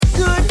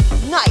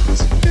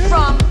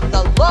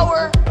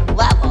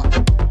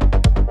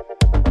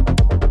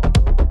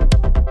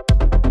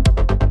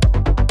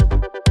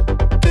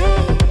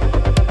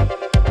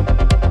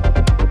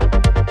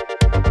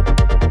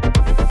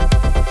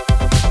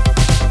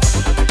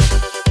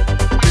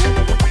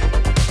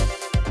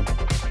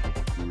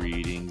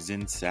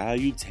And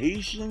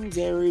salutations,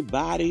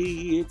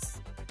 everybody. It's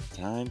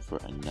time for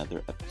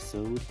another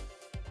episode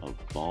of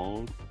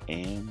Bald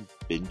and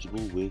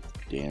Bingeable with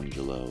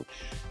D'Angelo.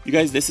 You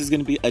guys, this is going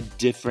to be a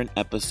different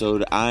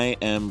episode. I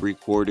am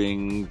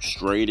recording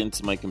straight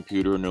into my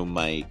computer, no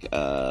mic,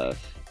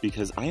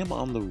 because I am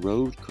on the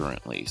road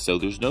currently. So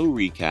there's no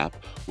recap.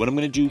 What I'm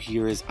going to do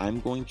here is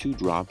I'm going to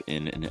drop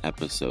in an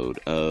episode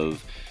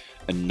of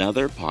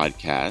another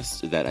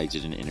podcast that I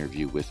did an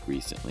interview with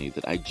recently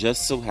that I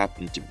just so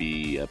happened to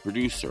be a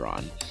producer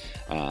on.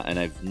 And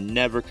I've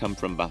never come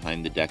from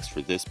behind the decks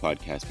for this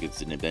podcast because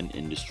it's an event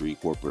industry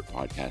corporate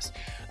podcast.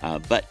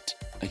 But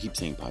I keep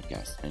saying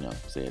podcast. I know,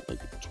 say it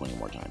like 20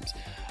 more times.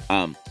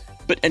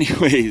 But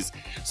anyways,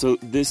 so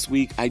this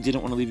week I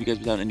didn't want to leave you guys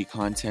without any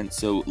content,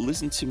 so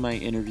listen to my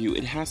interview.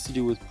 It has to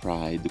do with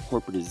Pride, the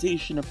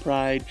corporatization of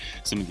Pride,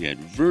 some of the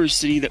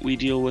adversity that we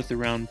deal with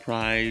around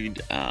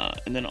Pride,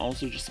 and then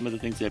also just some of the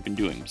things that I've been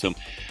doing. So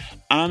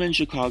I'm in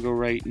Chicago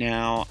right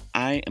now.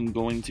 I am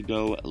going to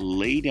go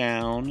lay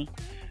down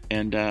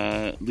and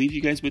leave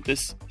you guys with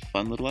this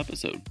fun little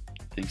episode.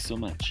 Thanks so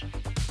much.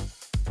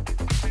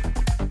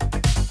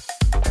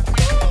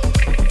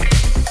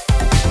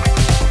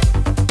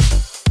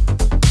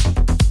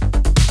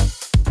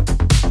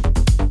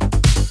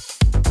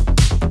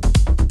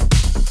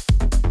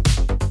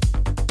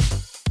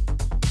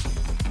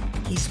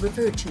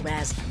 Referred to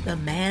as the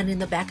man in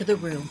the back of the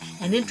room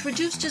and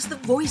introduced as the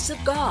voice of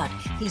God.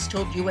 He's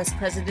told U.S.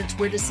 presidents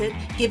where to sit,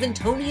 given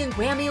Tony and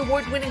Grammy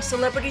award-winning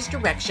celebrities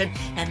direction,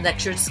 and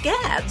lectured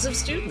scads of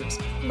students.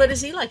 But as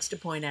he likes to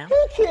point out,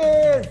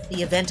 the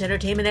event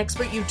entertainment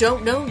expert you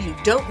don't know,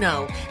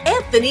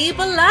 Anthony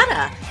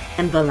Bellata,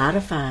 and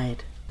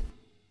Bellatified.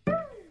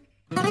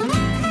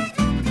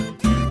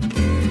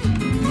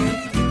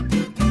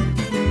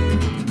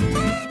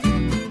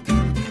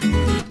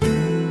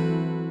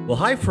 Well,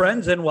 hi,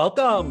 friends, and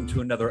welcome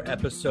to another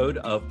episode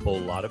of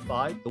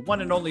Bellatified, the one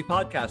and only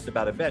podcast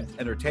about event,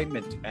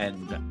 entertainment,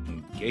 and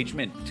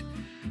engagement.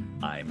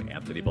 I'm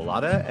Anthony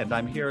Bellata, and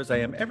I'm here as I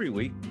am every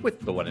week with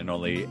the one and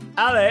only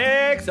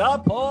Alex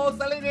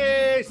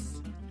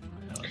Apostolinis.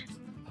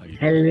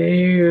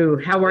 Hello.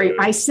 How are you?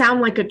 I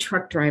sound like a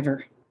truck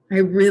driver. I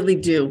really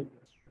do.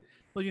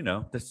 Well, you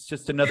know, that's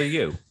just another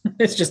you.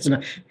 It's just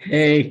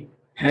hey,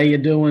 how you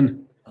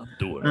doing? I'm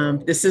doing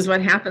this is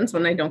what happens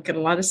when I don't get a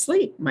lot of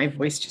sleep. My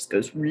voice just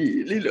goes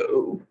really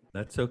low.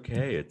 That's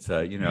okay. It's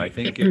I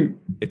think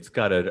it's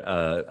got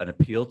an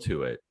appeal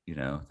to it. You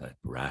know, that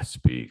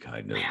raspy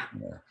kind of.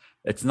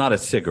 It's not a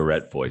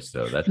cigarette voice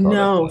though. That's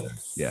no.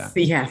 Yeah.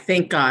 Yeah.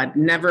 Thank God.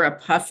 Never a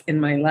puff in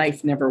my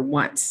life. Never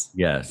once.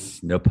 Yes.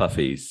 No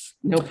puffies.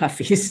 No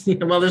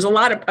puffies. Well, there's a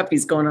lot of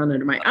puffies going on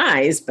under my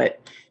eyes, but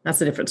that's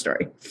a different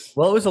story.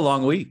 Well, it was a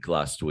long week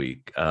last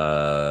week.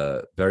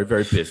 Very,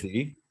 very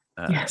busy.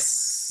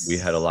 Yes. We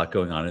had a lot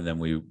going on, and then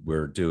we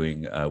were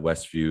doing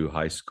Westview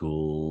High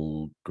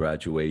School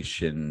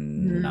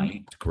graduation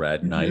night,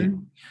 grad night.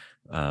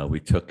 We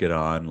took it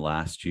on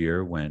last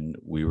year when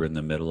we were in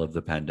the middle of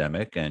the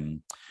pandemic,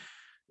 and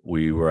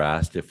we were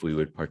asked if we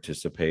would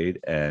participate,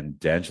 and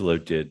D'Angelo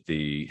did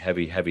the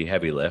heavy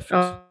lift.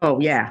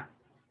 Oh, yeah.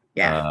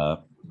 Yeah.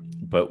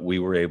 But we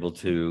were able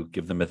to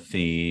give them a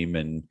theme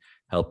and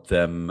help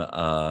them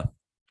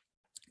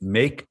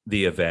make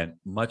the event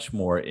much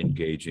more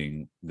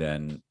engaging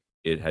than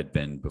it had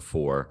been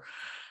before.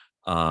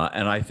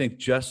 And I think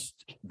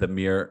just the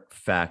mere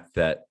fact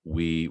that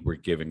we were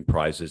giving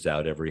prizes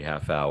out every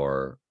half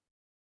hour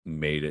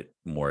made it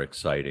more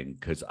exciting,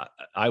 because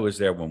I was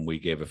there when we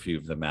gave a few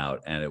of them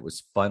out, and it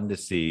was fun to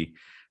see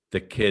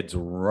the kids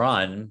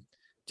run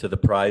to the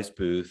prize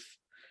booth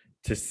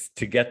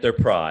to get their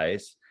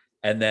prize.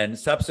 And then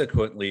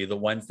subsequently, the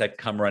ones that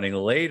come running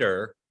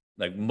later,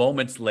 like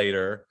moments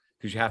later,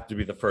 because you have to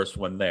be the first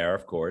one there,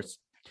 of course,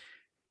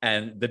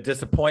 and the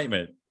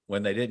disappointment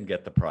when they didn't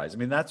get the prize. I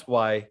mean, that's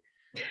why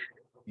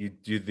you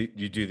do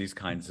these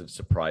kinds of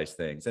surprise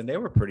things, and they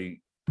were pretty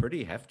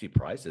hefty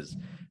prizes.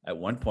 At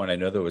one point, I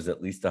know there was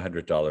at least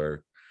 $100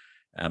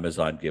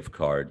 Amazon gift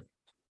card.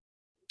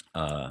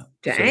 Dang!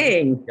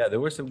 So, yeah, there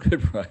were some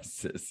good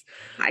prizes.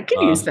 I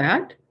could use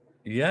that.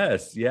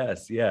 Yes.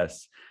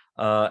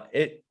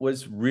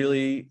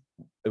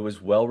 It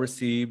was well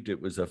received. It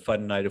was a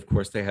fun night. Of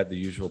course, they had the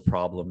usual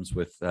problems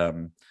with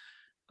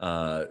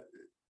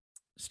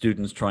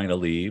students trying to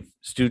leave.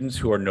 Students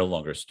who are no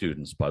longer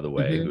students, by the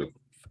way, who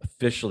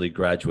officially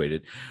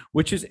graduated,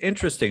 which is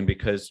interesting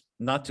because,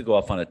 not to go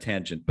off on a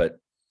tangent, but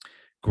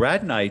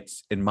grad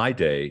nights in my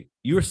day,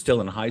 you were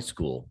still in high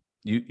school.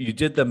 You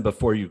did them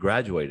before you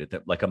graduated,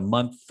 like a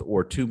month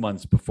or 2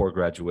 months before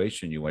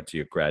graduation, you went to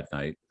your grad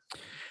night.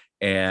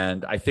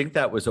 And I think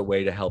that was a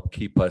way to help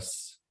keep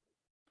us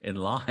in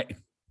line.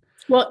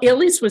 Well,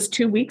 Elise was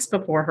 2 weeks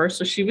before her,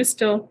 so she was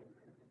still,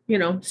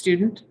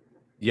 student.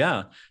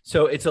 Yeah.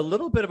 So it's a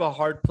little bit of a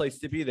hard place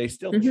to be. They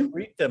still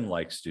treat them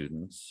like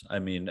students. I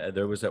mean,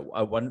 there was at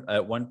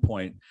one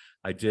point,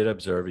 I did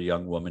observe a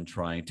young woman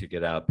trying to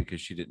get out because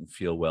she didn't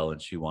feel well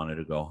and she wanted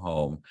to go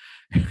home.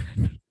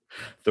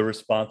 The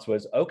response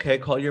was, okay,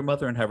 call your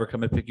mother and have her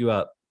come and pick you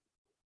up.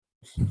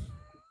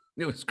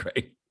 It was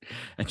great.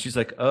 And she's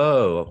like,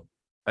 oh,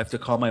 I have to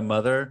call my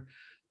mother.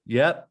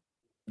 Yep.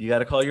 You got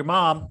to call your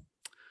mom.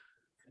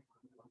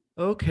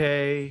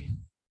 Okay.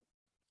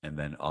 And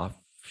then off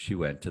she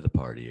went to the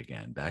party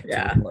again, back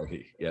to the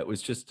party. Yeah. It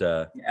was just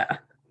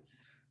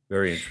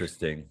very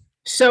interesting.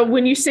 So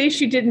when you say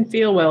she didn't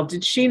feel well,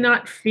 did she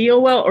not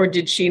feel well, or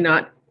did she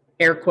not,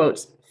 air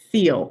quotes,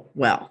 feel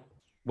well?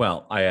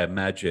 Well, I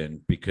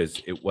imagine because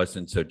it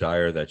wasn't so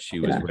dire that she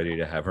was ready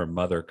to have her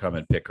mother come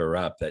and pick her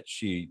up, that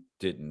she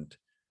didn't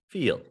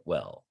feel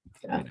well,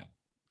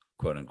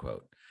 quote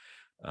unquote.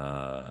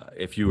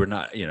 If you were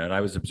not, and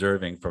I was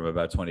observing from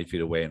about 20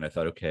 feet away, and I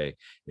thought, okay,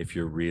 if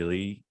you're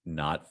really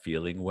not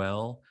feeling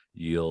well,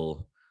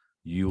 you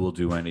will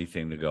do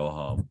anything to go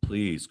home.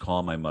 Please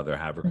call my mother,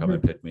 have her come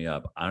and pick me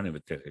up. I don't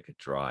even think I could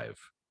drive,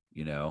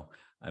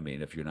 I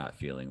mean, if you're not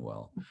feeling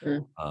well.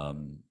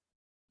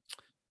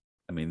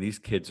 I mean, these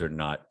kids are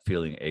not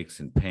feeling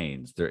aches and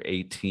pains. They're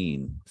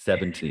 18,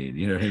 17.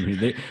 You know what I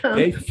mean?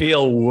 They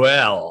feel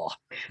well.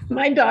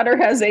 My daughter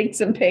has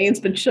aches and pains,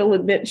 but she'll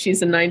admit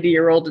she's a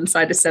 90-year-old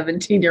inside a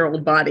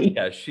 17-year-old body.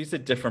 Yeah, she's a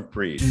different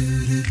breed.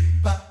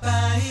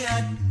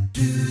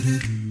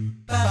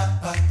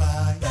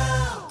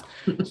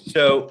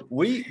 So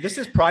this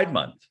is Pride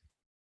Month.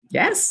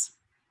 Yes.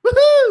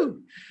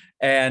 Woohoo!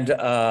 And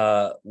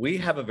we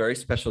have a very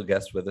special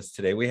guest with us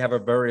today. We have our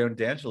very own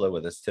D'Angelo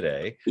with us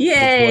today.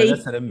 Yay! We'll join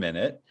us in a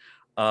minute.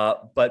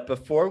 But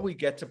before we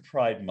get to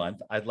Pride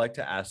Month, I'd like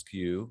to ask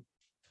you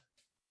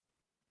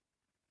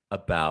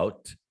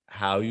about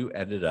how you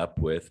ended up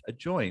with a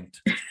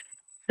joint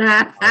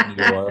on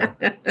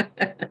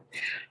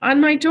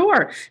my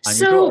door.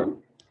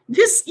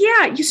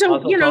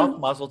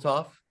 Mazel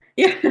tov.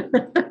 Yeah,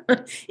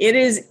 it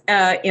is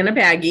in a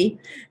baggie.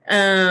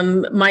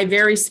 My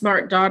very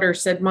smart daughter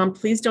said, Mom,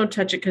 please don't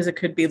touch it because it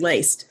could be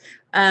laced.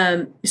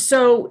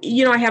 So,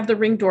 I have the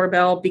Ring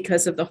doorbell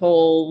because of the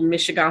whole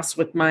mishigas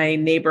with my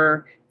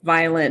neighbor,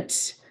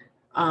 violent,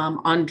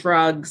 on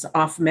drugs,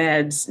 off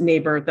meds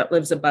neighbor that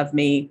lives above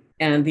me,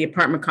 and the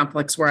apartment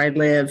complex where I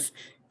live.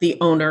 The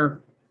owner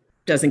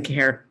doesn't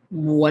care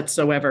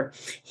whatsoever.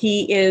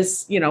 He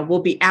is, will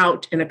be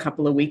out in a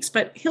couple of weeks,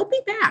 but he'll be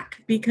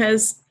back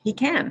because he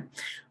can.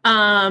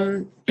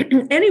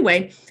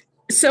 Anyway,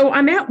 so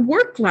I'm at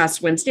work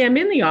last Wednesday. I'm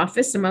in the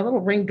office and my little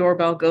Ring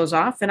doorbell goes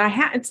off, and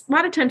it's a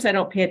lot of times I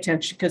don't pay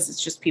attention because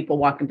it's just people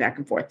walking back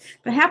and forth.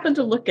 But I happen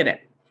to look at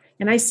it,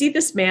 and I see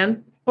this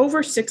man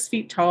over 6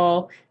 feet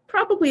tall,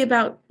 probably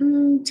about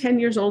 10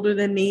 years older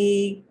than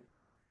me,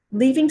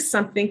 leaving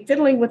something,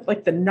 fiddling with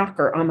like the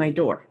knocker on my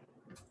door.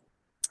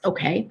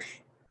 Okay.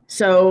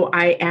 So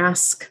I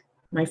ask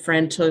my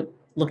friend to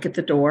look at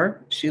the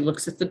door. She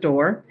looks at the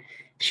door.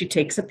 She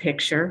takes a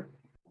picture.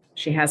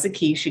 She has a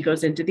key. She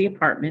goes into the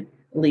apartment,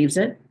 leaves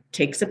it,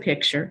 takes a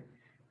picture,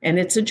 and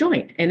it's a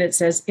joint. And it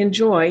says,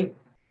 enjoy,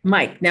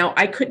 Mike. Now,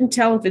 I couldn't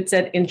tell if it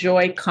said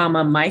enjoy,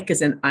 Mike,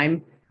 as in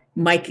I'm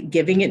Mike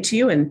giving it to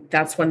you. And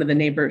that's one of the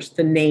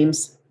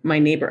names my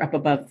neighbor up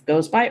above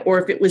goes by, or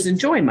if it was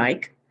enjoy,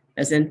 Mike,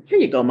 as in, here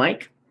you go,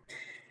 Mike.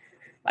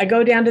 I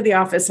go down to the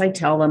office. I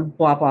tell them,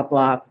 blah, blah,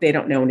 blah. They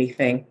don't know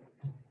anything.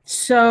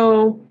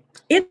 So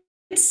it's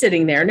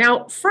sitting there.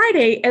 Now,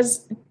 Friday,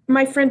 as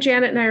my friend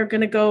Janet and I are going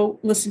to go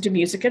listen to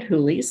music at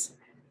Hooley's,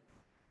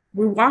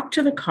 we walk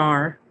to the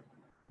car,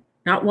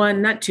 not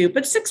one, not two,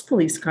 but 6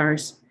 police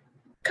cars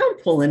come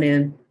pulling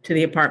in to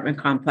the apartment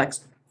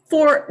complex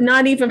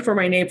not even for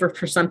my neighbor,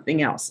 for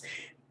something else.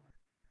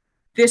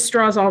 This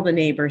draws all the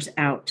neighbors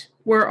out.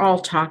 We're all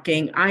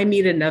talking. I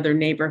meet another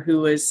neighbor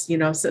who is,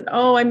 said,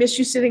 oh, I miss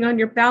you sitting on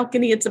your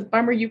balcony. It's a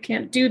bummer you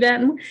can't do that.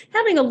 And we're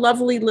having a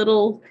lovely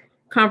little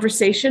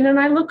conversation. And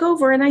I look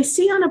over and I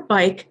see on a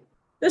bike,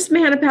 this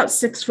man about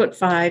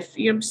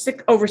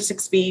 6'5", over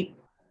 6 feet,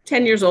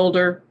 10 years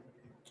older.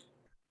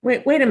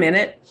 Wait a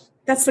minute.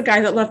 That's the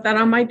guy that left that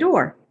on my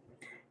door.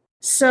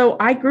 So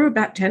I grew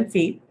about 10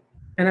 feet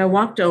and I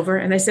walked over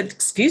and I said,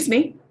 excuse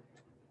me,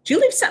 did you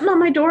leave something on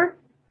my door?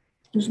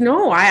 He goes,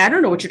 no, I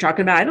don't know what you're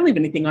talking about. I don't leave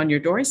anything on your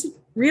door. I said,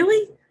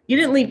 really? You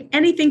didn't leave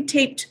anything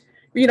taped,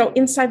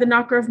 inside the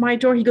knocker of my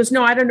door? He goes,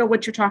 no, I don't know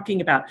what you're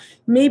talking about.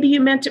 Maybe you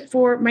meant it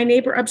for my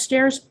neighbor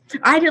upstairs.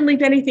 I didn't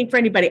leave anything for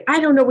anybody. I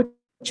don't know what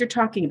you're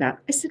talking about.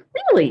 I said,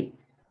 really?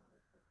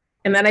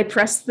 And then I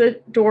pressed the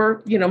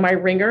door, my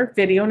ringer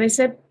video, and I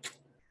said,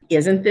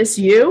 isn't this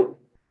you?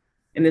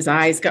 And his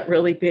eyes got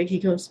really big. He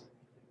goes,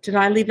 did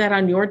I leave that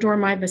on your door,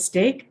 my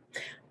mistake?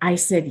 I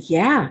said,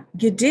 yeah,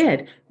 you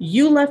did.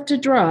 You left a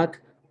drug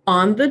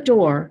on the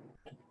door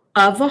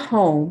of a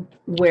home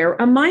where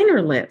a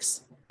minor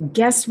lives.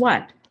 Guess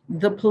what?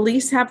 The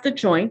police have the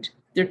joint.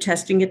 They're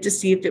testing it to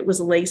see if it was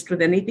laced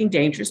with anything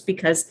dangerous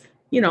because,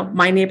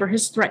 my neighbor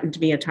has threatened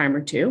me a time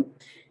or two.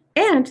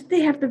 And they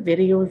have the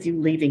video of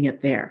you leaving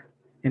it there.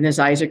 And his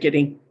eyes are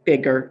getting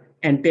bigger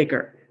and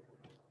bigger.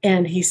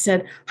 And he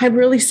said, I'm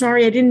really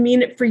sorry. I didn't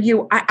mean it for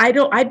you.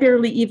 I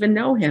barely even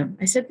know him.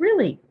 I said,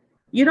 really?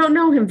 You don't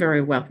know him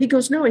very well. He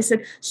goes, no. I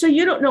said, so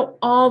you don't know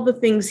all the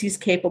things he's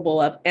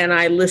capable of. And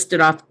I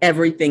listed off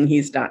everything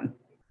he's done.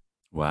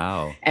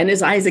 Wow. And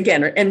his eyes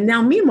again. And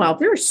now, meanwhile,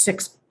 there are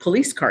 6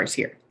 police cars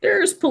here.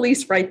 There's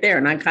police right there.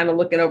 And I'm kind of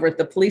looking over at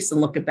the police and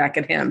looking back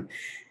at him.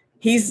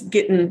 He's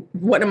getting,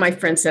 one of my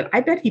friends said,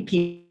 I bet he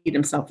peed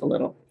himself a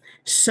little.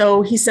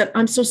 So he said,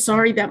 I'm so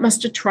sorry. That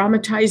must have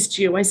traumatized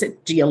you. I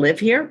said, do you live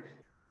here?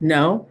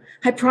 No.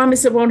 I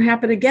promise it won't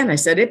happen again. I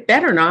said, it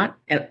better not.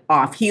 And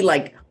off. He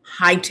like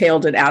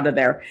hightailed it out of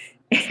there.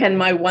 And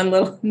my one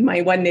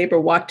neighbor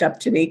walked up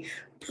to me,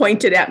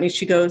 pointed at me.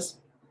 She goes,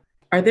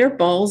 are there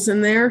balls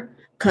in there?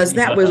 Because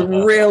that was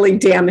really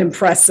damn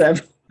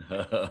impressive.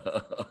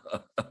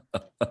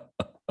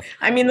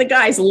 I mean, the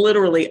guy's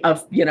literally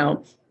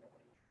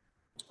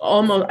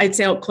almost, I'd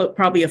say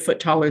probably a foot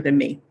taller than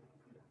me.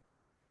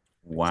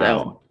 Wow.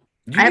 So,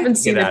 I haven't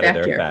seen it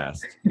back here.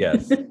 Fast.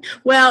 Yes.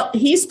 Well,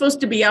 he's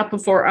supposed to be out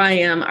before I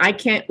am. I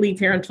can't leave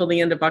here until the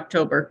end of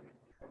October,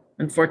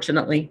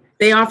 unfortunately.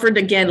 They offered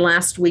again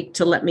last week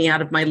to let me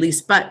out of my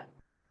lease, but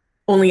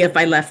only if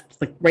I left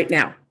like right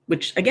now,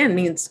 which again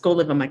means go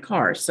live in my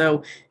car.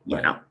 So,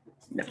 no.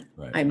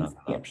 Right. I'm not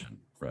an option.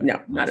 Right.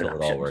 No, not an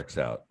option. It all works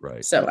out.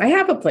 Right. So I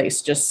have a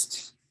place,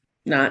 just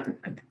not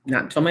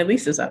until my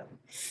lease is up.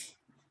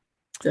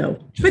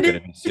 So, but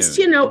it's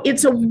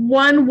it's a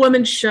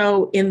one-woman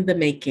show in the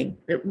making.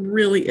 It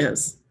really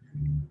is.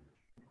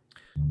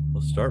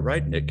 We'll start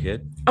writing it,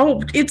 kid.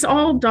 Oh, it's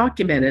all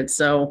documented.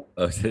 So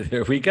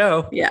there we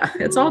go. Yeah,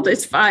 it's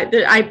fine.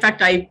 In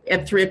fact,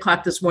 at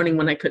 3:00 this morning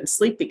when I couldn't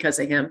sleep because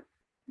of him,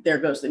 there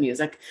goes the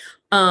music.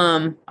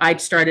 I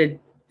started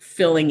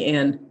filling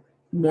in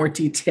more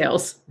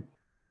details.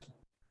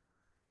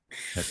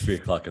 At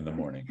 3:00 in the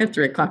morning. At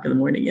 3:00 in the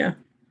morning, yeah.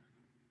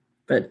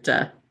 But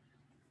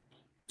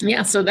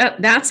yeah, so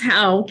that's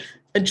how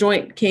a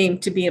joint came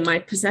to be in my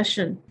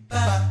possession.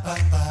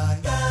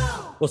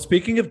 Well,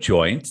 speaking of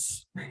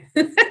joints,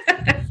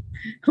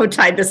 who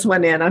tied this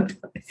one in?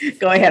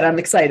 Go ahead. I'm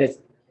excited.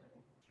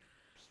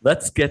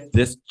 Let's get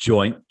this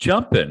joint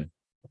jumping.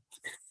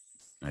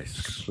 I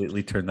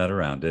completely turned that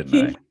around, didn't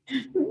I?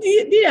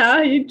 Yeah,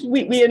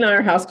 we in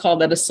our house call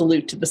that a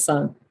salute to the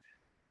sun.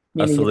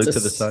 A salute to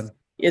the sun?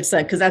 It's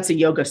because that's a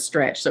yoga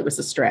stretch. So it was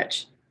a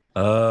stretch.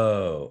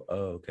 Oh,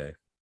 okay.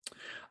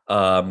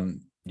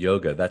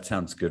 Yoga, that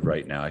sounds good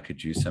right now. I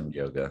could use some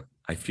yoga.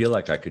 I feel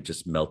like I could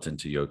just melt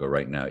into yoga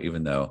right now,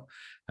 even though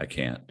I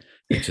can't.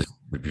 It just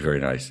would be very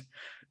nice.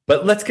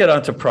 But let's get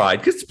on to Pride,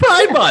 because it's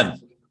Pride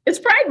Month. It's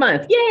Pride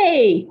Month.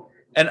 Yay.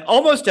 And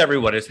almost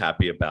everyone is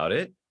happy about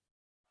it.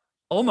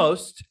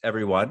 Almost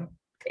everyone.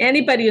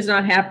 Anybody who's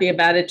not happy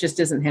about it just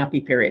isn't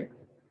happy, period.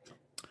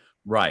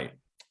 Right.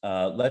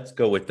 Let's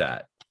go with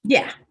that.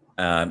 Yeah.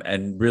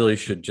 And really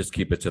should just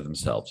keep it to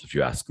themselves, if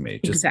you ask me.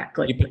 Just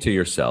exactly. Keep it to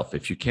yourself.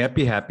 If you can't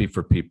be happy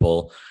for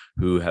people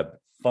who have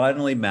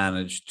finally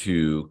managed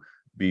to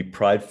be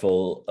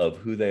prideful of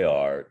who they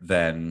are,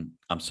 then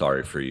I'm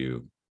sorry for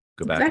you.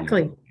 Go back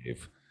exactly. and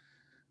behave,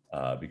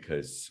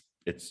 because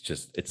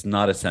it's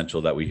not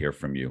essential that we hear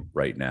from you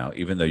right now,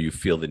 even though you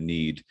feel the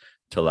need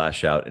to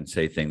lash out and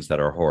say things that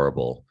are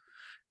horrible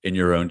in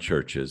your own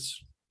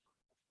churches.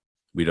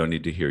 We don't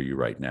need to hear you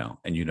right now.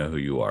 And you know who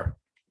you are.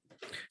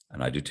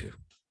 And I do too.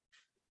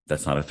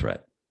 That's not a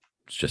threat.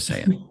 It's just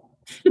saying.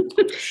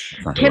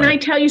 Can I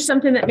tell you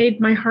something that made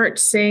my heart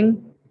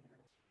sing?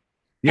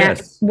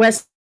 Yes.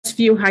 At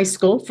Westview High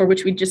School, for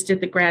which we just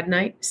did the grad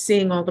night,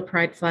 seeing all the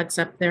pride flags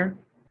up there.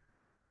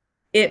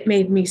 It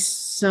made me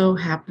so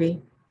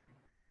happy.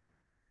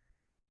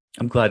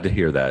 I'm glad to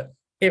hear that.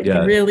 It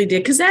really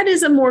did. Because that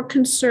is a more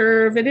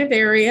conservative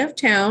area of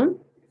town.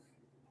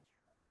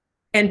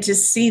 And to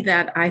see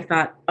that, I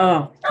thought,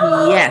 oh,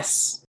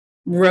 yes.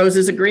 Rose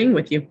is agreeing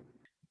with you.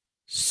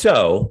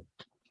 So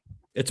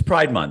it's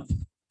Pride Month.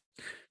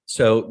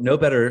 So no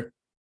better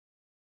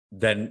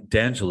than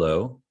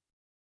D'Angelo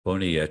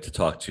Bonilla to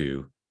talk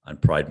to on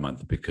Pride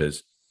Month,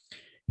 because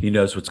he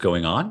knows what's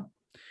going on.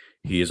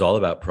 He is all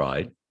about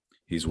pride.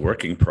 He's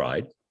working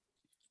pride,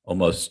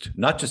 almost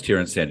not just here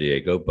in San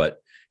Diego,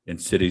 but in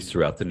cities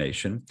throughout the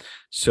nation.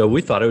 So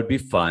we thought it would be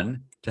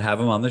fun to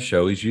have him on the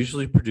show. He's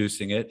usually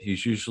producing it.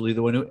 He's usually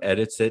the one who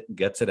edits it and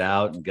gets it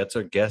out and gets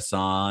our guests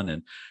on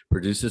and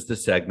produces the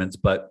segments.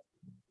 But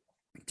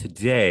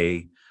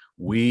today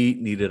we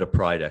needed a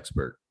pride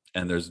expert,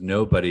 and there's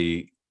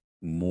nobody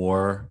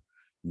more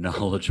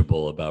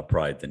knowledgeable about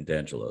pride than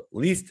D'Angelo, at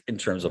least in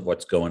terms of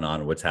what's going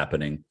on, what's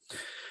happening,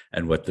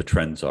 and what the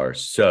trends are.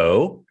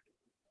 So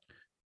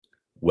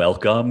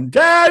welcome,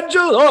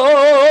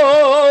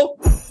 D'Angelo.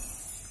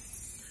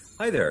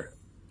 Hi there.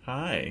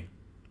 Hi.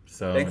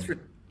 So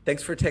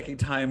thanks for taking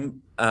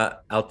time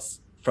out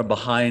from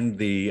behind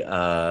the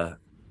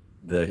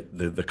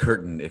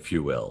curtain, if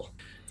you will.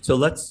 So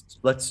let's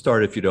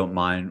start, if you don't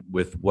mind,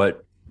 with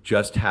what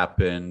just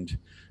happened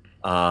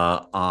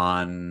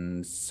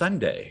on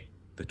Sunday,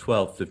 the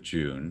 12th of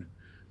June,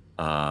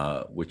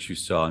 which you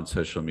saw on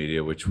social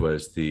media, which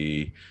was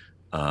the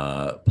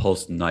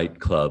Pulse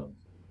nightclub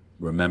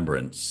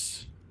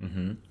remembrance.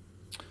 Mm-hmm.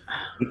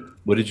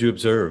 What did you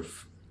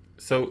observe?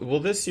 So, well,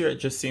 this year it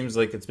just seems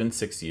like it's been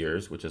 6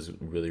 years, which is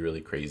really,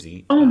 really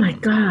crazy. Oh my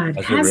God.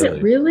 Has it Has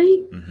it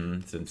really? really?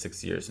 It's been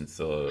 6 years since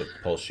the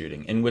Pulse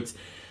shooting, and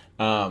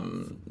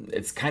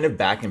it's kind of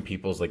back in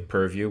people's like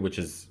purview, which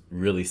is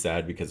really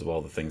sad because of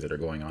all the things that are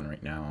going on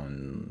right now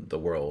in the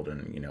world,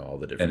 and all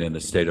the And in different,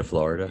 the state of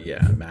Florida?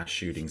 yeah, mass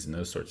shootings and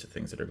those sorts of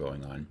things that are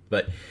going on.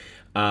 But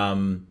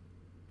um,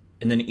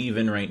 and then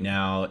even right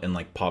now in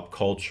like pop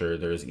culture,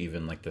 there's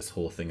even like this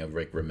whole thing of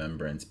like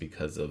remembrance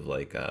because of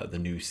like the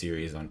new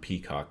series on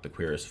Peacock, The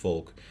Queer as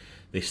Folk.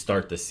 They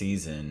start the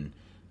season,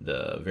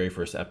 the very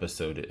first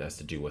episode, it has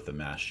to do with a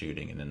mass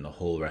shooting, and then the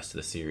whole rest of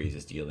the series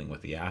is dealing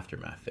with the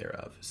aftermath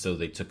thereof. So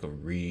they took a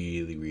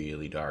really,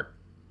 really dark,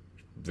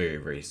 very,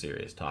 very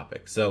serious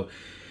topic. So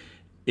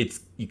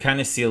it's, you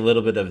kind of see a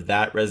little bit of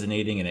that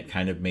resonating, and it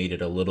kind of made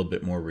it a little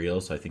bit more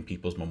real. So I think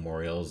people's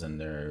memorials and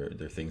their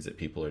things that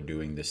people are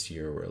doing this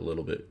year were a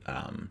little bit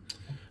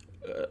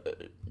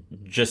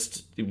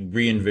just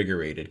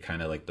reinvigorated,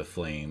 kind of like the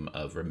flame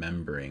of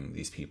remembering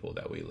these people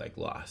that we like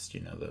lost,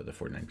 the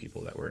 49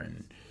 people that were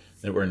in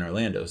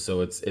Orlando. So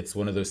it's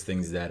one of those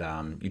things that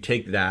you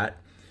take that,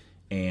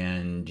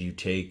 and you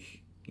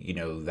take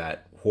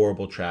that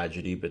horrible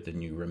tragedy, but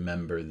then you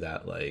remember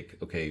that, like,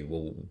 okay,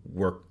 well,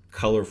 we're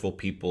colorful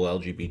people,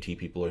 LGBT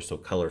people are so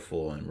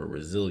colorful, and we're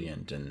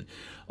resilient, and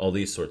all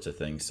these sorts of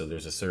things. So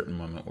there's a certain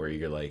moment where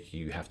you're like,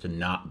 you have to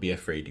not be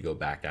afraid to go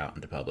back out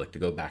into public, to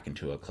go back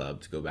into a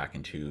club, to go back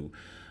into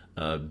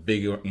a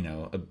big,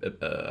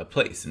 a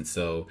place.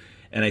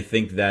 And I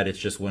think that it's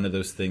just one of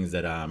those things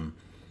that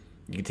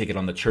you can take it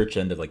on the church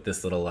end of like,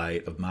 this little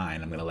light of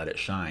mine, I'm going to let it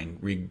shine,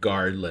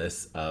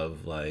 regardless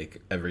of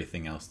like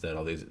everything else, that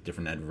all these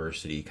different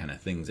adversity kind of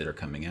things that are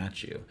coming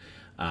at you.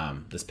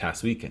 This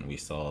past weekend, we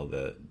saw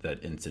that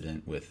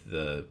incident with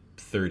the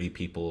 30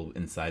 people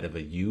inside of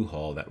a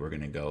U-Haul that were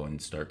going to go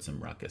and start some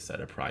ruckus at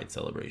a Pride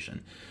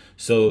celebration.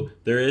 So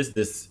there is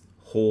this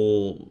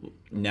whole,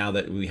 now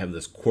that we have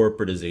this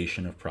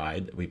corporatization of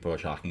Pride that people are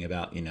talking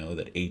about,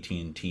 that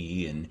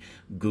AT&T and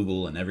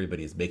Google and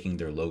everybody is making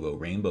their logo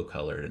rainbow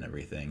colored and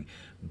everything.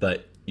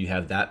 But you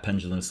have that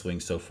pendulum swing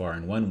so far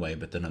in one way,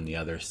 but then on the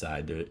other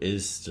side, there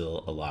is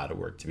still a lot of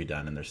work to be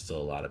done, and there's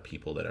still a lot of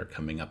people that are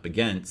coming up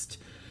against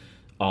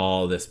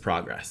all this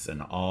progress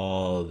and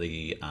all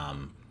the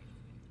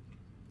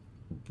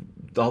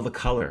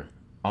color,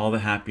 all the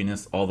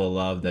happiness, all the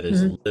love that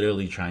is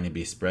literally trying to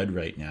be spread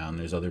right now. And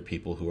there's other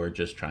people who are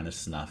just trying to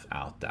snuff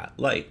out that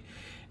light.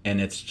 And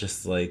it's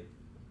just like,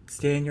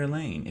 stay in your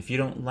lane. If you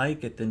don't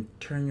like it, then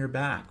turn your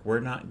back. We're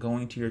not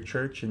going to your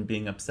church and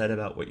being upset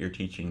about what you're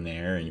teaching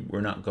there. And we're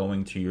not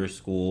going to your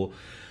school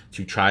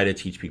to try to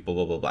teach people,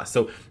 blah, blah, blah.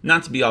 So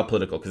not to be all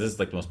political, because this is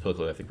like the most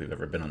political I think we've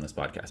ever been on this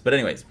podcast. But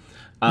anyways,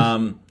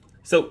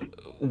 so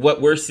what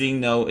we're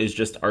seeing, though, is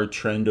just our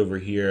trend over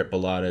here at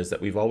Balada is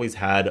that we've always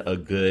had a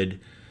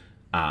good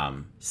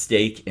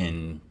stake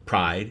in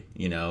Pride,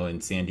 in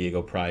San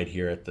Diego Pride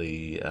here at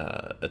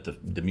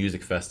the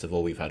music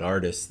festival. We've had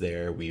artists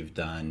there. We've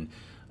done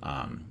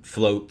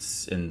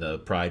floats in the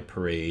Pride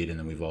parade, and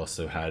then we've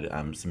also had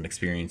some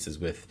experiences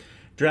with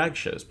drag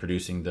shows,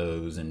 producing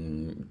those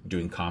and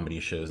doing comedy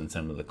shows in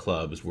some of the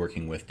clubs,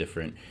 working with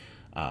different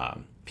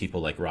people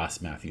like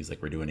Ross Matthews,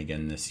 like we're doing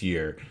again this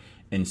year.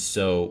 And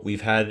so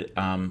we've had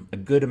a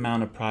good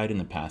amount of Pride in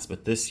the past,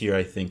 but this year,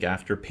 I think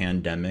after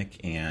pandemic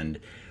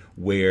and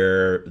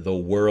where the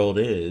world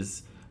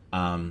is,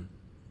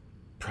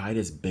 Pride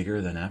is bigger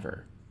than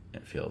ever,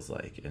 it feels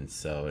like. And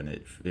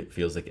it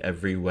feels like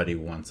everybody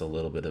wants a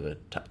little bit of a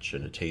touch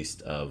and a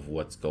taste of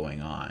what's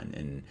going on.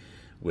 And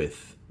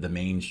with the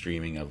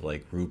mainstreaming of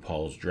like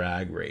RuPaul's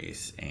Drag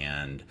Race,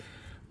 and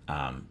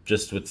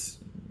just what's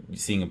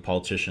seeing a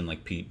politician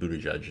like Pete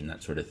Buttigieg and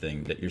that sort of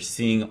thing, that you're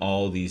seeing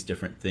all these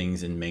different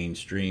things in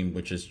mainstream,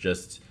 which is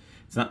just,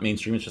 it's not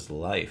mainstream, it's just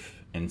life.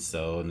 And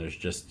there's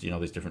just,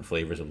 these different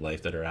flavors of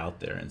life that are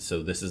out there. And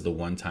so this is the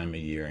one time a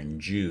year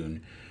in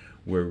June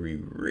where we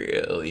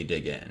really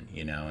dig in,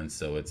 and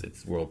so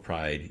it's World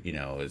Pride,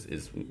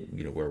 is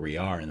where we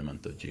are in the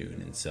month of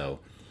June. And so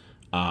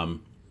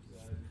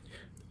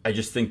I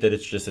just think that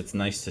it's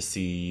nice to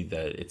see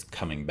that it's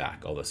coming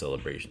back, all the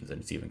celebrations,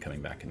 and it's even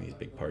coming back in these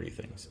big party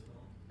things.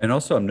 And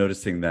also I'm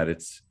noticing that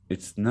it's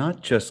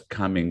not just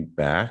coming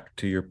back,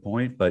 to your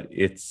point, but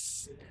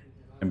it's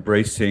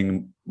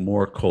embracing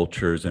more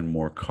cultures and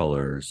more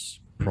colors.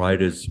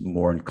 Pride is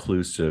more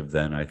inclusive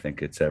than I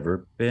think it's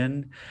ever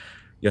been.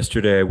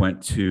 Yesterday I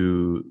went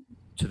to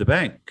the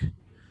bank,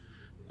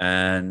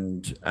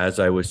 and as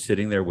I was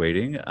sitting there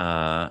waiting,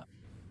 I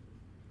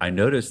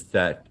noticed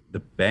that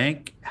the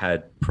bank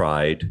had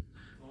Pride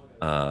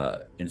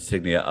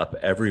insignia up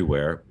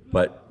everywhere,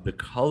 but the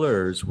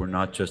colors were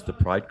not just the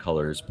Pride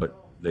colors, but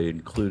they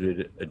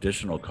included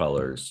additional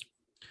colors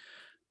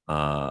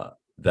that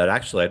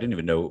actually I didn't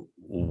even know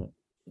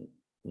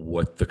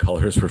what the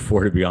colors were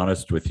for, to be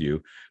honest with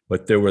you.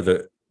 But there were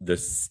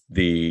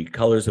the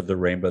colors of the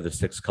rainbow, the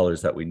 6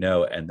 colors that we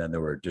know, and then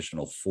there were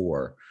additional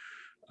 4.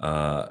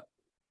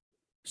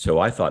 So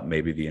I thought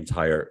maybe the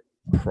entire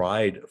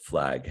Pride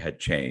flag had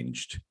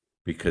changed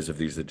because of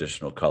these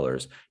additional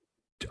colors.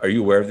 Are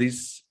you aware of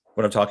these,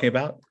 what I'm talking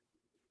about?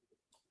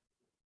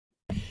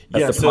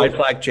 Yeah, Has the pride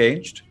flag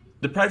changed?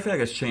 The pride flag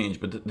has changed,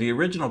 but the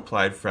original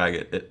pride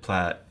flag,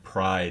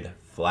 pride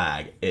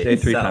flag Say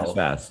it 3 times itself.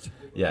 fast.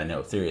 Yeah,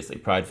 no, seriously,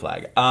 pride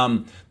flag.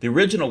 The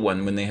original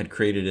one, when they had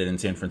created it in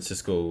San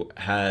Francisco,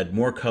 had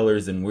more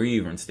colors than we're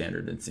even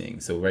standard in seeing.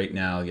 So right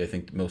now, I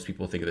think most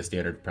people think of the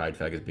standard pride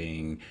flag as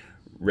being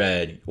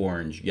red,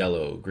 orange,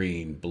 yellow,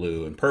 green,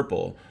 blue, and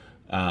purple.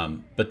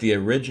 But the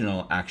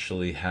original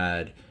actually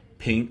had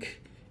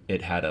pink.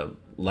 It had a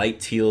light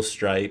teal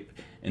stripe,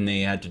 and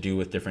they had to do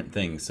with different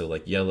things. So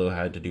like yellow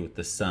had to do with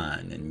the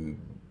sun,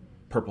 and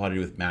purple had to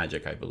do with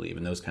magic, I believe,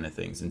 and those kind of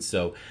things. And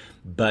so,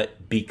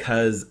 but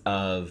because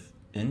of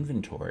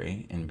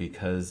inventory and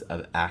because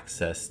of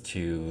access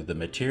to the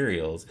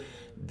materials,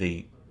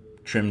 they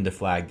trimmed the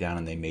flag down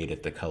and they made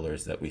it the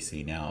colors that we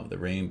see now of the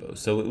rainbow.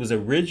 So it was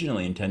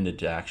originally intended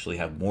to actually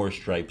have more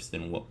stripes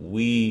than what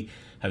we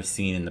have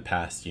seen in the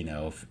past,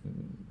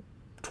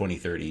 20,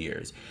 30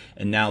 years.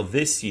 And now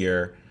this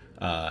year,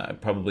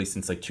 probably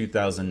since like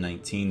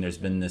 2019, there's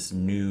been this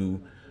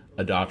new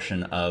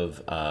adoption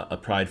of a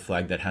pride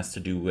flag that has to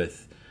do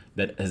with,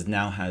 that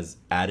has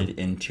added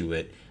into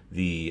it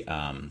the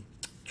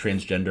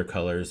transgender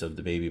colors of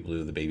the baby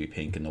blue, the baby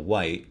pink, and the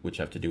white, which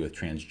have to do with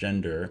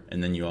transgender.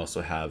 And then you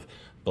also have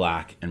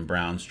black and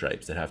brown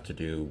stripes that have to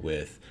do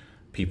with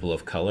people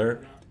of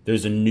color.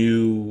 There's a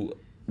new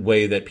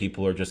way that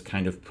people are just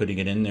kind of putting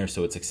it in there,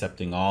 so it's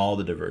accepting all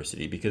the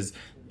diversity. Because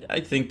I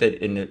think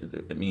that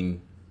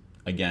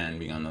again,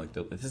 being on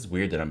this is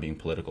weird that I'm being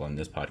political on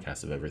this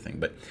podcast of everything,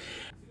 but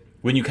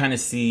when you kind of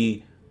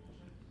see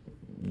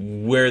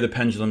where the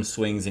pendulum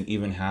swings and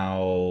even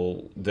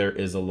how there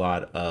is a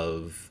lot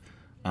of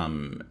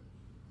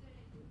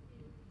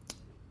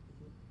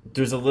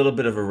there's a little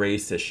bit of a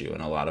race issue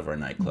in a lot of our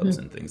nightclubs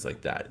and things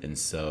like that. And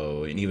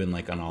so, and even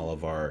like on all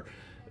of our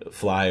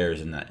flyers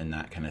and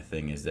that kind of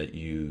thing, is that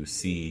you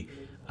see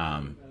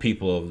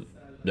people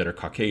that are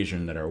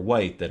Caucasian, that are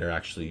white, that are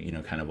actually,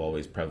 kind of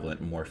always prevalent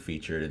and more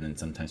featured. And then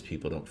sometimes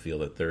people don't feel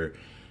that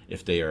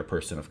if they are a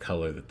person of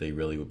color, that they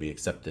really would be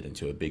accepted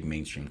into a big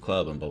mainstream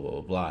club and blah, blah,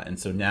 blah, blah. And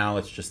so now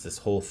it's just this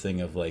whole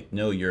thing of like,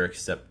 no, you're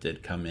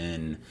accepted, come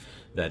in,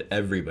 that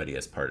everybody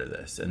is part of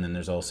this. And then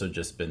there's also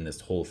just been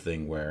this whole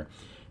thing where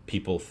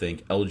people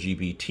think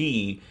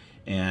LGBT,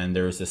 and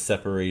there's a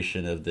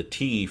separation of the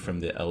T from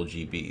the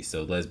LGB.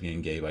 So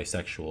lesbian, gay,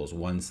 bisexual is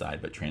one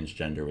side, but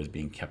transgender was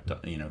being kept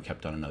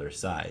on another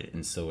side.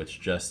 And so it's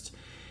just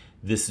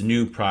this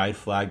new pride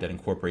flag that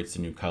incorporates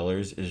the new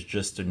colors is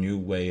just a new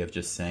way of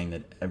just saying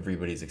that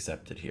everybody's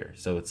accepted here.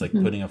 So it's like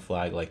putting a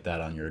flag like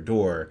that on your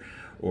door,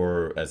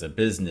 or as a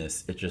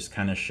business, it just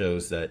kind of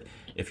shows that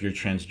if you're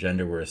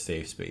transgender, we're a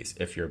safe space.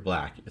 If you're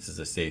black, this is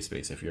a safe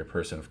space. If you're a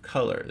person of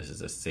color, this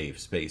is a safe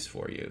space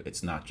for you.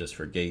 It's not just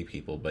for gay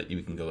people, but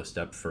you can go a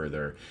step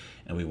further,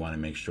 and we want to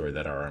make sure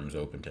that our arms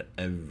open to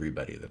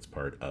everybody that's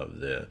part of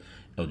the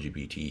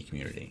LGBT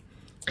community.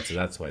 And so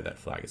that's why that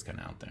flag is kind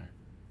of out there.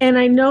 And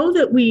I know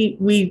that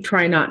we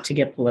try not to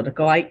get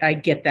political. I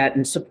get that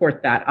and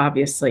support that,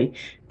 obviously.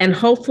 And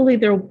hopefully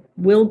there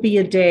will be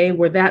a day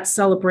where that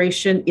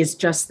celebration is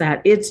just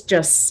that. It's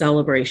just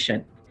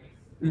celebration.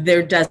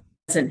 There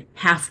doesn't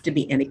have to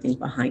be anything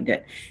behind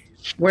it.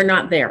 We're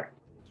not there.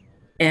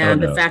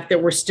 And the fact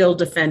that we're still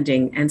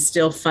defending and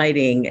still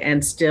fighting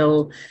and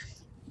still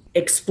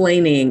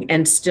explaining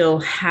and still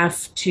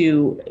have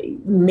to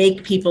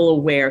make people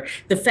aware.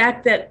 The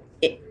fact that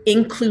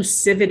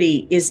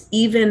inclusivity is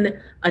even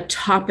a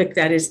topic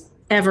that is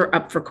ever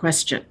up for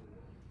question.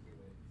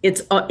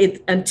 It's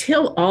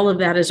until all of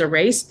that is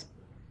erased,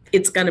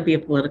 it's going to be a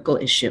political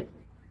issue.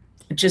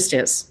 It just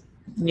is,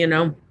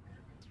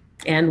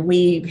 And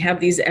we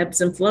have these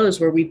ebbs and flows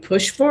where we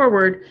push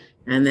forward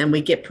and then we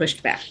get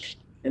pushed back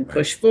and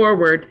push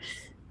forward.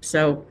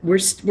 So we're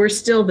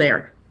still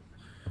there.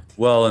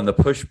 Well, and the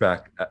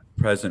pushback at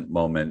present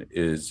moment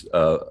is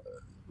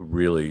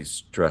really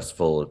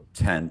stressful,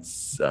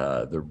 tense.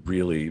 They're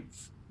really,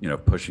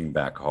 pushing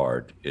back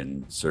hard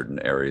in certain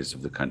areas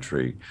of the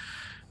country,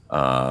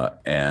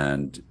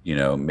 and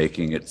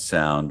making it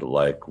sound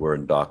like we're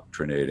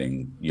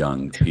indoctrinating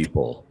young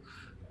people,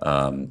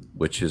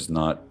 which is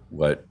not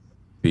what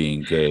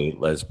being gay,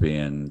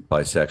 lesbian,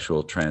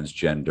 bisexual,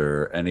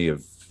 transgender,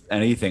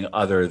 anything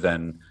other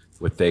than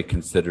what they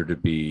consider to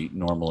be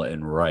normal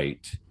and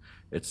right.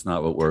 It's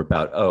not what we're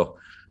about.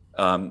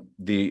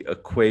 The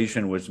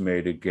equation was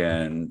made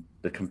again,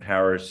 the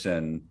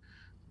comparison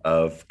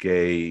of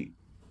gay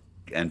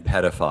and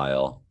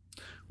pedophile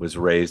was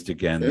raised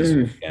again this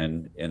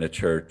weekend in a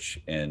church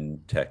in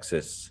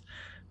Texas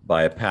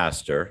by a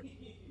pastor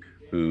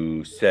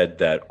who said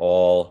that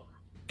all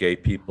gay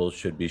people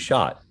should be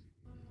shot.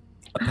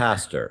 A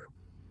pastor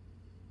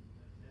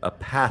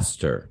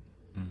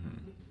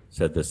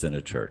said this in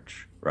a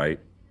church, right?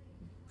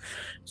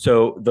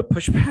 So the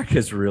pushback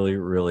is really,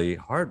 really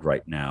hard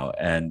right now.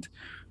 And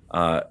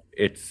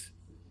it's,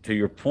 to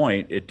your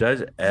point, it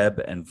does ebb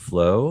and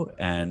flow.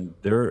 And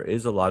there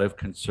is a lot of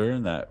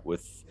concern that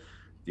with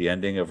the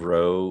ending of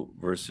Roe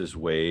versus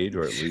Wade,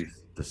 or at least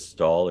the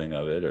stalling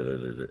of it,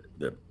 or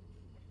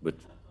with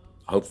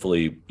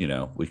hopefully,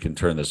 we can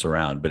turn this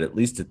around. But at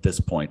least at this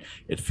point,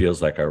 it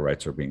feels like our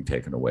rights are being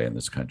taken away in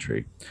this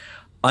country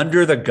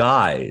under the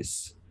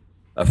guise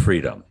of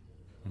freedom.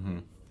 Mm-hmm.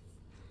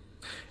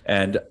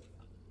 And,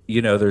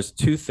 there's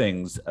two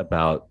things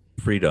about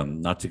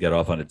freedom, not to get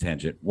off on a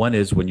tangent. One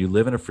is, when you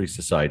live in a free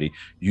society,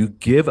 you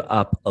give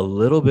up a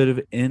little bit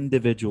of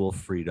individual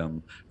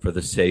freedom for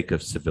the sake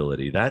of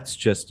civility. That's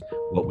just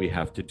what we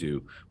have to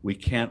do. We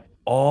can't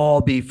all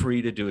be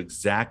free to do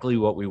exactly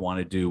what we want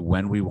to do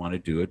when we want to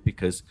do it,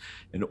 because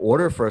in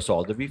order for us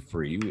all to be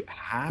free, we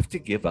have to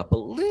give up a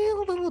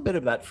little bit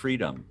of that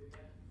freedom.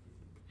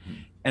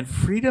 And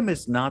freedom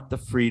is not the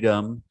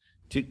freedom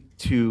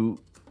to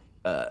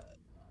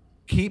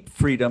keep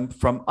freedom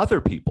from other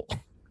people.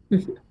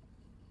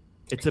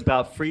 It's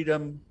about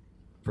freedom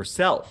for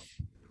self,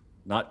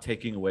 not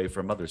taking away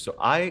from others. So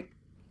I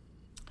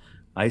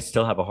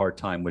still have a hard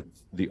time with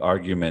the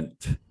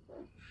argument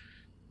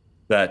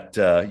that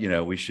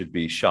we should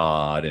be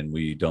shot and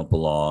we don't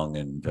belong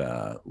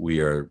and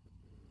we are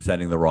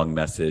sending the wrong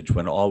message,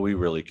 when all we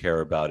really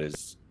care about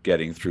is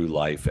getting through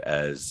life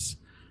as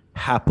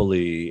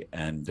happily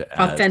and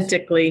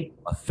authentically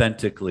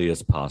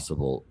as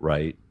possible,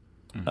 right?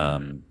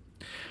 Mm-hmm.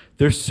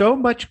 There's so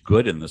much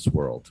good in this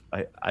world.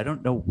 I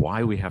don't know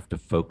why we have to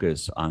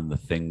focus on the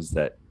things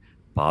that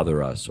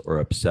bother us or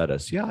upset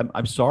us. Yeah,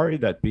 I'm sorry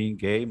that being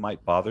gay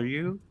might bother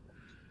you,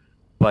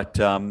 but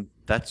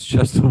that's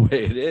just the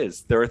way it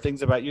is. There are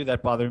things about you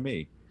that bother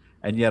me,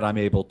 and yet I'm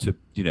able to,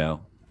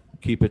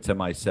 keep it to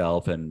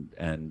myself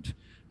and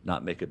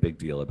not make a big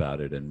deal about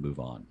it and move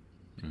on.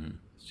 Mm-hmm.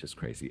 It's just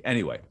crazy.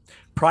 Anyway,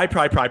 pride.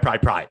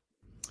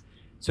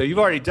 So you've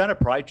already done a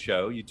Pride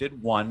show. You did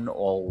one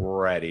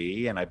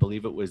already, and I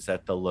believe it was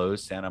at the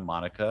Lowe's Santa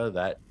Monica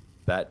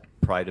that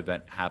Pride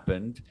event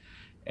happened,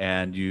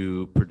 and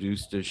you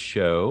produced a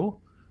show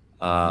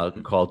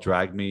called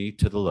Drag Me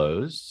to the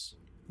Lowe's.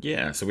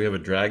 Yeah, so we have a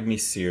Drag Me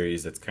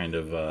series that's kind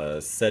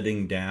of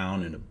setting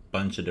down in a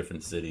bunch of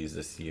different cities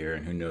this year,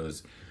 and who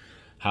knows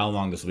how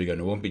long this will be going.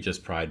 It won't be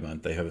just Pride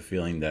Month. I have a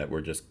feeling that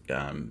we're just,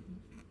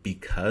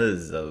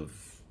 because of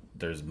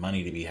there's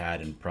money to be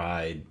had in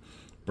Pride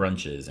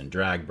brunches and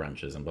drag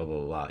brunches and blah, blah,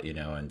 blah,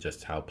 and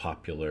just how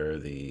popular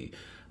the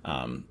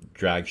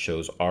drag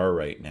shows are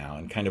right now.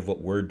 And kind of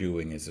what we're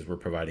doing is we're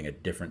providing a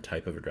different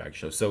type of a drag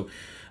show. So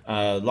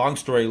long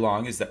story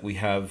long is that we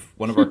have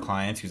one of our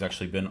clients who's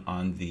actually been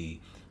on the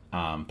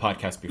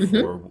podcast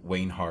before, mm-hmm.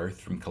 Wayne Harth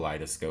from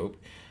Kaleidoscope.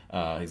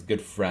 He's a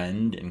good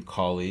friend and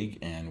colleague,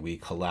 and we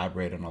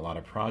collaborate on a lot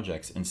of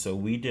projects. And so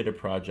we did a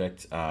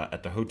project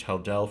at the Hotel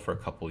Del for a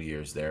couple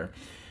years there,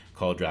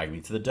 called Drag Me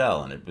to the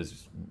Del, and it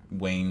was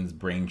Wayne's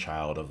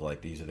brainchild of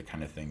like, these are the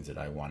kind of things that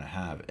I want to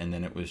have. And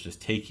then it was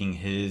just taking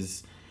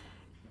his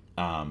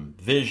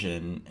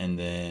vision and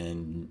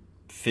then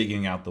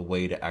figuring out the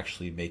way to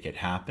actually make it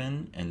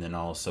happen, and then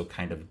also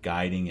kind of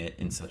guiding it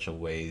in such a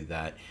way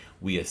that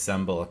we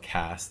assemble a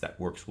cast that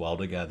works well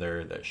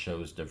together, that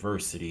shows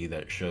diversity,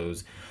 that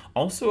shows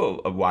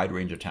also a wide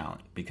range of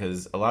talent.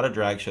 Because a lot of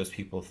drag shows,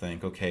 people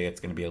think, okay, it's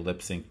going to be a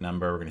lip sync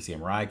number. We're going to see a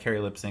Mariah Carey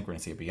lip sync. We're going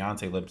to see a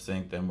Beyonce lip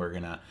sync. Then we're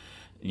going to,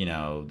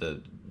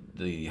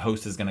 the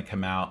host is going to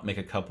come out, make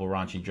a couple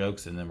raunchy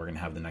jokes, and then we're going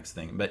to have the next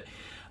thing. But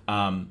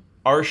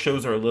our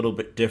shows are a little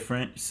bit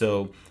different.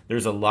 So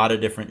there's a lot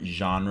of different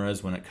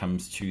genres when it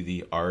comes to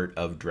the art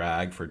of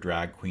drag for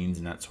drag queens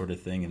and that sort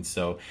of thing.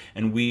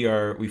 And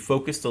we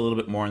focused a little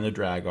bit more on the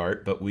drag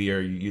art, but we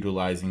are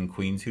utilizing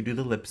queens who do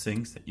the lip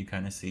syncs that you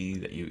kind of see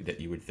that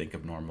you would think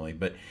of normally.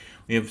 But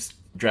we have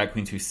drag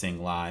queens who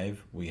sing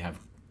live. We have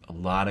a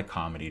lot of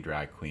comedy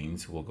drag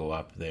queens who will go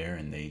up there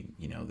and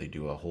they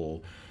do a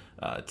whole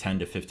 10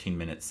 to 15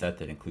 minute set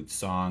that includes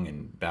song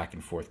and back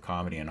and forth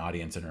comedy and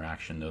audience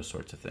interaction, those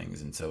sorts of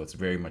things. And so it's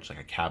very much like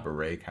a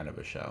cabaret kind of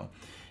a show.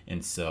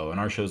 And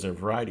our shows are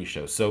variety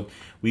shows. So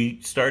we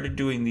started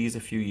doing these a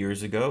few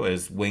years ago.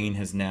 As Wayne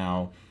has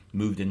now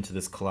moved into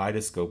this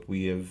Kaleidoscope,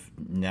 we have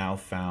now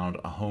found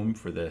a home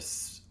for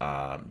this.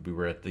 We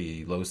were at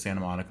the Lowe's Santa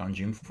Monica on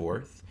June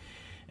 4th.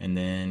 And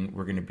then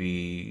we're going to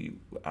be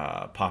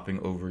popping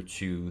over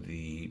to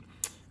the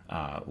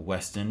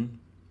Westin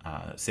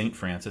St.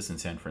 Francis in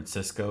San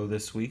Francisco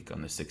this week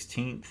on the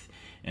 16th,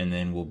 and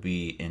then we'll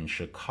be in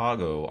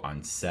Chicago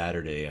on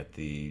Saturday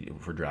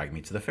for Drag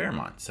Me to the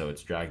Fairmont. So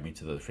it's Drag Me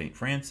to the St.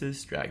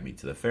 Francis, Drag Me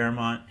to the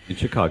Fairmont. In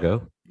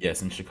Chicago.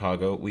 Yes, in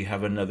Chicago. We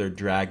have another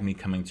Drag Me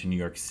coming to New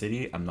York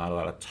City. I'm not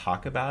allowed to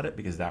talk about it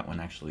because that one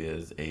actually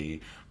is a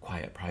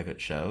quiet, private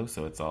show,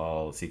 so it's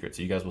all secret.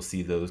 So you guys will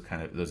see those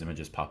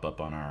images pop up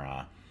on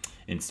our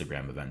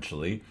Instagram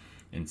eventually.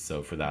 And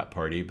so for that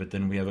party, but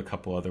then we have a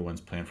couple other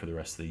ones planned for the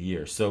rest of the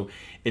year. So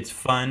it's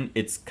fun.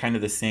 It's kind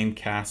of the same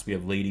cast. We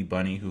have Lady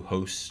Bunny who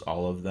hosts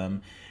all of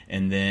them.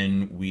 And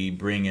then we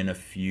bring in a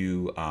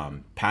few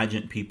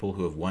pageant people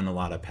who have won a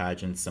lot of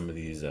pageants. Some of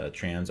these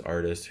trans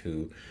artists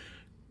who,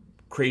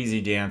 crazy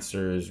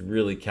dancers,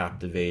 really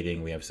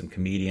captivating. We have some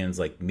comedians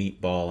like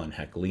Meatball and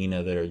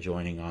Heclina that are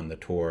joining on the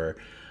tour.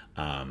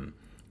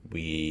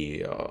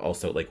 We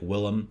also like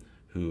Willem,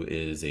 who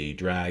is a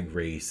drag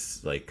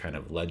race, like, kind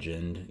of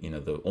legend,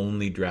 the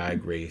only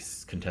drag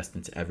race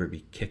contestant to ever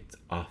be kicked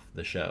off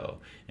the show.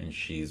 And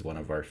she's one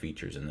of our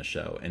features in the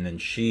show. And then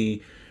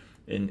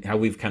and how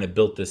we've kind of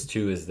built this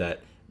too is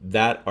that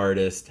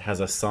artist has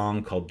a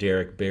song called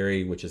Derek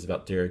Barry, which is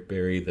about Derek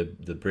Barry, the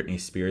Britney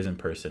Spears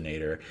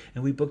impersonator.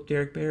 And we booked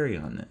Derek Barry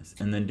on this.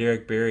 And then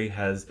Derek Barry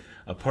has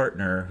a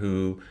partner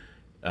who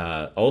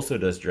also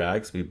does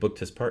drags. We booked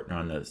his partner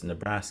on this,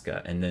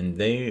 Nebraska. And then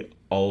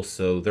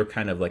they're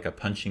kind of like a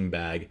punching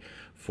bag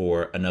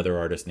for another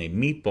artist named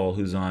Meatball,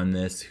 who's on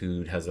this,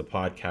 who has a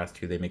podcast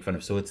who they make fun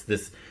of. So it's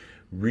this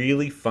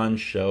really fun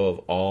show of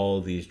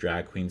all these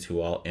drag queens who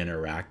all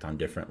interact on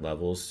different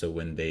levels. So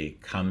when they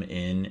come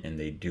in and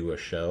they do a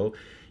show,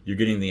 you're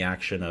getting the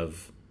action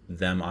of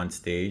them on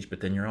stage,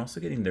 but then you're also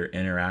getting their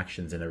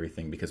interactions and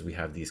everything, because we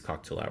have these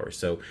cocktail hours.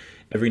 So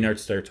every night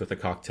starts with a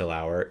cocktail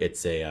hour.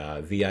 It's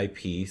a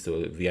VIP,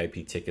 so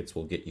VIP tickets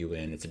will get you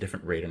in. It's a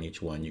different rate on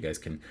each one. You guys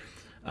can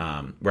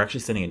we're actually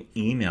sending an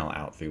email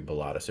out through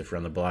Bellata. So if you're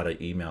on the Bellata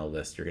email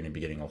list, you're going to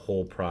be getting a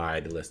whole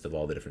Pride list of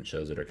all the different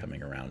shows that are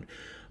coming around.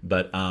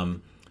 But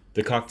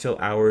the cocktail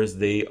hours,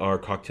 they are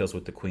cocktails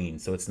with the queen.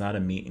 So it's not a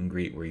meet and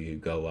greet where you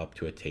go up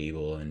to a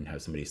table and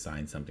have somebody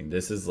sign something.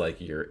 This is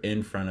like you're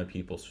in front of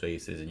people's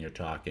faces and you're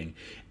talking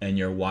and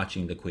you're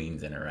watching the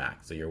queens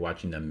interact. So you're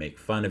watching them make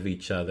fun of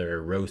each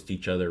other, roast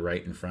each other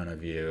right in front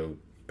of you,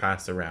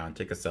 pass around,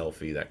 take a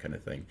selfie, that kind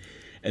of thing.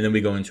 And then we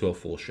go into a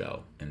full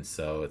show. And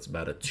so it's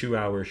about a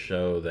 2-hour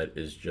show that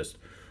is just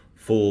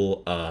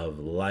full of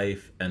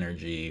life,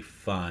 energy,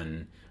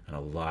 fun, and a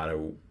lot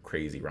of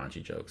crazy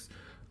raunchy jokes.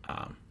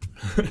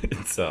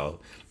 So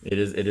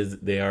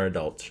they are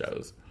adult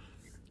shows.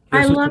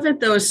 I love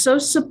it though. It's so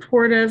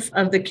supportive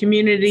of the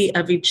community,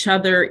 of each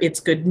other. It's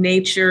good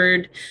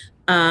natured.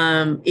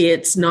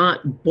 It's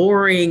not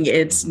boring.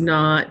 It's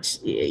not,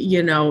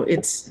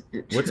 it's.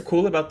 What's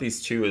cool about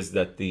these two is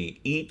that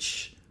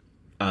each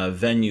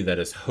venue that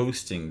is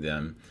hosting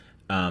them,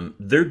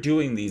 they're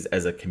doing these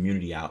as a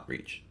community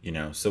outreach,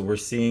 so we're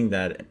seeing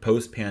that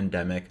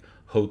post-pandemic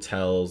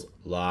hotels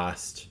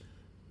lost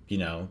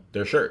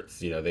their shirts.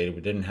 They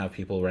didn't have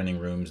people renting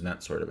rooms and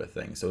that sort of a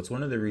thing. So it's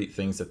one of the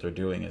things that they're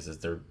doing is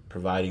they're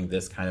providing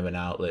this kind of an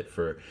outlet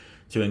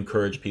to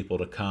encourage people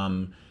to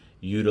come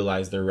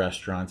utilize their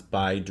restaurants,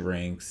 buy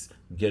drinks,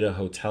 get a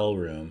hotel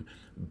room.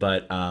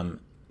 But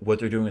what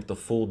they're doing at the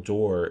full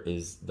door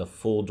is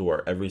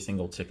every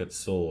single ticket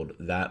sold,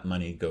 that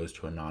money goes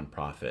to a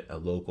nonprofit, a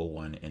local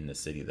one in the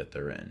city that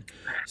they're in.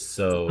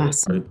 So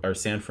awesome. our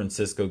San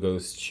Francisco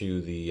goes to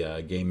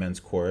the Gay Men's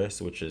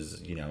Chorus, which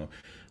is,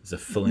 it's a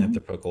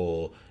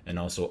philanthropical and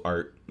also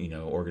art,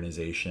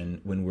 organization.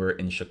 When we're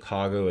in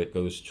Chicago, it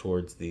goes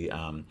towards the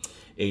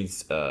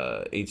AIDS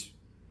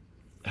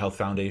Health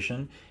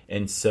Foundation.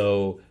 And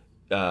so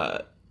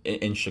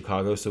in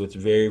Chicago, so it's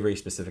very, very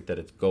specific that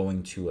it's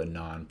going to a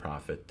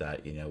nonprofit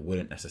that,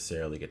 wouldn't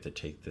necessarily get to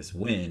take this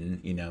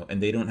win,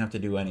 and they don't have to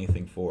do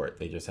anything for it.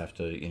 They just have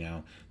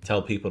to,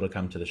 tell people to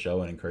come to the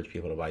show and encourage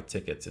people to buy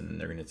tickets, and then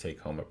they're going to take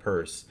home a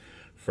purse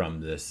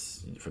from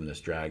this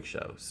drag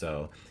show.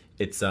 So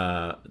it's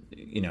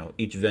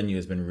each venue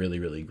has been really,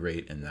 really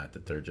great in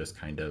that they're just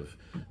kind of,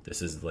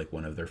 this is like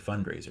one of their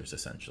fundraisers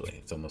essentially.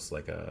 It's almost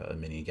like a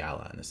mini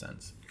gala in a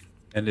sense.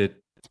 And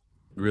it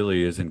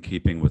really is in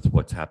keeping with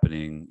what's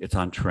happening. It's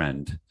on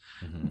trend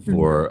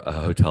for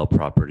hotel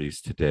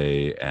properties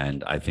today.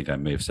 And I think I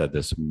may have said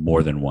this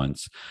more than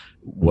once.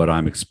 What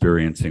I'm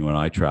experiencing when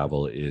I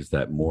travel is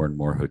that more and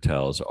more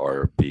hotels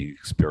are being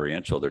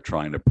experiential. They're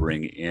trying to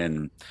bring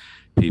in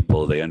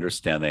people. They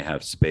understand they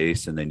have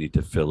space and they need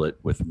to fill it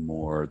with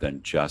more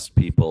than just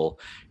people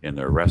in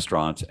their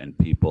restaurants and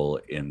people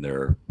in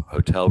their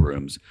hotel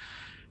rooms.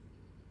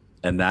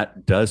 And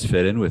that does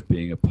fit in with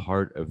being a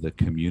part of the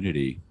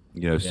community.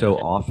 So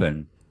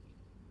often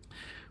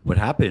what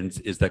happens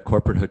is that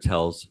corporate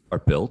hotels are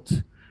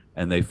built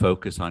and they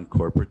focus on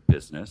corporate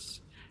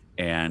business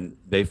and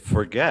they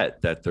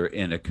forget that they're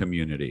in a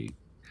community.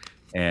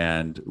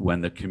 And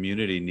when the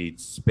community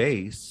needs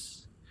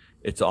space,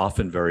 it's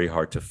often very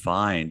hard to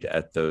find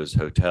at those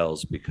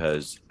hotels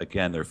because,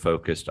 again, they're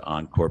focused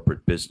on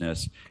corporate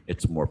business.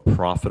 It's more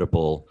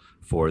profitable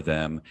for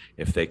them.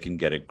 If they can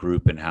get a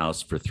group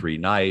in-house for 3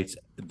 nights,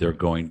 they're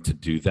going to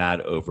do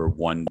that over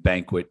one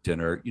banquet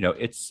dinner.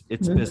 It's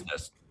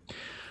business.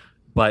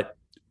 But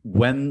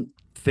when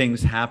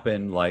things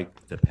happen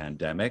like the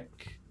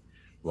pandemic,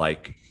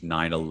 like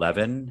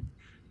 9/11,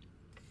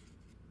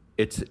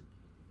 it's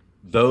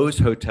those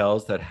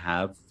hotels that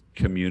have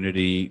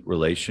community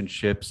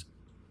relationships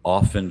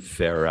often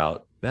fare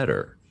out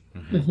better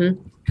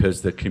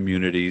because the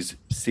communities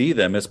see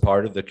them as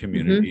part of the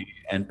community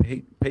and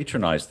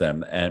patronize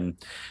them. And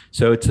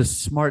so it's a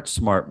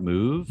smart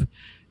move.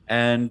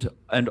 And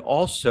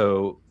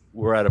also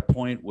we're at a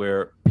point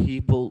where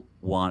people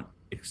want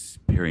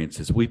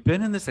experiences. We've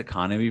been in this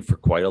economy for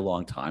quite a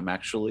long time,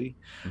 actually,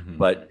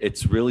 but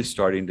it's really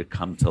starting to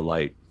come to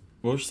light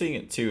We're seeing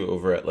it too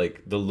over at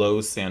like the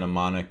Lowe's Santa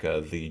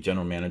Monica. The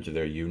general manager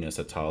there, Eunice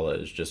Atala,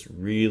 is just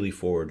really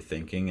forward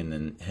thinking. And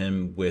then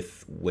him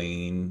with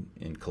Wayne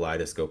and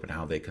Kaleidoscope and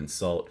how they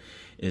consult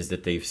is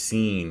that they've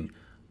seen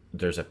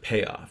there's a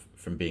payoff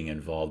from being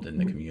involved in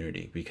the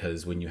community,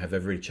 because when you have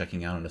everybody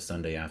checking out on a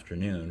Sunday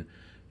afternoon,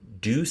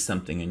 do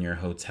something in your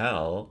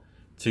hotel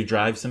to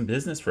drive some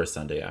business for a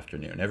Sunday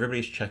afternoon.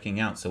 Everybody's checking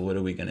out, so what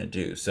are we going to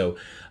do? So,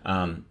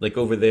 like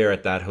over there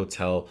at that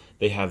hotel,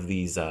 they have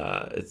these.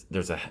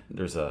 There's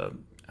a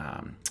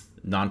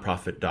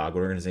nonprofit dog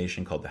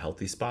organization called the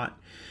Healthy Spot,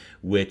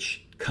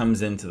 which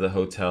comes into the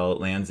hotel,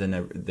 lands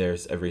in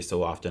there's every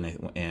so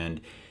often, and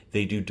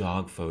they do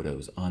dog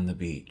photos on the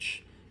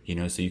beach.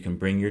 So you can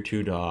bring your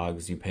two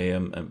dogs, you pay a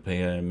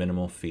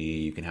minimal fee,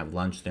 you can have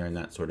lunch there and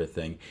that sort of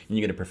thing, and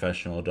you get a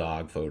professional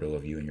dog photo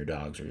of you and your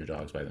dogs, or your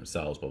dogs by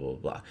themselves, blah, blah,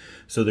 blah.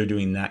 So they're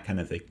doing that kind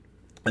of thing.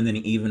 And then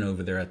even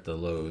over there at the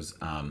Lowe's,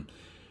 one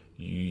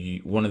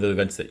of the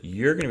events that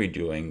you're going to be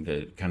doing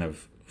that kind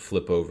of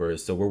flip over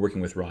is, so we're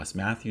working with Ross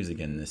Matthews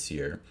again this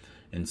year.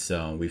 And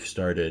so we've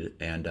started,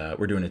 and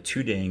we're doing a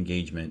 2-day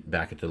engagement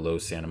back at the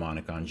Lowe's Santa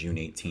Monica on June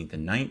 18th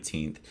and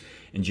 19th.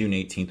 And June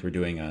 18th, we're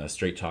doing a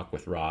Straight Talk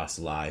with Ross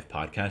live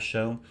podcast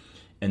show.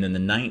 And then the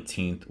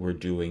 19th, we're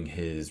doing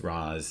his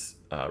Ross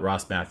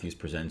Matthews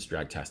Presents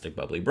Dragtastic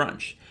Bubbly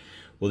Brunch.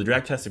 Well, the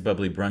Dragtastic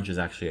Bubbly Brunch is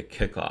actually a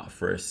kickoff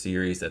for a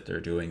series that they're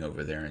doing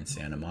over there in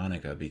Santa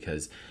Monica,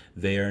 because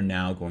they are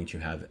now going to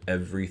have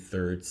every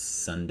third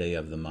Sunday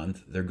of the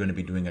month, they're going to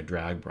be doing a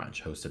drag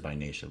brunch hosted by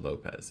Naisha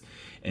Lopez.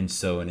 And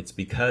it's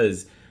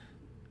because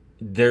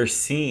they're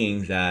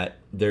seeing that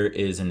there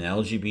is an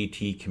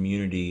LGBT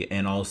community,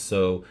 and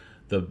also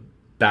the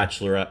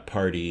bachelorette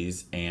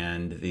parties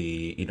and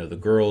the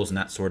girls and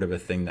that sort of a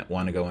thing that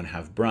want to go and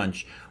have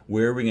brunch.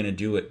 Where are we going to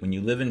do it? When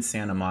you live in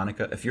Santa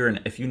Monica,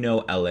 if you know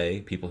LA,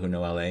 people who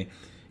know LA,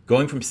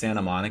 going from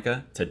Santa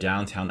Monica to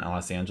downtown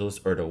Los Angeles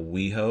or to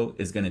WeHo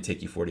is going to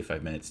take you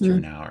 45 minutes to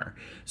an hour.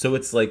 So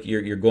it's like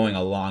you're going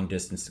a long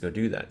distance to go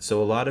do that.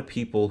 So a lot of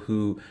people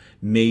who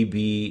may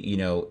be,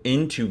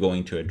 into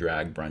going to a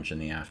drag brunch in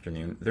the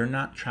afternoon, they're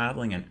not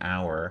traveling an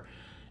hour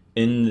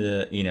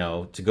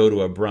to go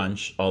to a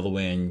brunch all the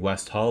way in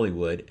West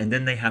Hollywood, and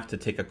then they have to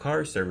take a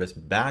car service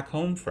back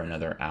home for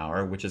another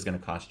hour, which is going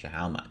to cost you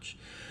how much?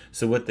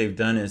 So what they've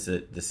done is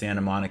that the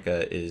Santa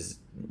Monica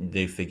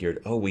they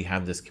figured, we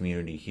have this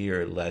community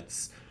here,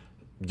 let's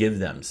give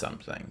them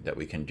something that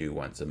we can do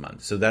once a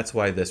month. So that's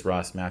why this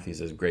Ross Matthews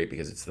is great,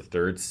 because it's the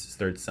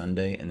third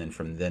Sunday, and then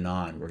from then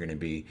on, we're going to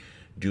be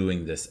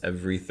doing this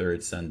every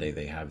third Sunday.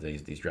 They have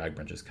these drag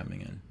brunches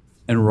coming in.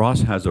 And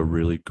Ross has a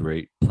really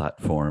great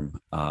platform.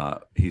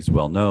 He's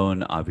well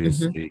known.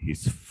 Obviously,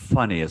 he's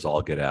funny as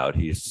all get out.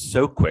 He is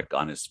so quick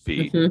on his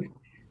feet.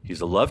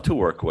 He's a love to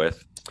work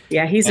with.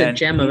 Yeah, he's a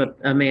gem of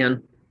a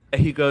man.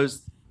 He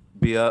goes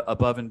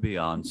above and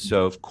beyond.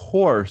 So, of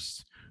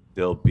course,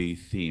 there'll be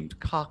themed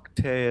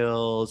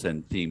cocktails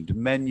and themed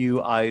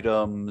menu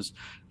items.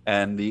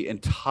 And the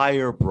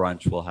entire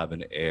brunch will have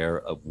an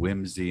air of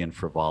whimsy and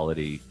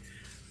frivolity,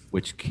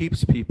 which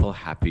keeps people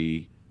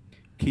happy,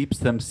 keeps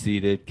them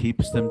seated,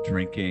 keeps them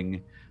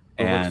drinking.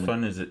 And what's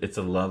fun is it's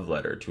a love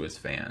letter to his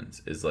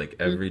fans. Is like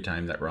every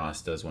time that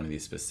Ross does one of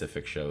these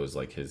specific shows,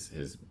 like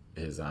his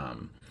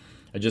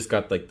I just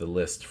got like the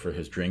list for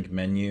his drink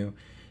menu,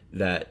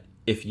 that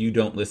if you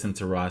don't listen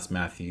to Ross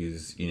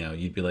Matthews,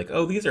 you'd be like,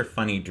 oh, these are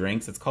funny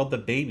drinks. It's called the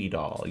Baby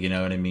Doll. You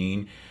know what I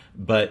mean?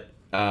 But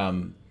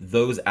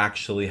those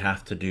actually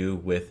have to do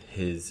with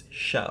his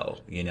show,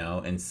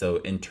 and so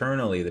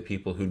internally, the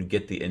people who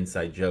get the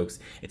inside jokes,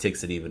 it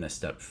takes it even a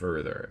step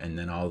further, and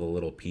then all the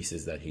little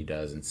pieces that he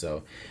does. And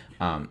so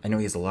I know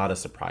he has a lot of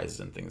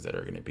surprises and things that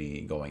are going to be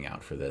going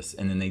out for this.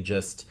 And then they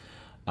just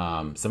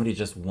somebody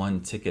just won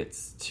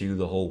tickets to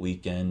the whole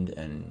weekend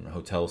and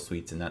hotel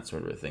suites and that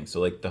sort of a thing. So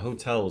like the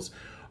hotels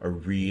are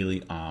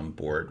really on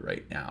board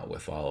right now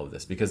with all of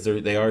this, because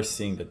they are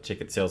seeing the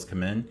ticket sales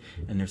come in,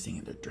 and they're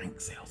seeing their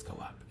drink sales go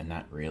up, and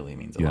that really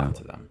means a lot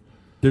to them.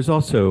 There's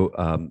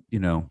also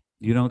you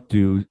don't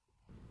do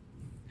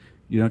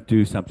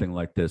something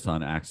like this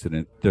on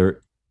accident.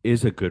 There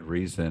is a good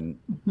reason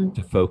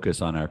to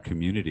focus on our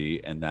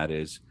community, and that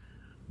is,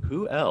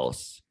 who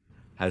else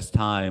has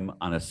time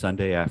on a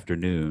Sunday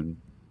afternoon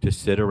to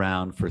sit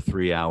around for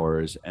 3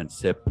 hours and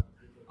sip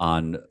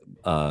on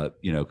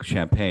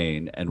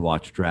champagne and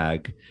watch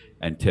drag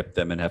and tip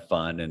them and have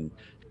fun, and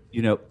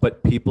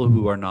but people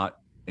who are not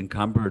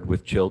encumbered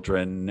with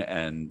children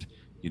and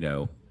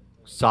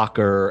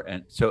soccer,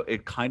 and so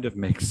it kind of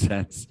makes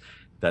sense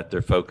that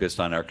they're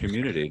focused on our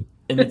community.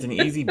 And it's an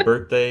easy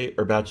birthday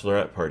or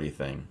bachelorette party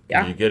thing.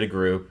 Yeah. You get a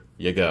group,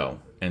 you go.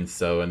 And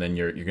then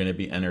you're going to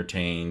be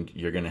entertained,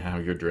 you're going to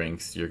have your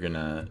drinks, you're going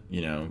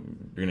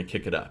to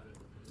kick it up.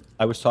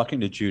 I was talking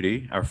to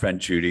Judy, our friend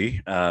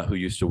Judy, who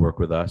used to work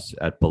with us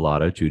at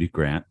Bellata, Judy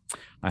Grant.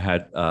 I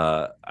had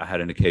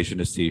an occasion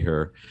to see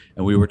her,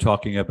 and we were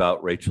talking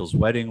about Rachel's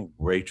wedding.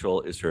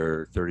 Rachel is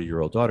her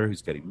 30-year-old daughter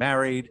who's getting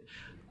married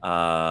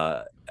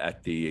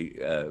at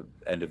the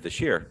end of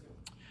this year.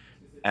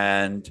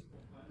 And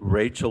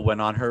Rachel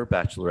went on her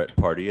bachelorette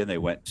party and they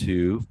went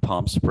to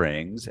Palm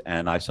Springs,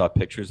 and I saw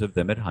pictures of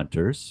them at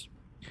Hunter's,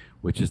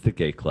 which is the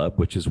gay club,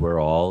 which is where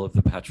all of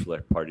the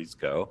bachelorette parties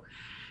go.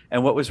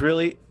 And what was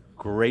really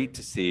great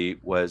to see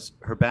was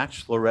her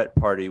bachelorette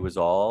party was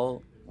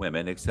all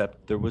women,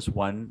 except there was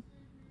one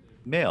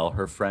male,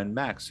 her friend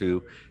Max,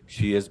 who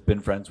she has been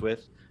friends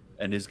with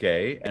and is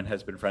gay and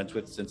has been friends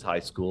with since high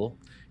school.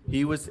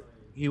 He was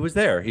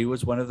there. He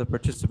was one of the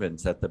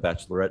participants at the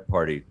bachelorette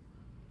party.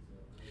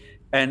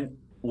 And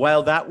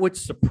while that would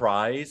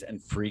surprise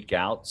and freak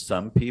out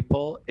some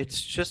people, it's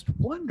just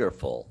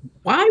wonderful.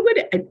 Why would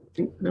it?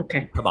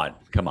 Okay. Come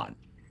on.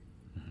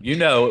 You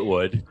know it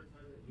would.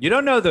 You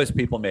don't know those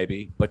people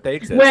maybe, but they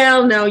exist.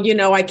 Well,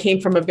 no, I came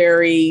from a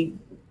very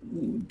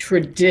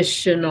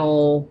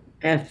traditional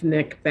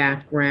ethnic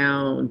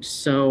background.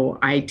 So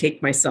I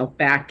take myself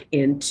back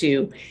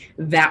into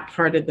that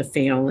part of the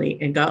family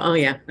and go, oh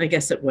yeah, I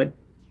guess it would.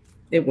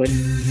 It would.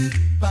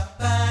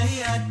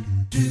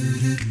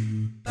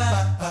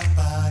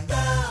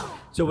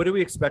 So what are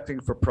we expecting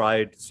for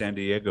Pride San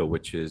Diego,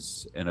 which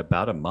is in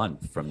about a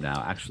month from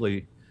now,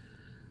 actually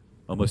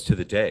almost to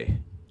the day?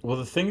 Well,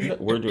 the things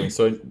that we're doing,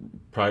 so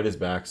Pride is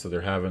back, so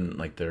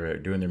they're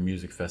doing their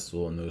music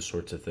festival and those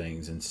sorts of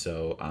things. And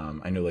so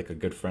I know like a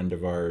good friend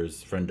of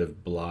ours, friend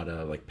of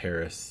Blada, like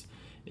Paris,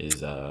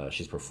 is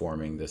she's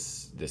performing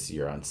this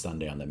year on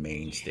Sunday on the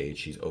main stage.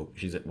 She's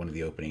one of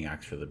the opening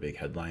acts for the big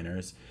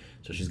headliners.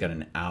 So she's got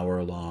an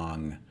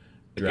hour-long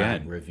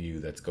drag review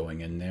that's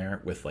going in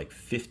there with like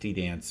 50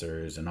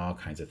 dancers and all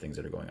kinds of things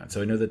that are going on.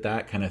 So I know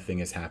that kind of thing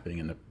is happening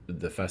in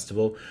the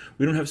festival.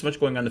 We don't have so much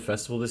going on in the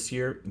festival this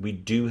year. We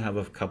do have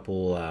a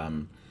couple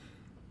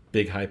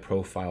big high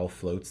profile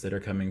floats that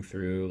are coming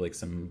through, like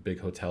some big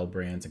hotel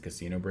brands and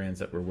casino brands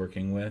that we're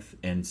working with.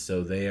 And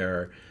so they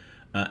are,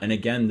 and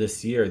again,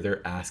 this year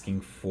they're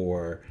asking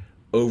for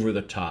over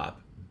the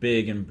top,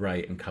 big and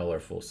bright and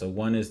colorful. So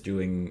one is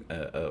doing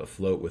a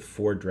float with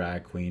 4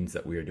 drag queens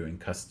that we are doing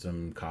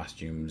custom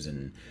costumes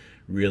and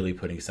really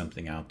putting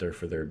something out there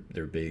for their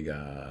big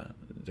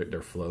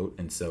their float.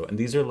 And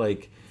these are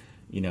like,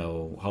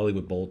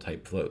 Hollywood Bowl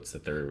type floats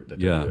that they're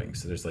doing.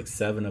 So there's like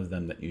 7 of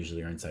them that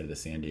usually are inside of the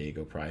San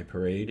Diego Pride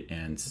Parade,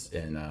 and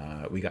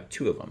we got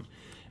 2 of them.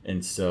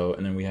 And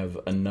then we have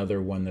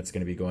another one that's going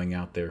to be going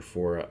out there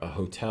for a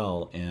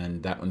hotel,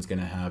 and that one's going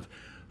to have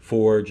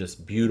 4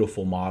 just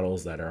beautiful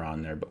models that are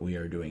on there, but we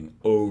are doing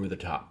over the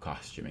top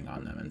costuming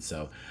on them. And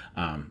so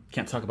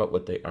can't talk about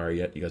what they are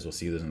yet. You guys will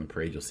see those on the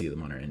parade. You'll see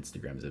them on our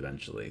Instagrams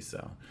eventually.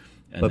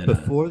 But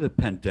before the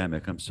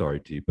pandemic, I'm sorry,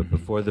 Dee, but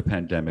before the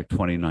pandemic,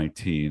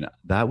 2019,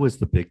 that was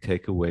the big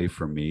takeaway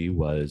for me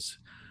was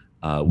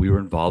we were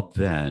involved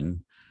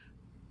then,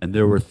 and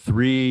there were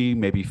 3,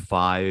 maybe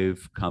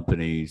 5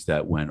 companies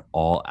that went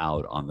all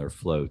out on their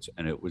floats.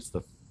 And it was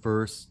the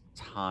first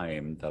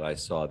time that I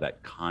saw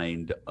that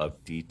kind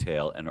of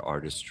detail and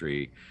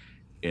artistry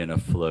in a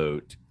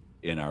float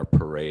in our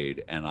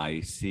parade. And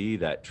I see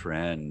that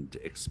trend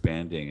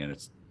expanding, and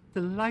it's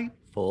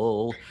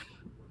delightful.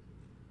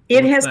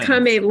 It has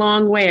come a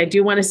long way. I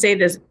do want to say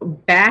this.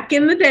 Back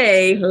in the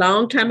day, a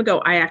long time ago,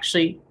 I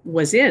actually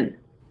was in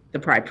the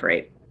Pride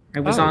Parade. I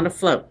was on a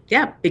float.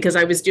 Yeah, because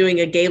I was doing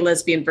a gay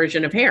lesbian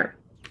version of Hair.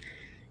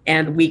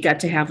 And we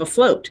got to have a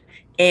float.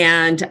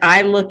 And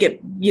I look at,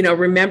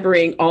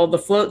 remembering all the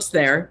floats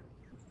there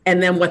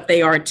and then what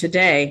they are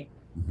today.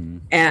 Mm-hmm.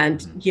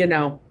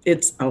 And,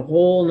 it's a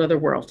whole nother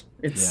world.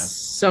 It's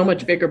so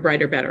much bigger,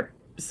 brighter, better.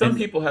 Some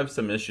people have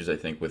some issues, I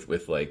think,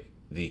 with like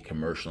the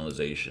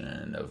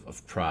commercialization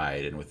of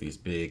Pride and with these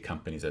big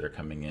companies that are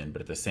coming in.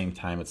 But at the same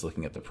time, it's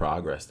looking at the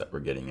progress that we're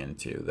getting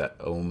into, that,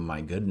 oh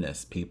my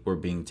goodness, people are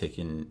being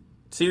taken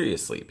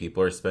seriously.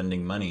 People are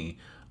spending money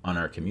on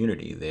our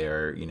community.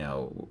 They're,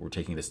 we're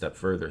taking it a step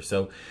further.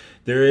 So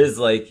there is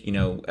like,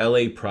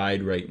 LA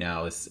Pride right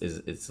now is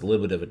it's a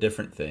little bit of a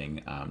different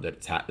thing.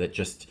 That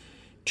just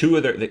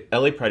the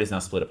LA Pride is now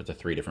split up into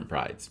 3 different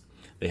prides.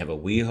 They have a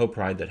WeHo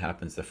Pride that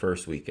happens the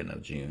first weekend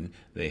of June.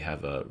 They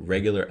have a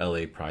regular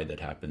LA Pride that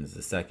happens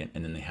the second,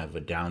 and then they have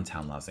a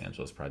downtown Los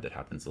Angeles Pride that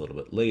happens a little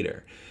bit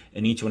later.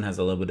 And each one has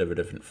a little bit of a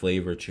different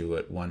flavor to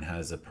it. One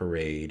has a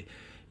parade,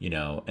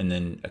 and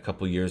then a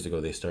couple years ago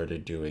they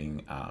started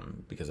doing,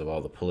 because of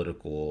all the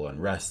political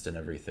unrest and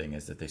everything,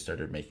 is that they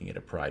started making it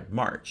a Pride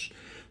March.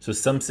 So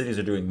some cities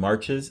are doing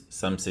marches,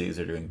 some cities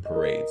are doing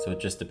parades. So it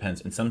just depends.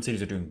 And some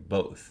cities are doing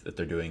both, that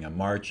they're doing a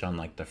march on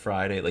like the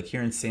Friday. Like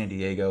here in San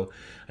Diego,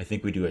 I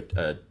think we do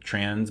a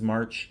trans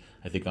march.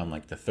 I think on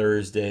like the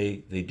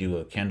Thursday, they do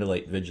a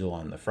candlelight vigil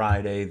on the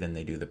Friday, then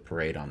they do the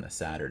parade on the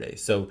Saturday.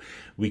 So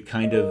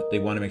they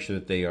want to make sure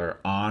that they are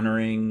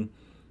honoring,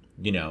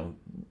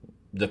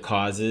 the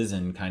causes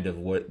and kind of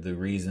what the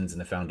reasons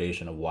and the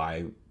foundation of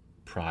why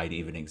Pride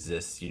even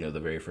exists. The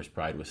very first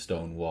Pride was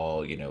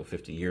Stonewall,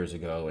 50 years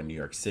ago in New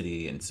York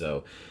City. And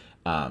so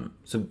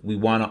we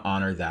want to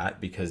honor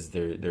that because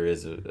there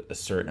is a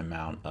certain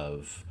amount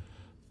of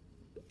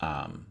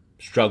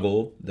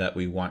struggle that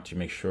we want to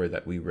make sure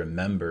that we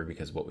remember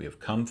because of what we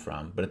have come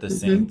from. But at the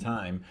same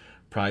time,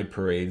 Pride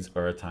parades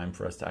are a time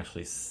for us to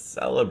actually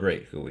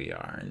celebrate who we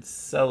are and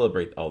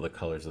celebrate all the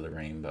colors of the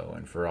rainbow.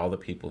 And for all the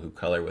people who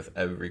color with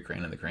every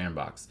crayon in the crayon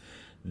box,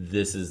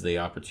 this is the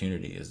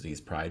opportunity, is these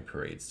Pride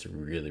parades, to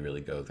really,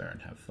 really go there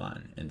and have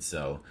fun. And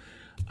so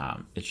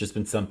it's just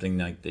been something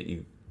like that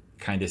you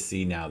kind of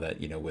see now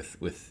that,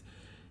 with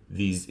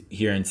these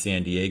here in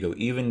San Diego,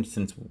 even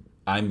since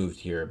I moved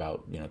here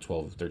about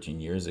 12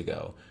 13 years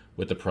ago,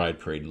 what the Pride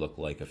Parade looked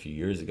like a few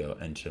years ago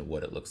and to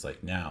what it looks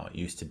like now. It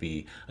used to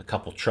be a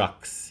couple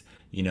trucks,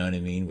 you know what I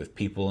mean, with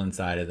people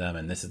inside of them,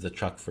 and this is the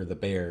truck for the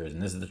Bears,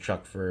 and this is the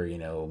truck for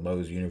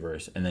Moe's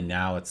Universe. And then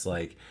now it's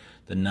like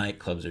the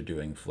nightclubs are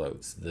doing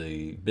floats,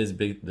 the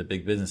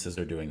big businesses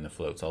are doing the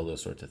floats, all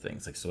those sorts of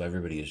things. Like, so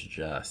everybody is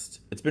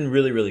just, it's been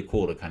really, really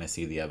cool to kind of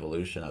see the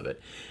evolution of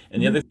it.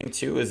 And the other thing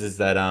too is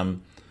that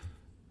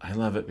I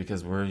love it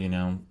because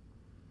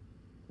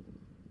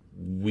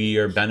we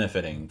are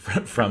benefiting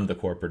from the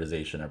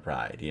corporatization of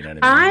Pride. You know what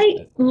I mean?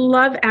 I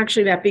love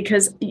actually that,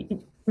 because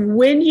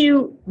when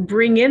you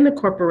bring in the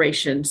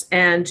corporations,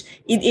 and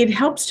it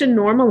helps to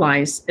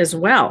normalize as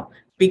well,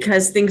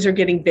 because things are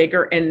getting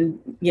bigger. And,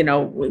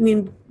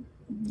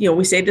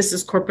 we say this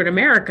is corporate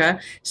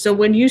America. So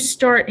when you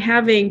start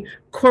having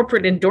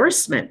corporate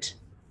endorsement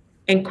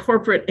and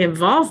corporate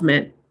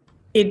involvement,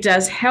 it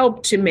does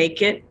help to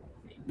make it,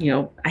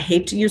 I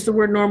hate to use the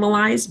word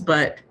normalize,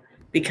 but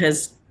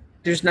because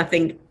there's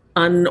nothing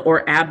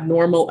or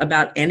abnormal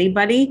about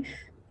anybody,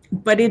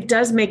 but it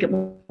does make it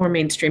more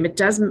mainstream.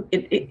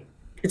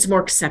 It's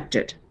more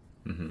accepted.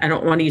 Mm-hmm. I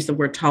don't want to use the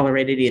word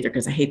tolerated either,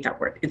 because I hate that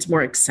word. It's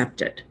more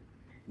accepted.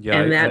 Yeah,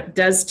 and that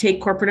does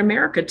take corporate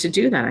America to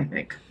do that, I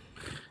think.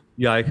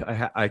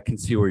 Yeah, I can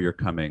see where you're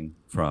coming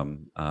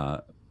from.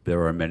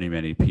 There are many,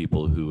 many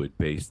people who would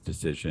base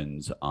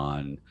decisions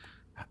on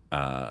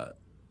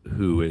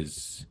who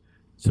is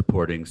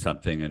supporting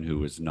something and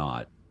who is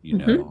not.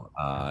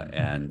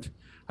 And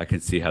I can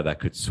see how that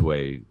could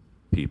sway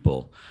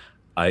people.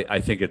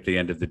 I think at the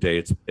end of the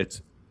day,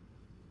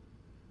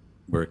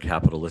 we're a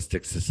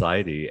capitalistic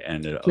society,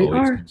 and it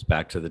always comes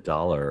back to the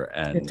dollar.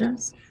 And it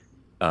does.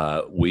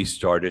 We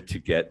started to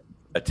get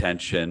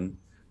attention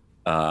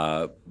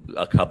a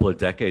couple of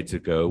decades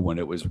ago when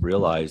it was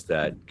realized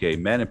that gay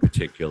men in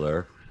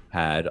particular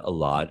had a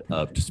lot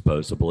of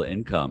disposable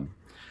income.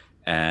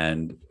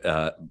 And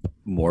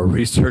more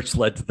research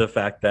led to the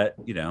fact that,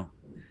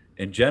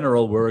 in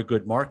general, we're a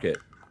good market.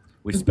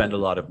 We spend a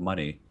lot of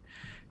money.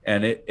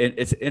 And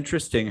it's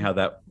interesting how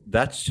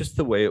that's just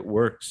the way it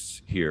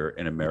works here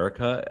in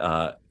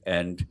America.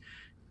 And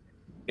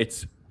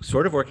it's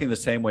sort of working the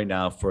same way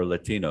now for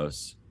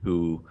Latinos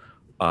who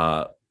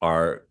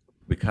are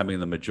becoming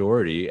the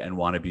majority and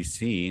want to be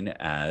seen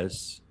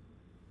as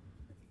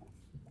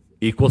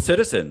equal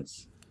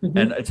citizens. Mm-hmm.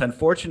 And it's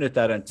unfortunate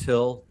that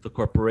until the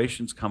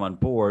corporations come on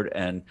board,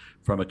 and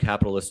from a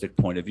capitalistic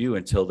point of view,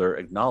 until they're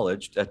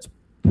acknowledged, that's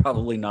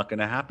probably not going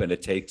to happen.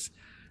 It takes,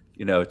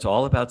 it's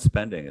all about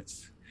spending.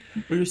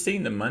 We're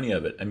seeing the money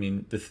of it. I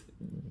mean,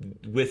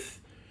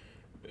 with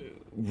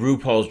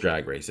RuPaul's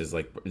Drag Race is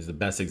the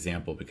best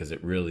example, because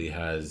it really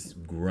has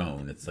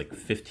grown. It's like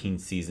 15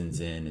 seasons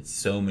in. It's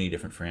so many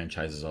different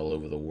franchises all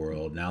over the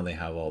world. Now they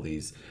have all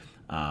these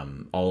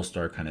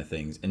all-star kind of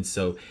things.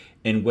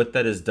 And what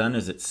that has done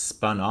is it's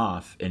spun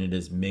off, and it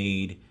has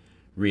made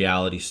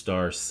reality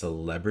star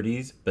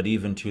celebrities, but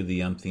even to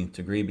the umpteenth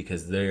degree,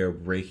 because they are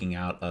breaking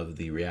out of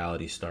the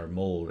reality star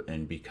mold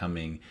and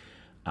becoming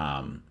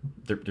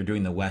they're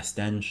doing the West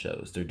End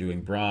shows, they're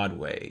doing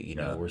Broadway.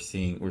 We're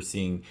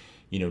seeing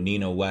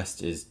Nina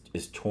West is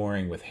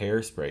touring with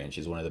Hairspray, and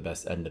she's one of the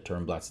best Edna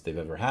Turnblatts they've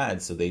ever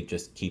had, so they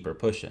just keep her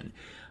pushing.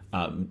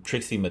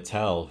 Trixie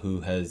Mattel,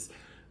 who has,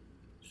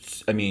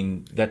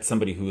 that's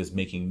somebody who is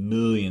making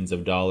millions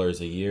of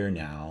dollars a year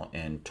now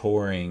and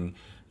touring.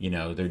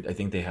 I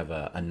think they have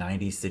a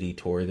 90-city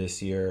tour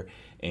this year,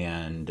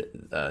 and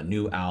a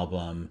new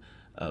album,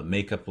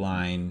 makeup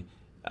line,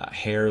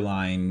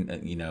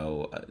 hairline,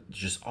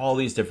 just all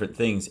these different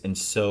things. And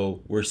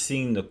so we're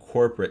seeing the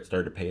corporate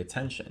start to pay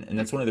attention. And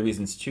that's one of the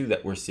reasons too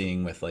that we're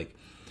seeing with, like,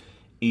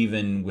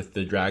 even with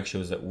the drag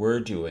shows that we're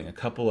doing, a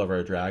couple of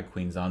our drag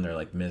queens on there,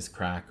 like Ms.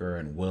 Cracker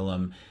and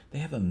Willem, they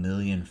have 1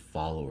 million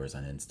followers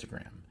on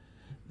Instagram.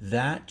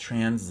 That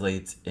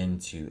translates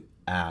into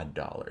ad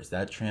dollars.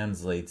 That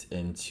translates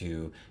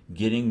into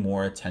getting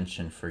more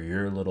attention for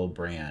your little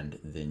brand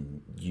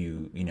than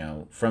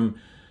from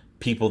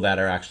people that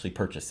are actually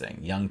purchasing,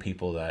 young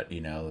people that,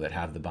 that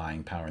have the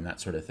buying power and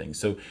that sort of thing.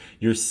 So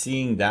you're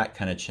seeing that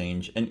kind of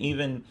change. And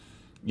even,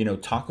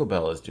 Taco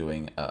Bell is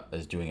doing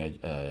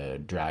a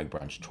drag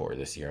brunch tour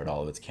this year at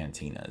all of its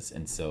cantinas.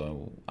 And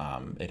so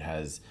it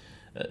has,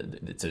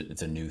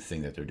 it's a new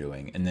thing that they're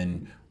doing. And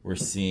then we're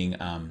seeing,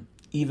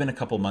 even a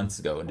couple months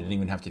ago, and it didn't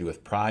even have to do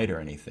with Pride or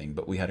anything,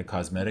 but we had a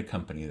cosmetic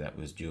company that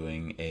was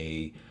doing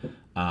a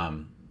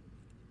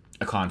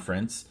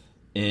conference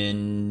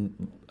in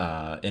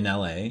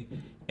LA,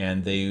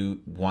 and they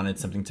wanted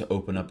something to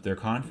open up their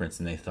conference,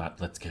 and they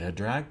thought, let's get a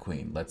drag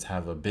queen, let's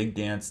have a big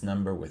dance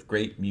number with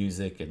great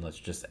music, and let's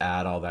just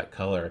add all that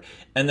color.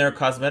 And they're a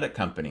cosmetic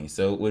company,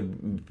 so it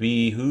would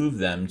behoove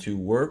them to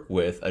work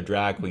with a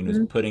drag queen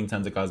who's putting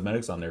tons of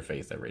cosmetics on their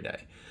face every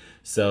day.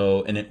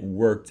 So, and it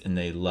worked, and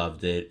they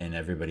loved it, and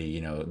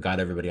everybody, got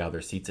everybody out of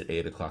their seats at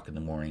 8 o'clock in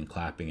the morning,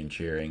 clapping and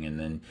cheering, and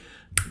then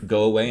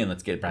go away and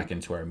let's get back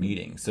into our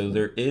meeting. So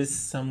there is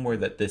somewhere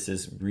that this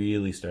is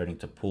really starting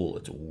to pull.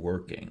 It's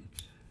working.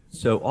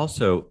 So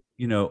also,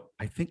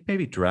 I think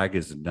maybe drag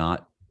is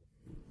not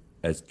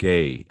as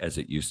gay as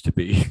it used to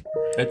be.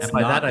 It's And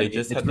by not. that, They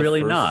just it's had the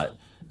really first, not.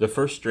 The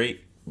first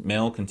straight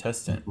male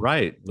contestant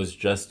Right. was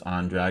just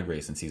on Drag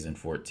Race in season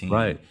 14.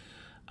 Right.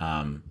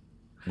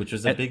 Which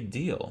was a big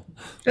deal.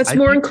 That's I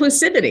more think-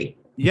 inclusivity.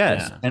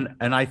 Yes. Yeah.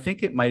 And I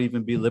think it might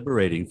even be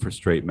liberating for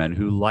straight men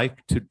who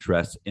like to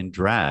dress in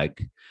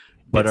drag,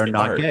 but It's are the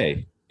not art.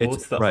 gay. Well,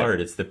 it's the right.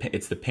 art. It's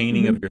the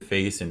painting of your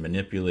face and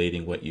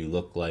manipulating what you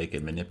look like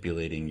and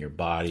manipulating your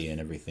body and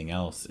everything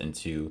else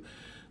into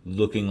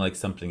looking like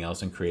something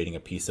else and creating a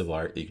piece of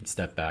art that you can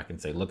step back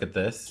and say, look at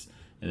this,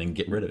 and then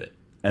get rid of it.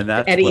 And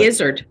that's Eddie what,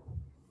 Izzard.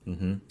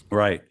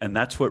 right. And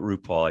that's what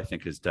RuPaul, I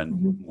think, has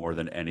done more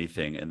than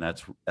anything. And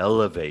that's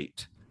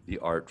elevate the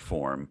art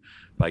form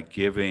by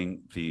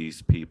giving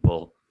these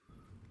people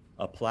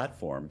a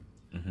platform.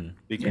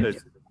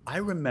 Because I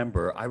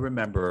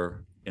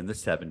remember in the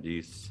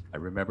 70s, I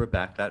remember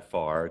back that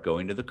far,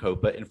 going to the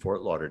Copa in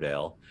Fort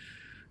Lauderdale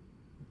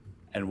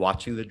and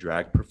watching the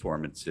drag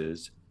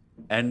performances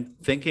and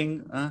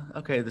thinking,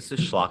 okay, this is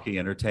schlocky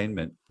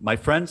entertainment. My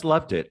friends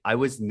loved it. I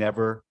was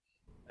never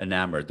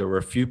enamored. There were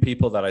a few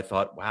people that I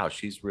thought, wow,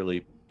 she's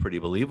really pretty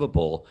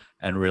believable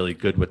and really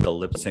good with the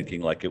lip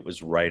syncing, like it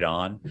was right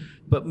on.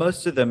 But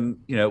most of them,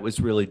 it was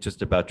really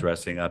just about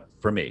dressing up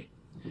for me.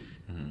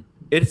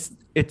 It's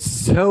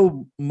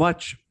so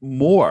much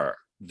more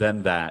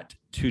than that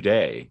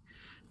today.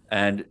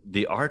 And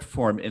the art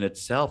form in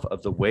itself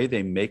of the way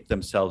they make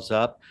themselves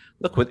up.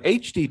 Look, with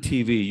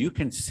HDTV, you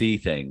can see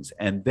things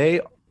and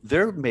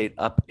they're made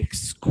up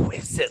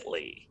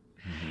exquisitely.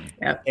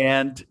 Yep.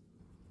 And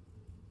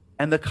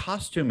the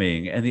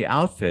costuming and the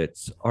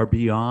outfits are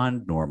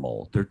beyond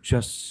normal. They're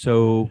just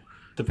so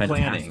The planning.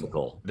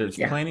 fantastical. There's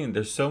planning.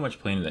 There's so much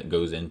planning that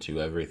goes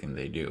into everything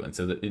they do, and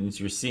so and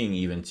you're seeing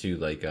even too,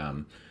 like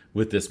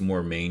with this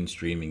more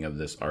mainstreaming of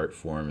this art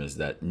form, is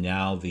that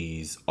now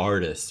these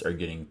artists are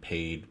getting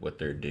paid what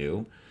they're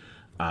due,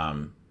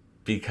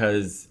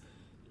 because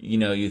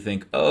you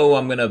think, oh,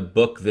 I'm gonna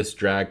book this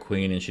drag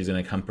queen and she's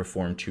gonna come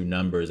perform 2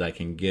 numbers. I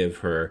can give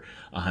her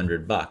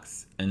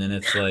 $100, and then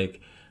it's like,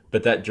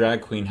 but that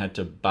drag queen had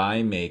to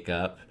buy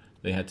makeup.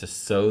 They had to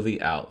sew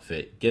the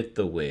outfit, get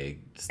the wig,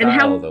 style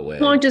And how the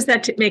wig. long does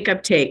that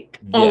makeup take?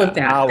 All Yeah, of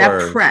that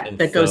hours. prep And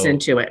that goes so-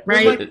 into it,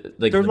 right?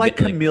 They're like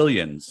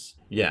chameleons.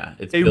 yeah,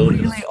 it's They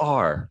building. really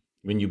are.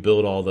 When you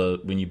build all the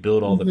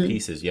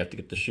pieces, you have to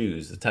get the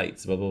shoes, the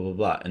tights, blah blah blah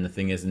blah. And the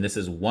thing is, and this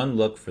is one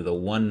look for the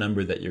one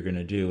number that you're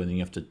gonna do, and then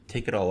you have to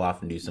take it all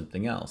off and do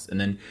something else. And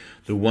then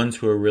the ones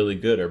who are really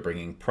good are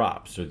bringing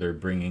props, or they're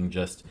bringing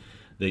just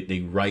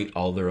they write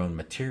all their own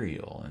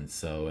material, and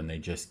they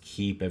just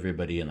keep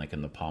everybody in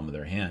the palm of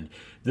their hand.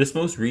 This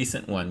most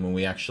recent one, when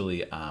we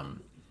actually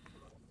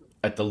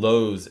at the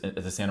Lowe's at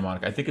the Santa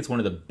Monica, I think it's one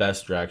of the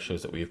best drag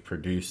shows that we've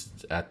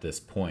produced at this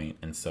point,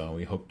 and so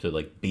we hope to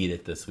beat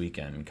it this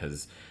weekend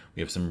because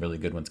we have some really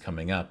good ones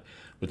coming up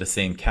with the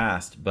same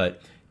cast.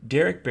 But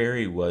Derek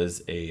Barry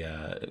was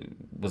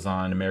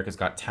on America's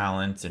Got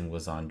Talent and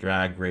was on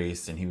Drag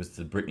Race, and he was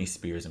the Britney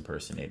Spears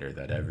impersonator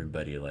that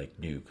everybody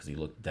knew because he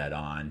looked dead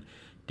on,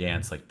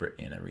 danced like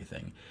Britney and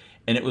everything.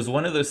 And it was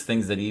one of those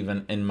things that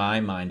even in my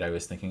mind I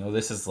was thinking, oh,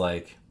 this is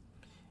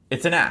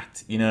it's an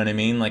act, you know what I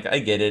mean? I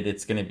get it.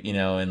 It's gonna,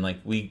 and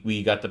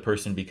we got the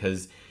person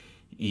because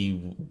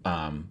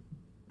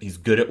he's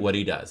good at what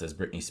he does as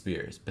Britney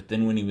Spears. But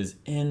then when he was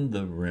in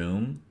the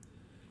room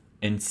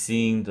and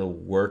seeing the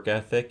work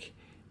ethic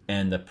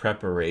and the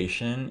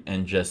preparation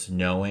and just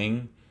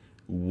knowing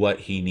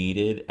what he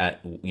needed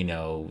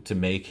to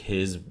make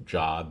his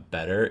job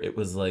better, it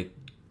was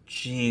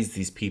geez,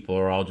 these people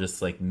are all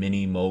just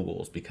mini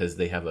moguls because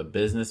they have a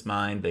business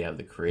mind, they have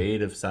the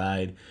creative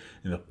side,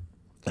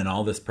 and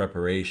all this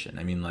preparation.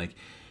 I mean,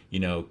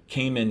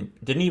 came in,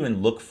 didn't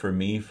even look for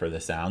me for the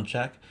sound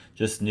check,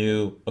 just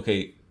knew,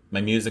 okay, my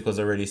music was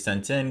already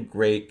sent in,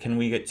 great, can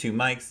we get 2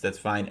 mics? That's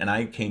fine. And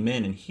I came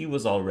in and he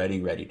was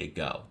already ready to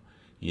go.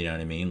 You know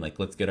what I mean?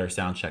 Let's get our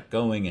sound check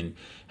going, and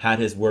had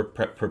his work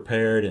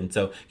prepared. And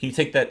so, can you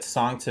take that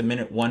song to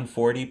minute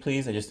 140,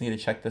 please? I just need to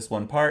check this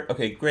one part.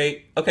 Okay,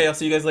 great. Okay, I'll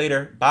see you guys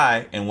later.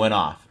 Bye. And went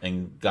off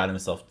and got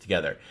himself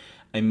together.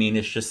 I mean,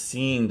 it's just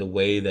seeing the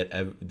way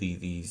that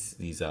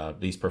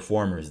these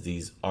performers,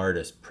 these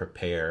artists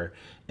prepare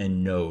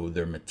and know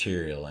their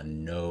material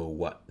and know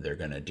what they're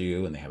going to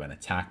do, and they have an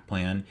attack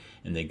plan,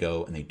 and they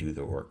go and they do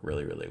their work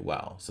really, really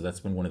well. So that's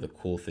been one of the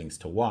cool things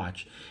to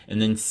watch. And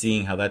then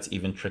seeing how that's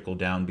even trickled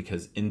down,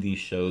 because in these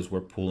shows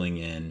we're pulling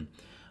in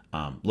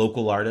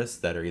local artists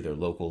that are either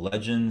local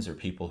legends or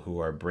people who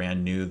are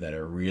brand new that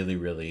are really,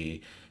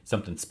 really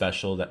something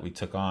special that we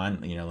took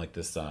on. Like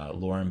this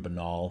Lauren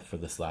Banal for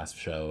this last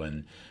show,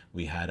 and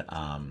we had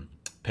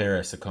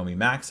Paris Akomi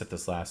Max at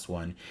this last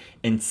one,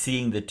 and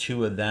seeing the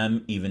two of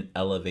them even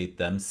elevate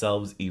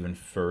themselves even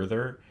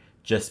further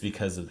just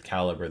because of the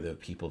caliber of the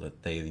people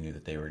that they knew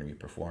that they were going to be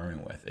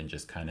performing with, and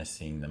just kind of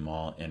seeing them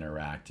all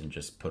interact and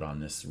just put on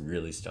this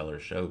really stellar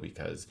show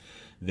because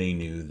they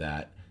knew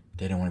that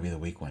they didn't want to be the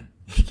weak one,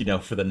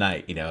 for the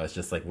night. It's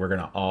just like, we're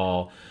going to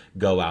all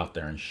go out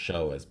there and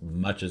show as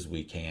much as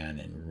we can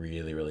and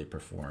really, really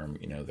perform,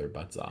 their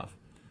butts off.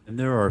 And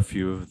there are a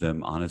few of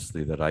them,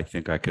 honestly, that I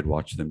think I could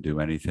watch them do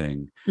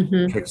anything.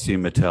 Mhm. Trixie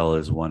Mattel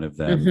is one of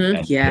them. Mhm.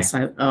 And Yes.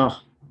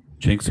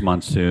 Jinx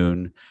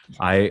Monsoon.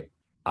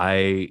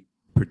 I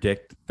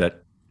predict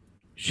that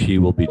she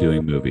will be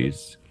doing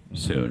movies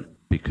soon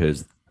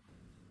because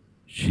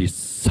she's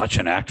such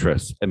an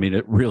actress. I mean,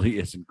 it really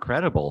is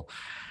incredible.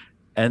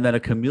 And then a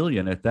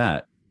chameleon at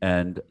that.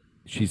 And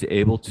she's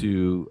able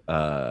to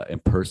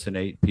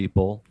impersonate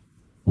people.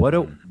 What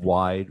a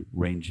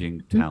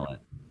wide-ranging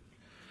talent.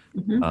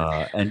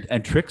 Mhm.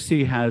 And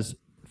Trixie has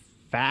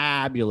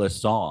fabulous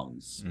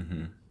songs,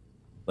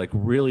 like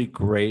really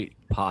great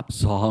pop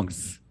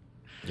songs.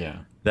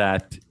 Yeah.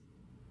 That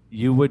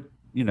you would,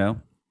 you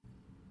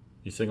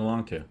sing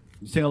along to.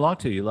 You sing along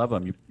to. You love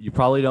them. You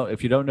probably don't.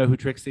 If you don't know who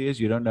Trixie is,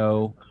 you don't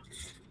know.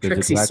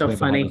 Trixie's so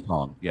funny.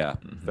 Song. Yeah.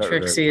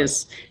 Trixie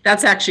is.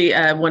 That's actually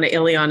one of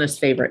Ileana's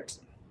favorites.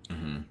 I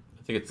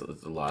think it's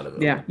a lot of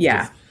it.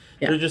 Yeah.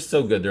 They're just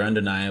so good. They're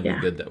undeniably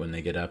good that when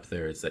they get up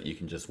there, it's that you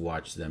can just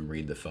watch them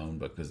read the phone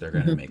book because they're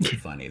going to make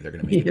it funny. They're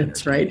going to make it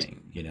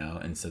entertaining,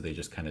 and so they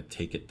just kind of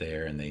take it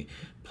there and they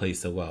play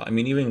so well. I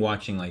mean, even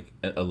watching like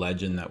a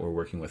legend that we're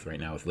working with right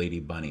now with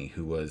Lady Bunny,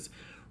 who was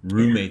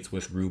roommates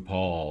with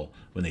RuPaul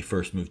when they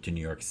first moved to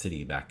New York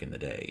City back in the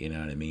day, you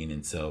know what I mean?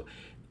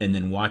 And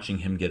then watching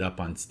him get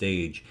up on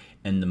stage,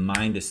 and the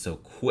mind is so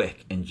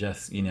quick, and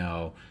just,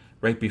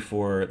 right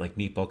before like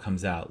Meatball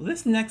comes out,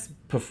 this next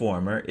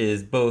performer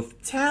is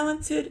both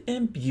talented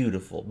and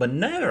beautiful, but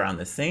never on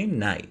the same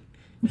night.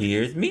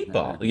 Here's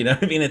Meatball. You know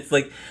what I mean? It's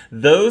like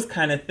those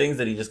kind of things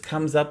that he just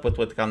comes up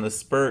with on the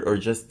spurt, or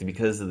just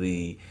because of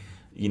the,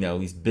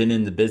 he's been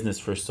in the business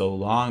for so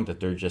long that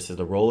they're just,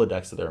 the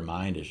Rolodex of their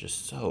mind is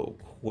just so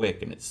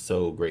quick, and it's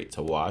so great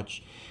to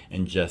watch.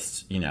 And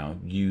just,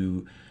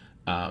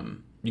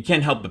 you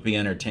can't help but be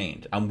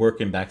entertained. I'm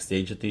working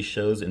backstage at these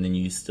shows, and then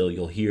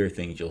you'll hear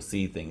things, you'll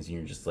see things, and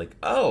you're just like,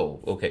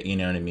 oh, okay, you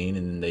know what I mean?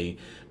 And then they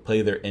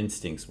play their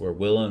instincts, where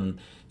Willem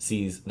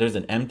sees there's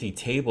an empty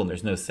table and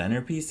there's no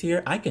centerpiece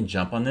here. I can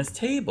jump on this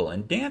table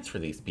and dance for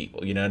these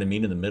people, you know what I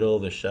mean, in the middle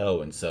of the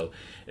show. And so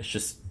it's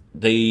just,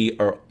 they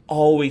are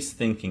always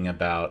thinking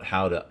about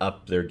how to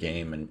up their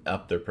game and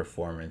up their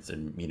performance,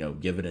 and,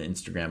 give it an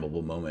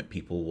Instagrammable moment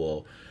people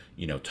will,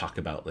 talk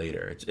about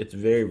later. It's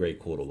very, very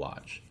cool to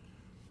watch.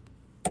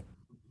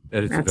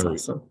 That's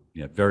awesome.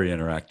 Yeah, very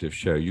interactive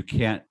show. You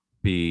can't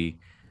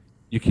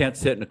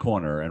sit in a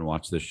corner and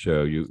watch this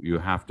show. You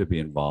have to be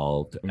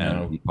involved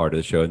and be part of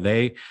the show. And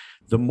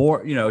the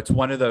more, it's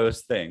one of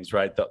those things,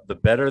 right? The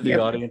better the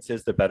audience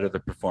is, the better the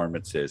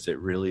performance is. It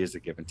really is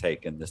a give and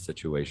take in this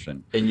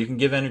situation. And you can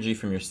give energy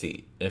from your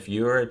seat. If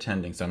you are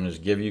attending, so I'm going to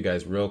just give you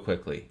guys real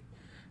quickly.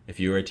 If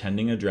you are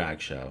attending a drag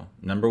show,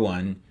 number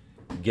one,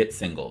 get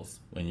singles.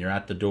 When you're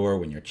at the door,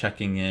 when you're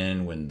checking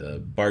in, when the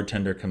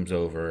bartender comes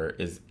over,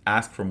 is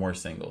ask for more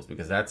singles,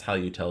 because that's how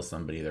you tell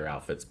somebody their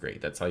outfit's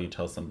great. That's how you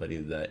tell somebody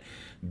that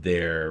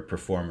their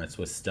performance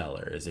was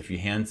stellar, is if you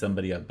hand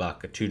somebody $1,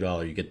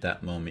 $2, you get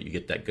that moment, you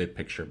get that good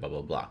picture, blah,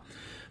 blah, blah.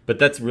 But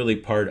that's really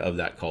part of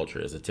that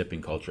culture, is a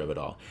tipping culture of it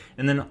all.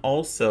 And then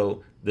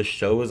also, the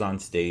show is on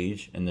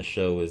stage, and the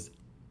show is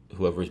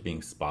whoever's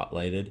being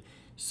spotlighted.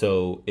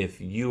 So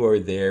if you are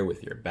there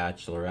with your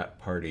bachelorette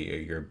party, or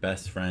your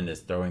best friend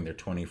is throwing their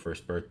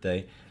 21st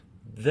birthday,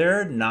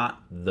 they're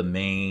not the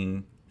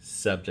main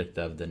subject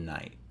of the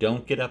night.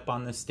 Don't get up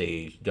on the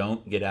stage.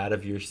 Don't get out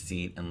of your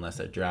seat unless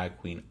a drag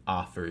queen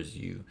offers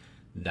you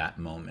that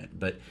moment.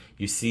 But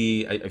you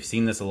see, I've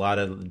seen this a lot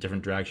of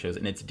different drag shows,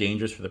 and it's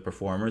dangerous for the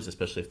performers,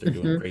 especially if they're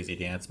doing crazy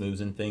dance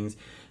moves and things,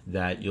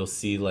 that you'll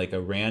see like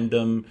a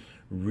random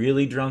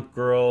really drunk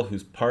girl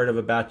who's part of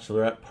a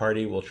bachelorette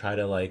party will try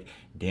to like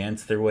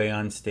dance their way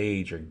on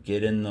stage or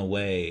get in the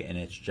way, and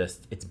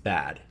it's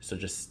bad. So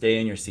just stay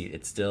in your seat.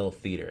 It's still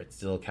theater, it's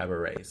still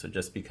cabaret. So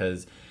just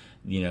because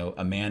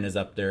a man is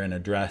up there in a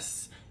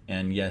dress,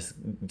 and yes,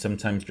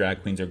 sometimes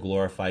drag queens are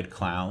glorified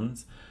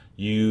clowns,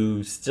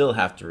 you still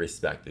have to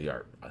respect the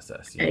art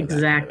process.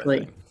 Exactly.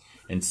 Kind of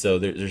and so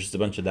there's just a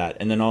bunch of that.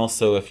 And then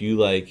also, if you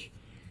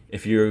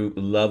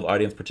love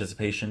audience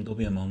participation, there'll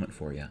be a moment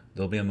for you.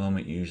 There'll be a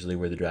moment usually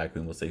where the drag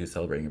queen will say who's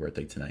celebrating your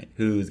birthday tonight,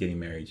 who's getting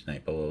married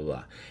tonight, blah, blah,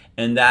 blah.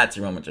 And that's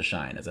your moment to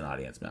shine as an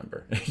audience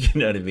member. You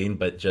know what I mean?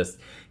 But just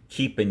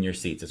keep in your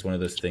seats. It's one of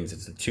those things.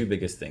 It's the two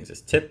biggest things,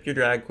 is tip your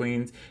drag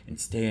queens and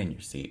stay in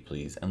your seat,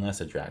 please, unless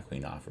a drag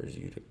queen offers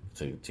you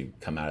to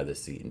come out of the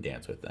seat and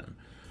dance with them.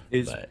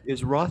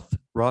 Is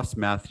Ross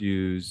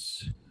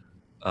Matthews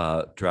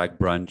drag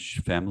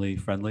brunch family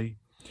friendly?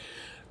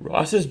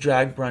 Ross's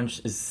drag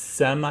brunch is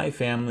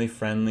semi-family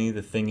friendly.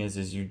 The thing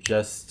is you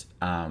just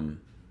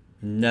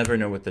never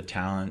know with the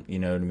talent, you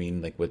know what I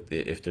mean? Like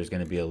if there's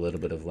going to be a little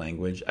bit of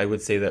language. I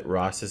would say that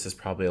Ross's is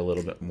probably a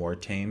little bit more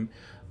tame.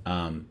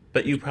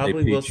 But you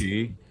probably will.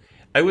 APG.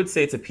 I would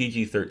say it's a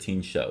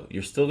PG-13 show.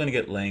 You're still going to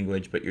get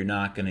language, but you're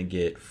not going to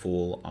get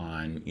full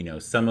on,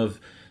 some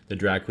of the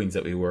drag queens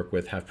that we work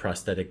with have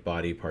prosthetic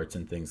body parts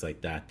and things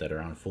like that that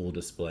are on full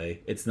display.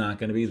 It's not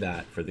going to be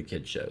that for the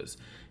kid shows.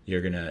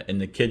 You're going to, in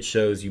the kid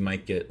shows, you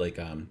might get like,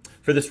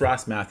 for this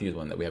Ross Matthews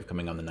one that we have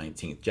coming on the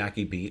 19th,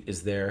 Jackie Beat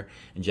is there,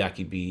 and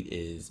Jackie Beat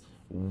is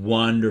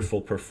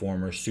wonderful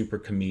performer, super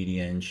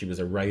comedian. She was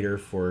a writer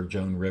for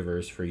Joan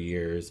Rivers for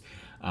years.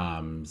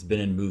 Has been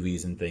in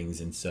movies and things,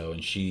 and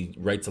she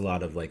writes a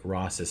lot of like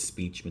Ross's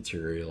speech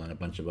material and a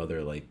bunch of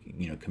other like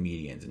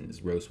comedians, and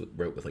wrote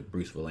with like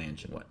Bruce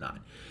Valanche and whatnot.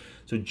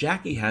 So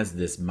Jackie has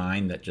this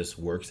mind that just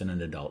works in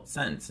an adult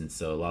sense, and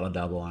so a lot of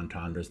double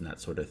entendres and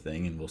that sort of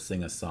thing. And we'll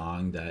sing a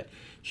song that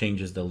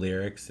changes the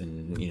lyrics,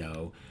 and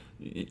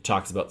it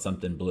talks about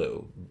something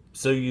blue.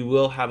 So you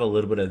will have a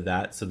little bit of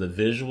that. So the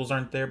visuals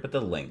aren't there, but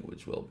the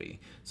language will be.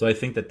 So I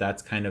think that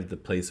that's kind of the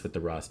place with the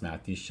Ross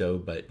Matthews show.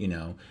 But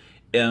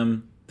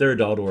they're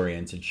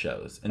adult-oriented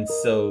shows, and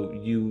so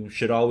you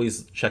should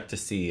always check to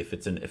see if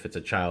it's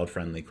a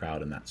child-friendly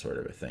crowd and that sort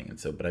of a thing. And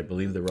so, but I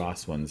believe the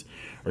Ross ones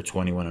are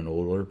 21 and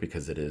older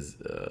because it is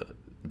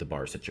the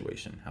bar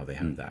situation, how they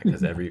have that.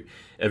 Because every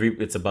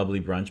it's a bubbly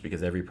brunch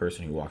because every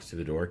person who walks through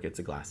the door gets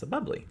a glass of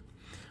bubbly,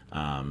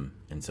 and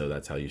so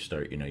that's how you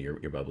start,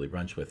 your bubbly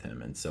brunch with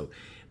him. And so,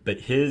 but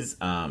his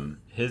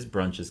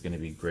brunch is going to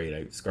be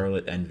great.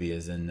 Scarlet Envy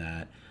is in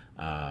that.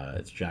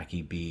 It's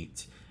Jackie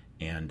Beat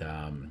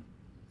and.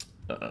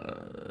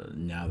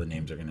 Now the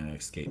names are going to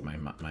escape my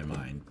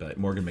mind, but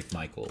Morgan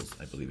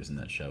McMichaels, I believe, is in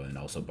that show, and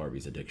also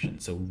Barbie's Addiction.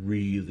 So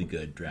really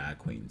good drag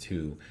queens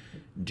who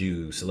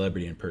do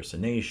celebrity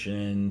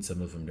impersonation. Some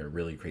of them are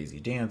really crazy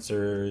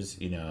dancers.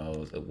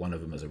 One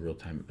of them is a real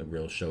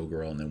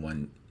showgirl, and then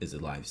one is a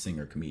live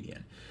singer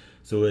comedian.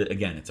 So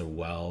again, it's a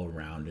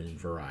well-rounded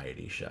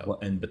variety show.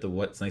 But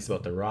what's nice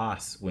about the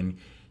Ross, when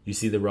you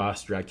see the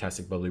Ross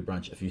Dragtastic Bubbly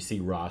Brunch, if you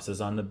see Ross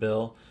is on the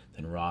bill,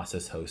 then Ross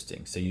is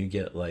hosting. So you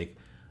get like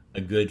a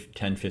good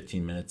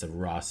 10-15 minutes of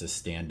Ross's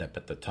stand-up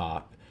at the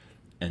top,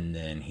 and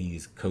then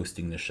he's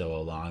coasting the show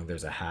along.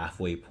 There's a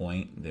halfway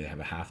point. They have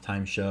a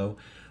halftime show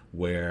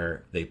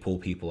where they pull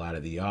people out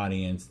of the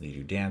audience. They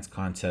do dance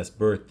contests,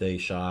 birthday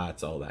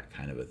shots, all that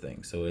kind of a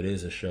thing. So it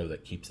is a show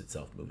that keeps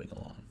itself moving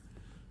along.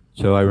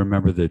 So I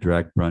remember the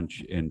drag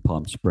brunch in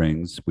Palm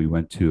Springs. We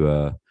went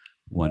to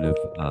one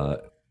of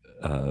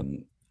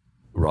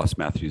Ross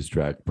Matthews'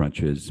 drag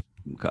brunches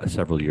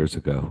several years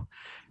ago,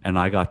 and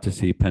I got to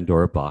see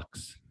Pandora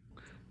Box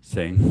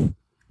sing.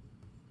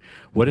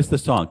 What is the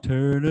song?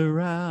 Turn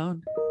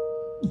around.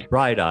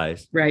 Bright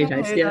Eyes. Bright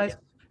Eyes, yeah.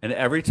 And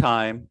every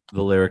time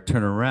the lyric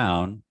turn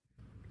around,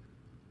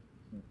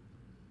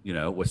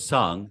 was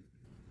sung,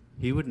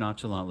 she would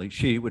nonchalantly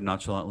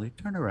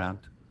turn around.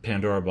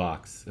 Pandora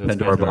Box.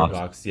 Pandora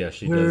Box. Yeah,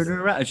 she turn does.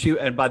 Around.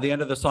 And by the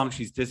end of the song,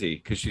 she's dizzy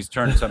because she's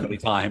turned so many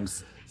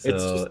times. So,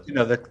 it's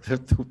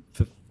just,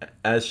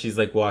 as she's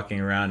like walking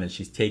around and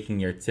she's taking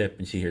your tip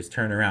and she hears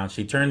turn around,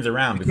 she turns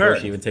around before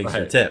she even takes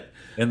your tip.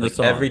 In the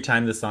song. Every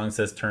time the song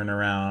says turn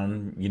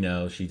around,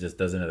 she just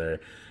does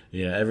another,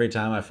 every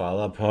time I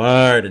fall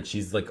apart, and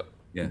she's like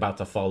about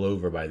to fall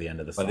over by the end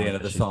of the song. By the end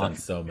of the she's song. Done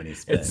so many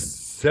spins. It's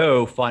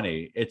so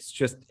funny. It's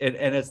just, and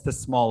it's the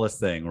smallest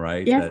thing,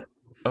 right? Yeah.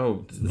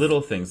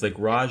 Little things like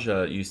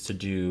Raja used to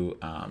do.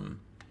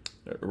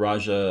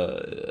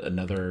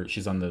 Raja,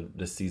 she's on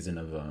this season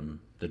of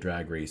the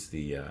Drag Race,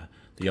 the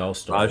All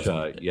Stars.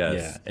 Raja, yes.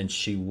 Yeah, and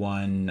she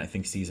won, I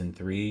think, season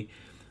 3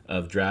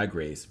 of Drag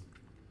Race.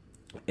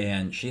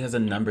 And she has a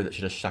number that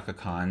she does Shaka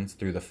Khan's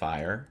Through the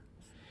Fire.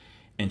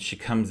 And she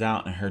comes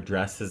out and her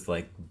dress is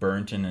like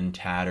burnt and in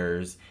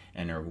tatters,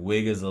 and her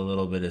wig is a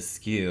little bit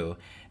askew.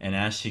 And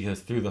as she goes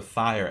through the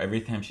fire,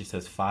 every time she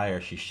says fire,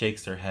 she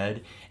shakes her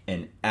head,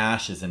 and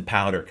ashes and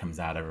powder comes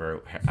out of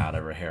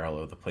her hair all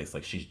over the place,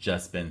 like she's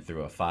just been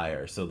through a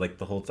fire. So like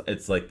the whole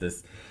it's like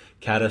this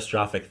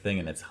catastrophic thing,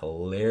 and it's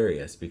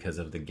hilarious because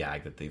of the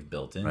gag that they've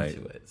built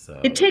into it. So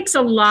it takes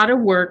a lot of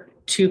work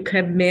to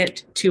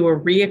commit to a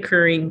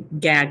reoccurring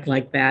gag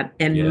like that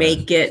and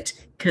make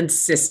it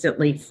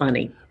consistently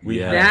funny.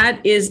 That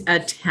is a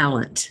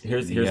talent.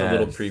 Here's a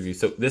little preview.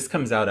 So this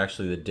comes out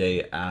actually the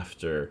day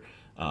after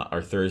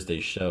our Thursday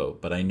show,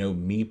 but I know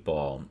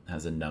Meatball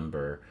has a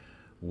number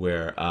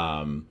where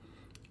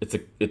it's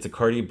a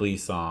Cardi B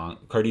song,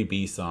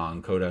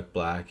 Kodak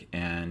Black,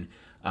 and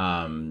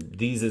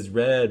these is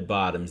red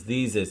bottoms,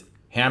 these is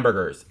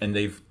hamburgers, and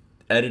they've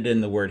edited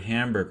in the word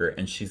hamburger,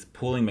 and she's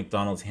pulling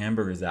McDonald's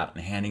hamburgers out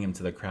and handing them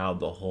to the crowd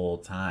the whole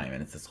time,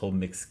 and it's this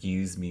whole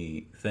 "excuse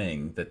me"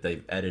 thing that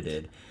they've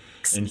edited.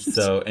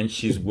 And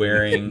she's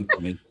wearing,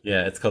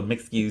 yeah, it's called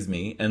Excuse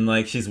Me. And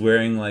like she's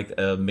wearing like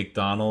a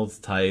McDonald's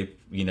type,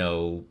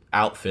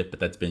 outfit, but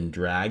that's been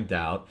dragged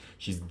out.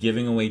 She's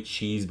giving away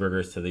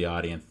cheeseburgers to the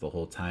audience the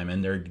whole time,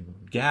 and they're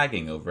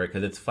gagging over it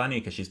because it's funny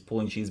because she's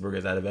pulling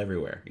cheeseburgers out of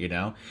everywhere,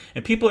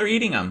 and people are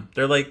eating them.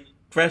 They're like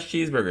fresh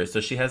cheeseburgers.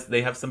 So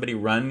they have somebody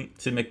run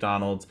to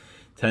McDonald's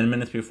 10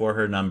 minutes before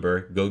her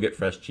number, go get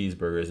fresh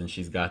cheeseburgers, and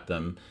she's got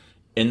them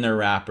in their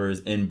wrappers,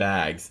 in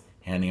bags,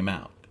 handing them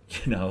out.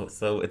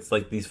 So it's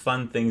like these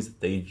fun things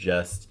that they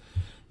just,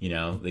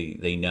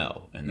 they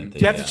know. And that do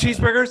you have the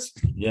cheeseburgers?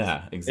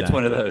 Yeah, exactly. It's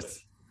one of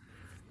those.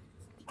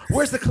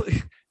 Where's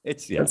the?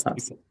 It's That's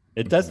awesome.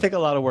 It does take a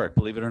lot of work,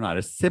 believe it or not.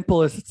 As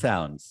simple as it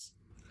sounds.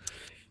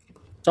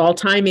 It's all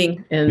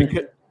timing,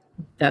 and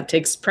that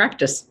takes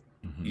practice.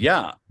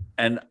 Yeah,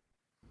 and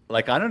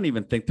like I don't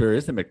even think there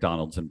is a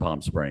McDonald's in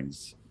Palm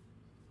Springs.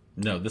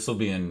 No, this will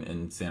be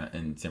in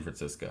San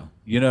Francisco.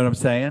 You know what I'm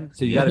saying?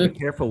 So you got to be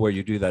careful where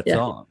you do that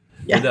song.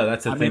 Yeah. No,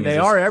 that's the I thing. mean, they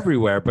are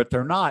everywhere, but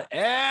they're not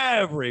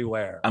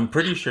everywhere. I'm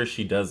pretty sure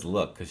she does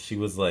look because she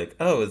was like,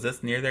 "Oh, is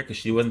this near there?" Because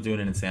she wasn't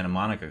doing it in Santa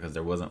Monica because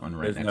there wasn't one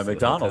right There's next no to the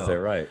McDonald's hotel.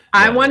 there, right?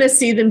 I want to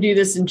see them do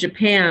this in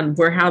Japan,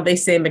 where how they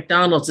say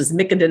McDonald's is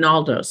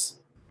Micadonaldos.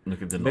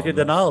 McDonald's.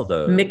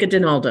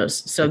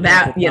 Micadonaldos. So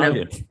that,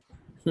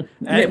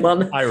 And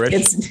well, Irish.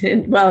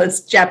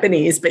 it's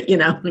Japanese, but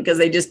because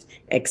they just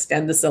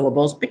extend the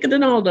syllables,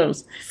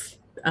 Micadonaldos.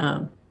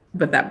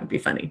 But that would be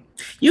funny.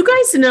 You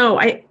guys know,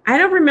 I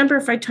don't remember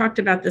if I talked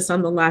about this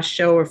on the last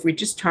show or if we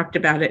just talked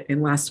about it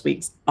in last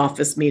week's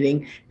office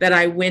meeting, that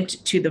I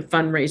went to the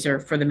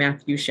fundraiser for the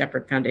Matthew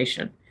Shepard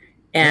Foundation,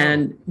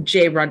 and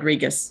Jay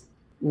Rodriguez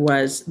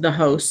was the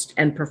host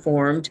and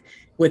performed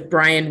with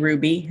Brian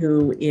Ruby,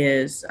 who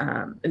is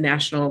a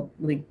National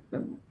League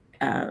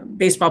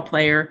baseball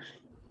player,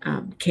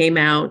 came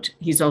out.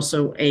 He's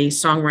also a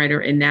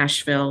songwriter in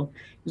Nashville.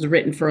 He's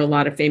written for a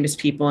lot of famous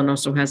people and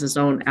also has his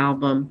own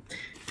album.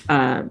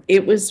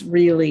 It was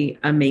really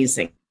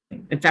amazing.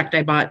 In fact,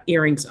 I bought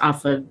earrings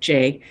off of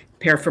Jay, a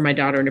pair for my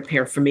daughter and a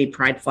pair for me,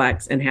 pride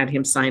flags, and had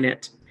him sign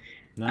it.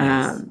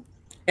 Nice.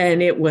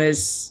 And it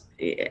was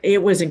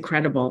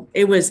incredible.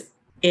 It was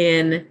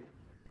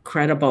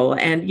incredible.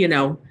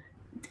 And,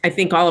 I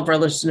think all of our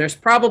listeners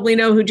probably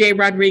know who Jay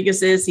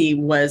Rodriguez is. He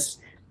was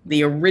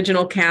the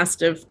original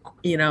cast of,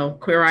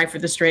 Queer Eye for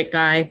the Straight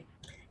Guy,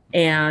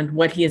 and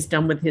what he has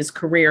done with his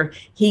career.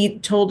 He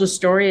told a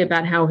story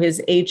about how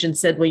his agent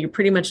said, well, you're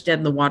pretty much dead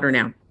in the water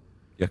now.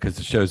 Yeah, because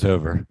the show's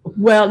over.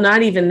 Well,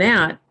 not even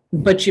that,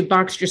 but you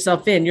boxed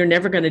yourself in. You're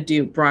never going to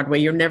do Broadway.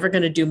 You're never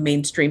going to do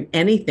mainstream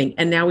anything.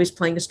 And now he's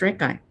playing a straight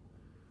guy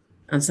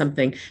on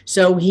something.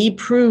 So he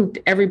proved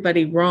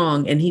everybody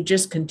wrong, and he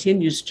just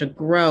continues to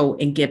grow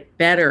and get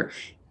better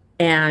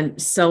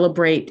and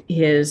celebrate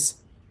his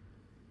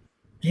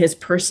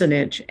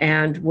personage.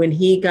 And when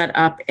he got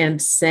up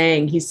and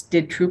sang, he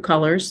did True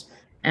Colors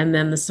and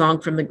then the song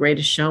from The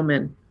Greatest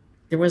Showman.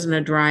 There wasn't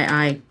a dry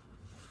eye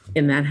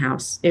in that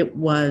house. It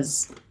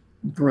was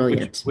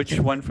brilliant. Which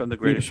one from The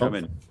Greatest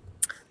Showman?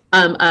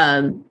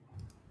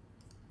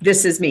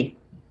 This Is Me.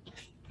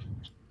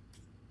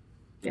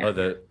 Yeah. Oh,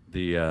 the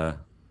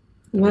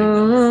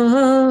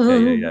Whoa.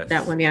 yes.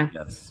 That one, yeah.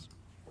 Yes.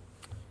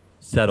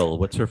 Settle.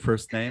 What's her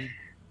first name?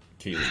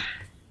 Keeley.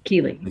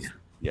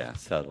 Yeah,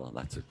 Settle.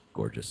 That's a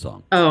gorgeous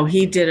song. Oh,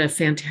 he did a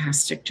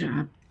fantastic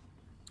job.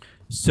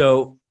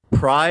 So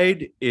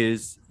Pride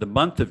is the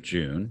month of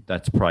June.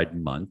 That's Pride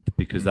Month,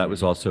 because that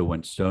was also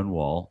when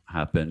Stonewall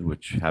happened,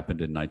 which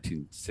happened in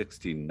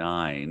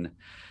 1969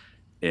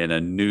 in a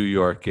New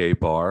York gay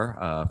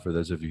bar. For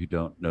those of you who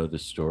don't know the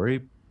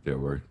story, there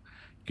were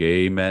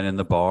gay men in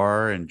the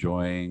bar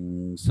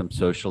enjoying some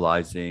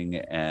socializing,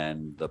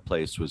 and the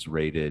place was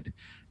raided.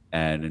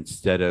 And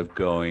instead of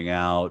going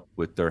out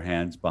with their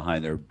hands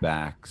behind their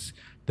backs,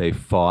 they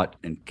fought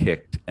and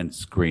kicked and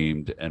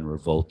screamed and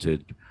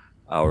revolted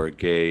our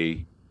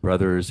gay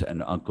brothers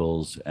and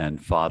uncles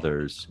and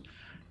fathers,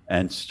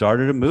 and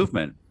started a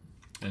movement.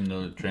 And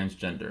the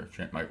transgender,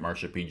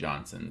 Marsha P.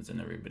 Johnson's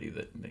and everybody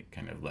that they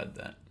kind of led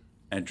that.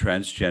 And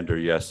transgender,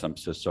 yes, I'm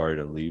so sorry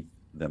to leave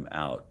them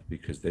out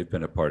because they've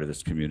been a part of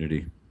this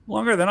community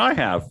longer than I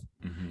have.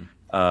 Mm-hmm.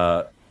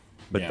 But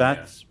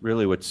that's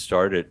really what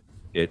started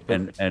it.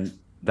 And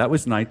that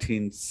was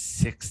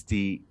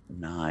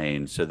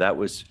 1969. So that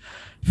was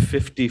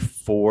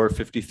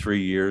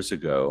 53 years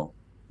ago,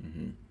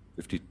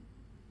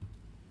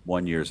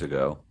 51 years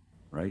ago,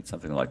 right?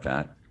 Something like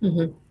that. I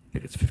think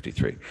it's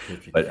 53.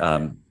 But,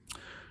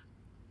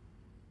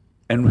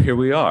 and here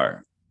we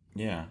are.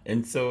 Yeah.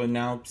 And so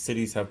now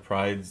cities have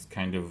prides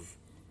kind of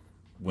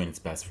when it's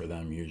best for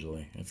them,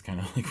 usually. It's kind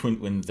of like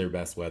when their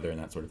best weather and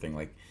that sort of thing.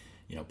 Like,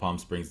 Palm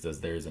Springs does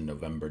theirs in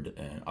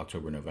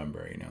October,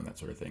 November, and that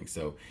sort of thing.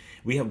 So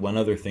we have one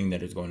other thing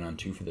that is going on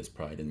too for this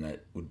Pride, and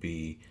that would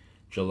be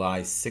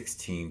July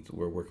 16th.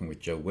 We're working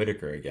with Joe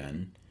Whitaker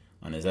again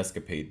on his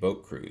Escapade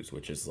boat cruise,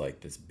 which is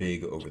like this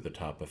big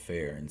over-the-top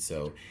affair. And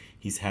so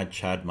he's had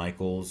Chad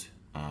Michaels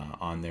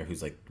on there,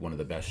 who's like one of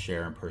the best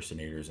Cher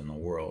impersonators in the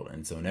world.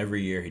 And so in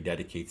every year he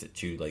dedicates it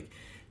to like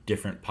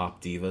different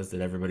pop divas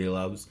that everybody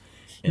loves.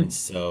 And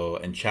so,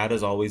 and Chad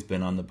has always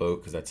been on the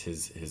boat because that's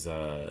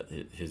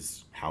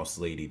his house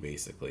lady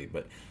basically.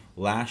 But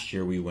last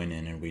year we went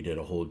in and we did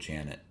a whole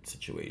Janet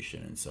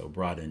situation, and so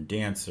brought in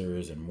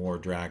dancers and more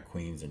drag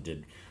queens and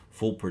did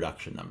full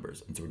production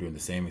numbers. And so we're doing the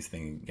same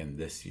thing again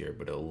this year,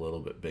 but a little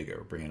bit bigger.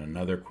 We're bringing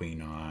another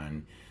queen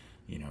on,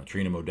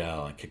 Trina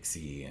Modell and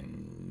Kixie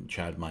and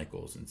Chad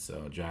Michaels, and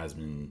so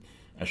Jasmine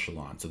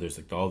Echelon. So there's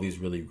like all these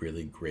really,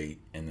 really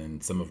great, and then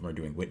some of them are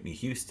doing Whitney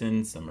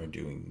Houston, some are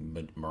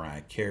doing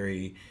Mariah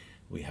Carey.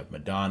 We have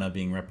Madonna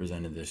being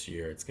represented this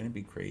year. It's going to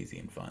be crazy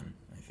and fun,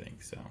 I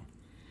think. So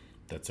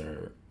that's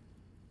our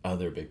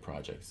other big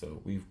project.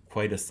 So we've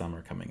quite a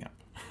summer coming up.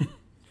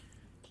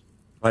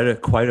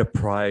 Quite a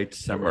Pride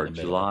summer.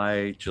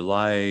 July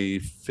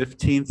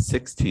 15th,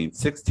 16th.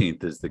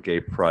 16th is the Gay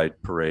Pride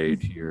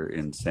Parade here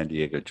in San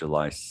Diego,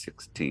 July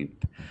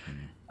 16th.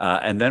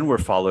 And then we're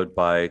followed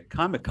by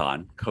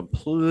Comic-Con.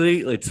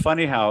 Completely. It's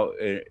funny how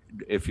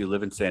if you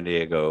live in San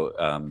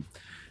Diego,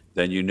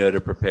 then you know to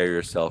prepare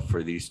yourself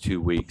for these 2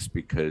 weeks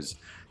because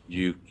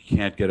you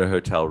can't get a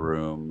hotel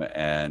room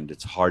and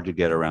it's hard to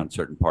get around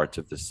certain parts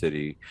of the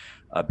city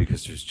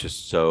because there's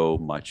just so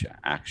much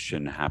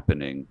action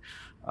happening.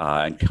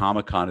 And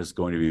Comic-Con is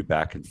going to be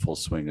back in full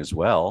swing as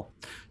well.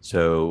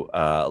 So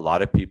a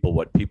lot of people,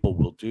 what people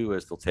will do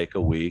is they'll take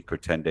a week or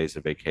 10 days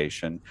of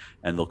vacation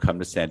and they'll come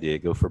to San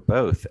Diego for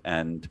both.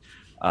 And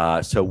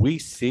so we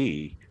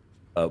see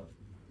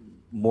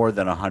more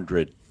than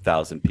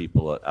 100,000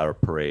 people at our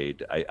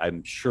parade.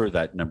 I'm sure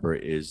that number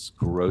is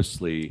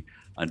grossly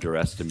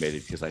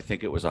underestimated because I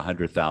think it was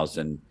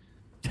 100,000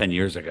 10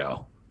 years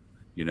ago,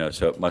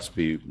 so it must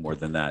be more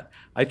than that.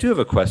 I do have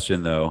a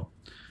question though.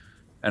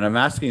 And I'm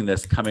asking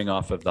this coming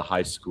off of the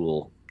high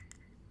school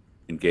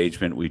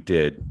engagement we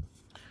did.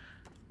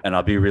 And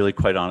I'll be really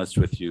quite honest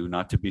with you,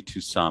 not to be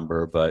too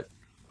somber, but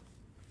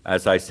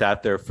as I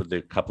sat there for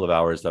the couple of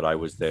hours that I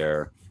was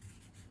there,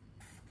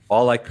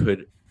 all I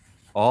could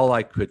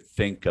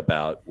think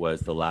about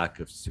was the lack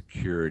of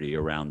security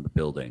around the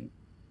building.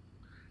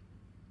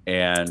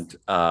 And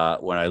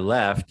when I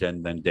left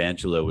and then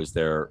D'Angelo was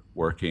there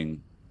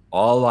working,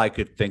 all I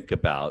could think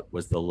about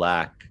was the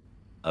lack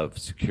of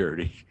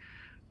security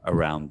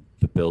around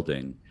the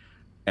building.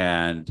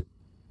 And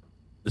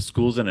the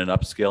school's in an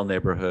upscale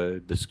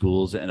neighborhood, the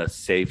school's in a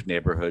safe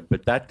neighborhood,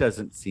 but that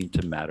doesn't seem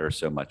to matter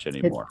so much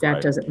anymore. That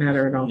right? doesn't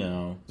matter at all.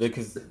 No,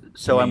 because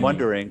So I'm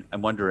wondering,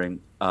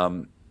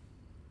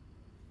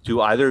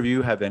 do either of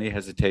you have any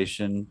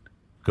hesitation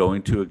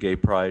going to a gay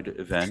pride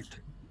event?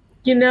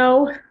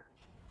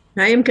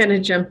 I am going to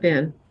jump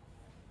in.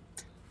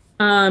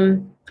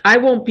 I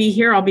won't be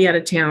here. I'll be out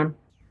of town,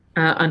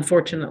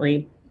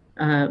 unfortunately.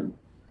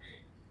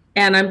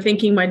 And I'm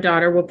thinking my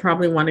daughter will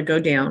probably want to go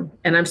down.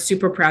 And I'm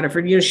super proud of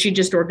her. She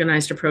just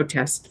organized a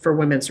protest for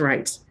women's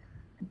rights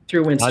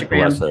through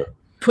Instagram.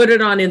 Put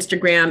it on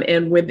Instagram,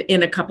 and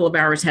within a couple of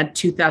hours had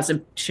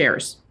 2,000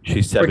 shares.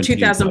 She's or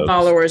 2,000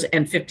 followers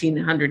and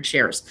 1,500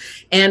 shares.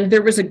 And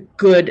there was a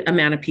good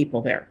amount of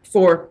people there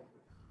for,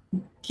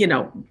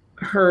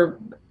 her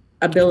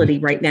ability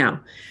right now.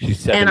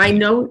 And I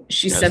know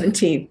she's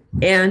 17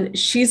 and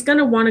she's going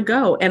to want to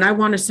go, and I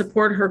want to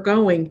support her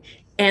going.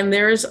 And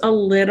there's a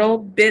little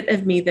bit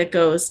of me that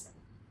goes,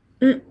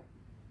 but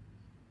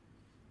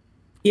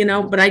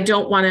I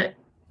don't want to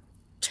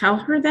tell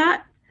her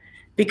that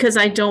because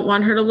I don't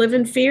want her to live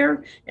in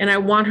fear, and I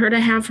want her to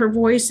have her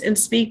voice and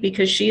speak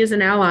because she is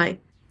an ally.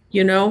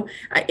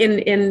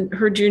 In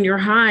her junior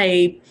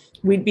high,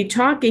 we'd be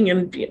talking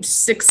in 6th,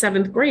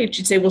 7th grade.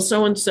 She'd say, well,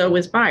 so-and-so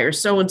is bi or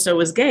so-and-so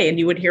is gay. And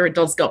you would hear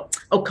adults go,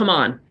 oh, come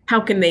on. How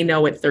can they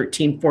know at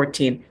 13,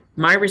 14?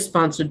 My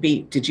response would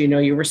be, did you know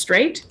you were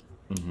straight?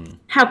 Mm-hmm.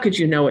 How could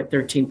you know at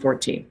 13,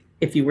 14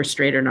 if you were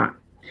straight or not?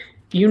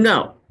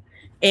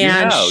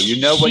 And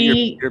you know what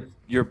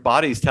your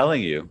body's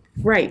telling you.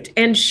 Right.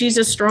 And she's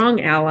a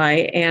strong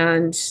ally,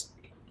 and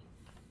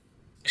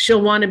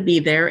she'll want to be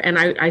there. And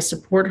I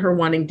support her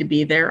wanting to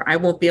be there. I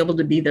won't be able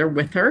to be there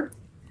with her,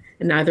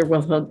 and neither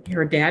will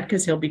her dad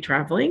because he'll be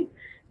traveling.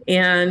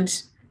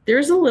 And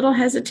there's a little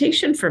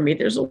hesitation for me.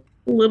 There's a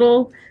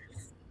little,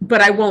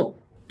 but I won't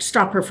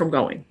stop her from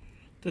going.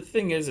 The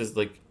thing is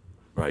like,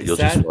 right, you'll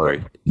just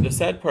worry. The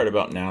sad part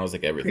about now is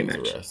like everything's a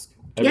risk.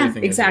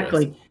 Everything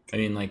exactly. Is a risk. I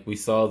mean, like we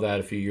saw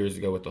that a few years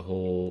ago with the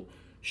whole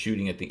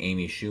shooting at the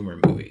Amy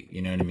Schumer movie, you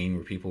know what I mean?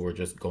 Where people were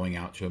just going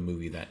out to a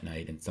movie that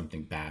night and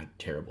something bad,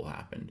 terrible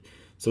happened.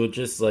 So it's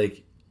just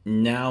like,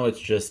 now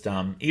it's just,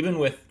 even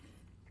with,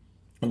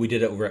 we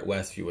did it over at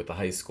Westview with the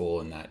high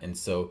school and that. And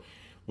so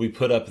we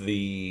put up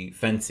the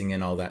fencing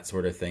and all that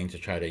sort of thing to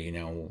try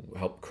to,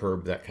 help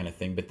curb that kind of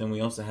thing. But then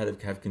we also had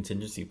to have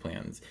contingency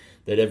plans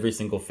that every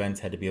single fence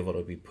had to be able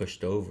to be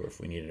pushed over if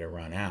we needed to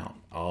run out.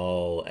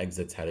 All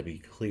exits had to be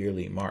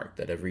clearly marked,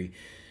 that every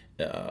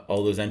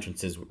all those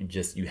entrances,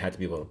 just you had to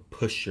be able to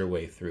push your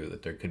way through,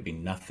 that there could be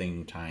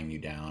nothing tying you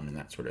down and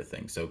that sort of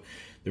thing. So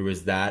there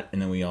was that,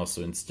 and then we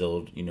also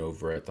instilled,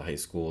 over at the high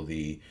school,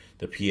 the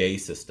PA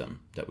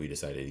system that we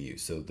decided to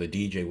use. So the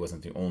DJ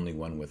wasn't the only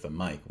one with a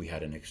mic. We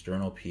had an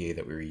external PA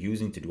that we were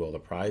using to do all the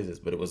prizes,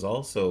 but it was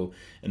also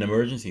an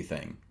emergency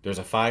thing. There's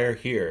a fire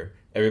here,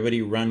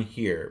 everybody run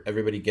here,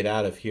 everybody get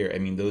out of here. I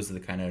mean, those are the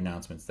kind of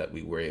announcements that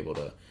we were able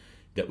to,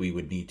 that we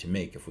would need to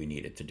make if we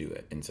needed to do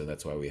it. And so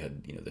that's why we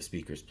had, the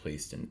speakers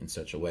placed in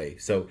such a way.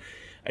 So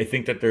I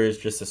think that there is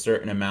just a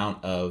certain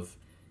amount of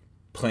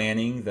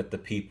planning that the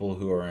people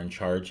who are in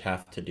charge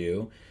have to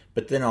do.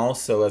 But then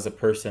also, as a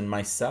person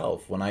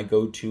myself, when I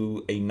go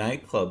to a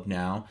nightclub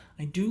now,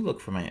 I do look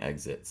for my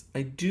exits.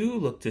 I do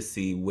look to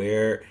see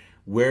where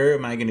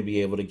am I going to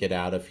be able to get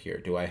out of here?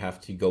 Do I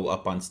have to go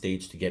up on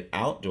stage to get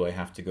out? Do I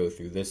have to go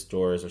through this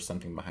door? Is there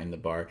something behind the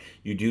bar?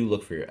 You do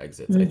look for your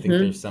exits. I think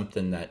there's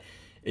something that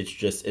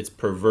it's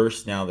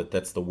perverse now that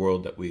that's the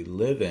world that we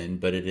live in,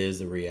 but it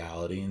is a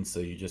reality. And so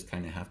you just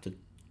kind of have to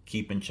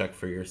keep in check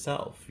for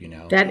yourself,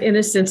 That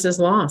innocence is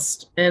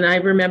lost. And I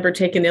remember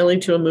taking Illy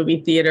to a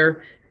movie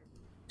theater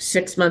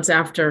 6 months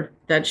after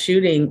that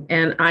shooting,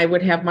 and I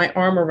would have my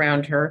arm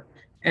around her,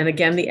 and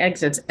again, the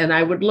exits, and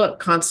I would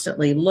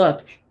constantly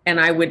look, and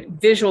I would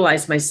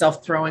visualize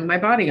myself throwing my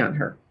body on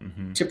her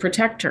to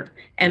protect her.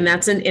 And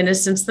that's an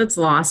innocence that's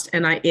lost.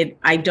 And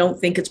I don't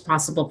think it's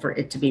possible for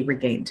it to be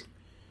regained.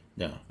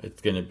 No,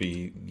 it's going to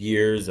be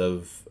years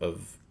of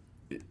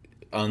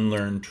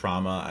unlearned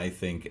trauma, I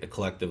think,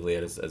 collectively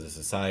as a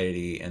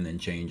society, and then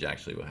change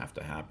actually will have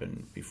to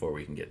happen before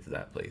we can get to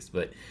that place.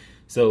 But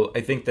so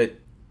I think that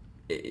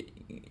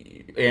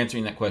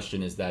answering that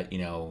question is that,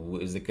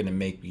 is it going to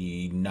make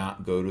me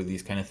not go to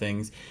these kind of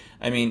things?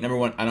 I mean, number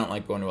one, I don't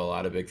like going to a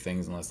lot of big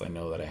things unless I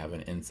know that I have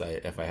an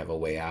insight, if I have a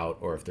way out,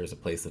 or if there's a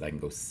place that I can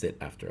go sit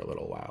after a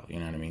little while. You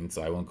know what I mean?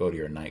 So I won't go to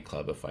your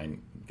nightclub if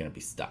I'm going to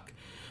be stuck.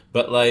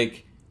 But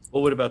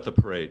well, what about the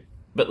parade?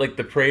 But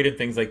the parade and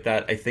things like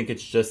that, I think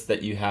it's just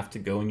that you have to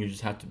go and you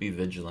just have to be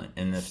vigilant.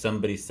 And if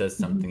somebody says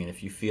something, and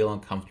if you feel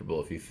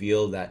uncomfortable, if you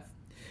feel that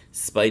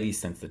spidey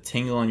sense, the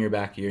tingle on your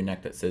back of your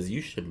neck that says you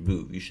should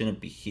move, you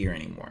shouldn't be here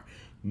anymore,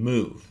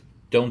 move.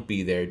 Don't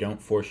be there.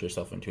 Don't force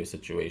yourself into a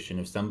situation.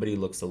 If somebody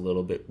looks a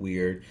little bit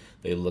weird,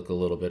 they look a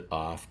little bit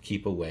off,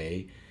 keep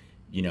away,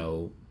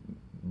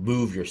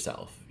 move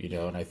yourself,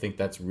 and I think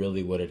that's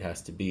really what it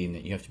has to be, and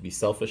that you have to be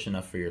selfish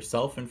enough for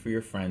yourself and for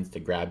your friends to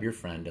grab your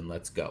friend and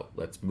let's go.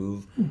 Let's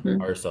move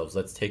ourselves.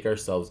 Let's take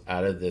ourselves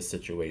out of this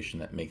situation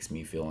that makes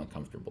me feel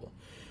uncomfortable.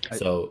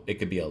 So it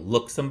could be a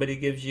look somebody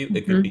gives you.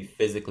 It could be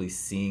physically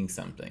seeing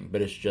something,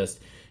 but it's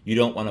just, you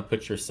don't want to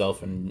put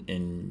yourself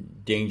in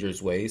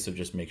dangerous ways. So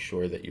just make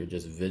sure that you're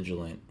just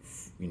vigilant,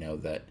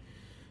 that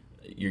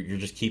you're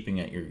just keeping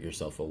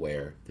yourself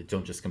aware, that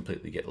don't just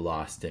completely get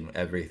lost in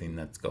everything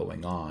that's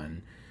going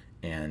on,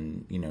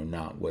 and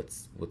not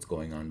what's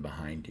going on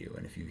behind you.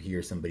 And if you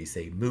hear somebody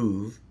say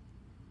move,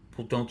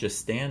 well, don't just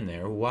stand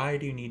there. Why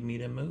do you need me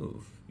to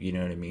move? You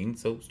know what I mean?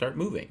 So start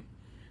moving.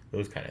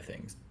 Those kind of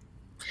things.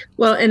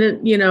 Well, and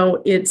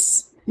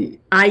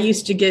I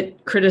used to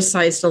get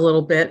criticized a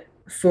little bit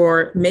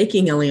for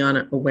making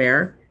Ileana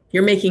aware.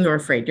 You're making her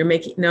afraid.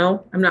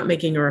 No, I'm not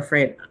making her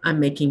afraid. I'm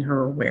making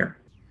her aware.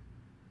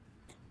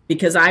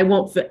 Because I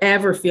won't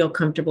ever feel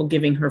comfortable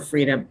giving her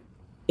freedom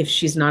if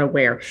she's not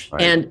aware.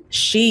 Right. And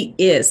she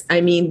is.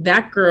 I mean,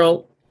 that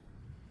girl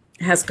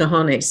has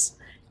cojones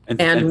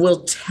and will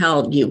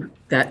tell you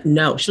that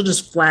no, she'll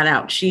just flat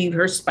out.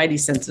 Her spidey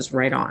sense is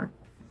right on.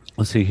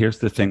 Well, see, here's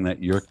the thing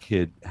that your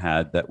kid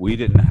had that we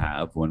didn't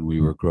have when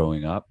we were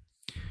growing up.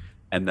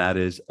 And that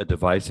is a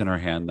device in our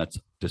hand that's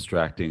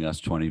distracting us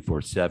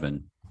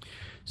 24/7.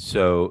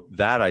 So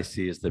that I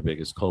see as the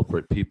biggest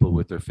culprit. People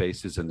with their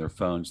faces in their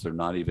phones, they're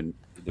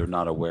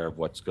not aware of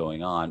what's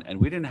going on. And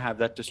we didn't have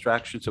that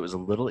distraction, so it was a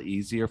little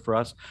easier for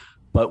us.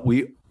 But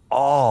we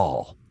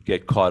all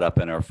get caught up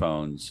in our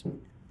phones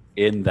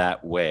in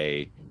that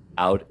way,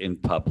 out in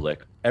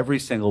public, every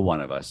single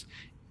one of us,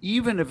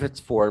 even if it's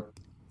for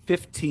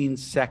 15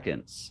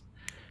 seconds.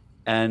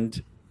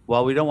 And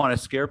while we don't want to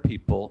scare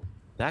people,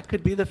 that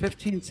could be the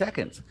 15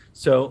 seconds.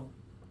 So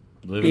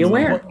be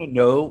aware.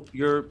 Know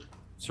your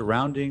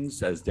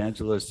surroundings, as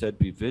D'Angelo said,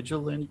 be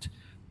vigilant,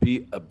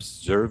 be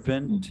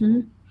observant,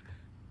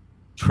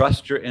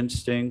 trust your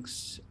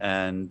instincts,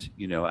 and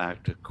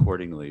act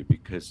accordingly.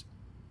 Because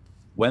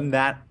when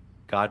that,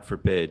 God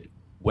forbid,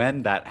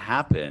 when that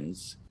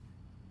happens,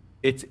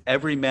 it's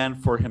every man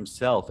for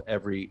himself,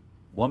 every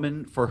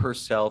woman for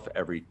herself,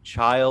 every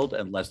child,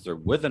 unless they're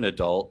with an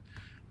adult,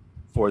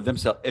 for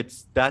themselves.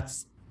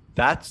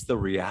 That's the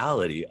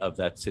reality of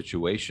that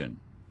situation.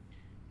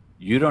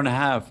 You don't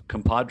have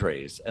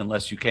compadres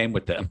unless you came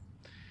with them.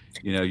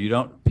 You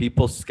don't.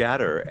 People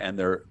scatter, and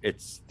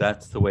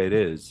that's the way it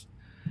is.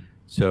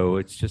 So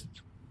it's just,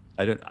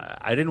 I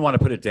didn't want to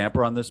put a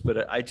damper on this,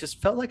 but I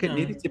just felt like it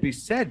needed to be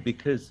said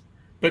because.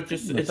 But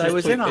just I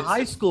was in a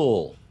high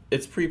school.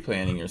 It's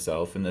pre-planning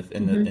yourself,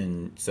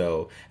 and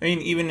so I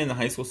mean, even in the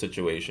high school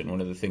situation, one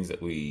of the things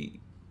that we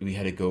we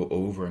had to go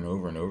over and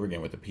over and over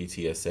again with the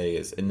PTSA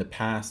is in the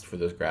past for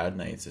those grad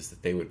nights is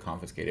that they would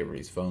confiscate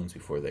everybody's phones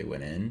before they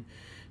went in,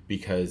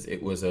 because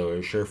it was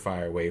a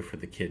surefire way for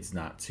the kids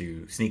not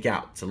to sneak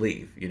out to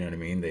leave. You know what I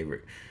mean? They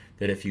were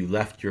that if you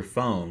left your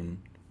phone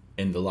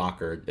in the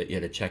locker that you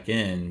had to check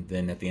in,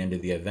 then at the end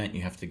of the event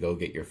you have to go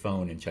get your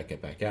phone and check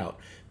it back out.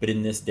 But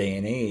in this day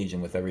and age,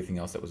 and with everything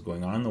else that was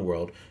going on in the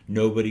world,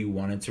 nobody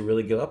wanted to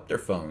really give up their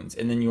phones.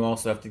 And then you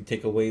also have to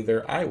take away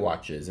their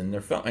iWatches and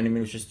their phone. And I mean,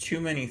 it was just too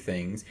many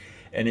things.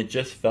 And it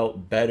just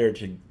felt better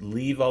to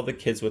leave all the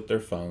kids with their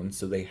phones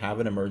so they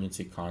have an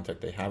emergency contact.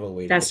 They have a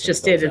way to That's get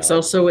just it. themselves It's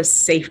out. also a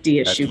safety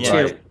issue That's too.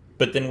 right.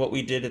 But then what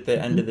we did at the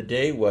end of the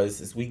day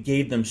is we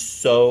gave them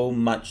so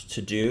much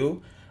to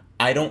do.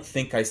 I don't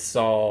think I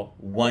saw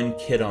one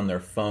kid on their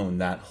phone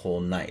that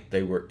whole night.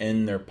 They were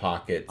in their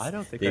pockets. I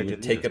don't think they I would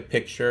did take either. a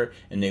picture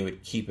and they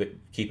would keep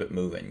it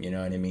moving. You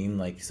know what I mean?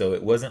 Like, so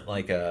it wasn't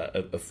like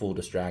a full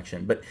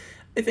distraction. But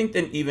I think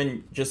that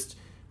even just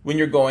when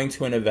you're going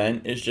to an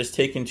event is just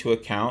take into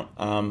account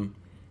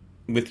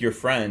with your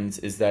friends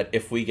is that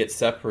if we get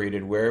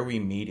separated, where are we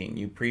meeting?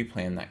 You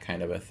pre-plan that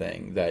kind of a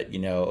thing that,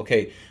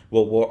 okay,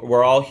 well,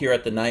 we're all here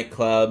at the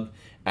nightclub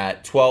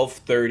at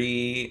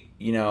 12:30,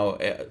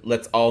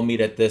 let's all meet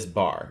at this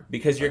bar,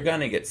 because you're going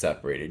to get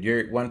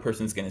separated. One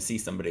person's going to see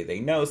somebody they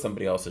know,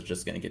 somebody else is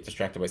just going to get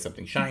distracted by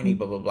something shiny,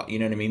 blah, blah, blah. You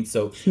know what I mean?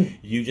 So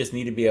you just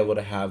need to be able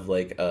to have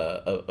like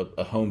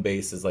a home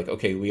base is like,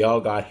 okay, we all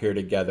got here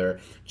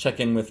together. Check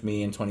in with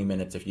me in 20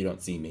 minutes if you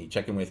don't see me.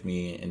 Check in with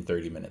me in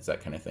 30 minutes,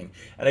 that kind of thing.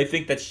 And I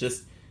think that's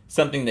just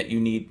something that you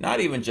need, not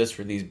even just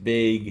for these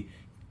big,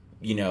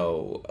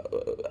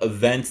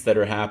 events that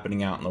are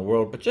happening out in the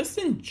world, but just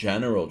in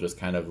general, just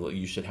kind of,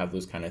 you should have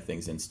those kind of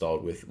things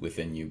installed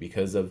within you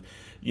because of,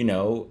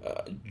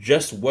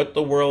 just what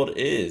the world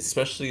is,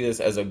 especially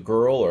as a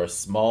girl or a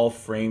small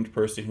framed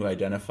person who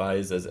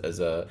identifies as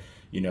a,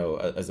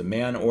 as a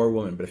man or a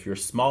woman. But if you're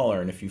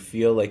smaller and if you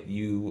feel like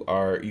you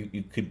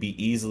could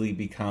be easily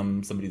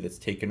become somebody that's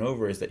taken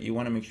over, is that you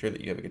want to make sure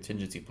that you have a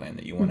contingency plan,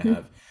 that you want to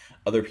have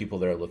other people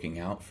that are looking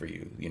out for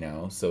you,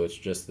 so it's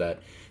just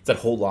that it's that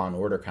whole Law and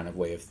Order kind of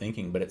way of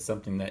thinking, but it's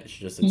something that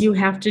it's You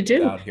have to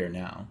do. out here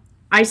now.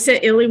 I said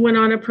Illy went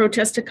on a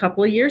protest a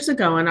couple of years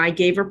ago and I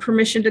gave her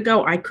permission to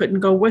go. I couldn't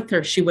go with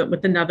her. She went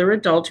with another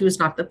adult who is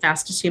not the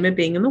fastest human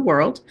being in the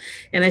world.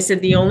 And I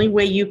said, the only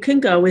way you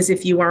can go is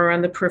if you are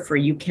on the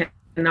periphery. You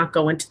cannot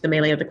go into the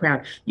melee of the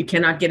crowd. You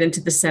cannot get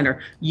into the center.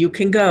 You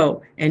can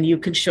go and you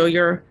can show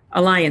your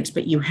alliance,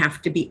 but you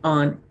have to be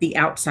on the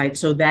outside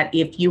so that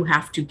if you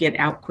have to get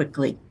out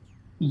quickly,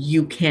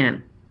 you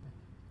can.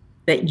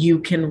 That you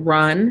can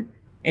run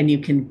and you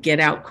can get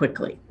out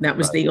quickly. That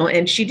was the only,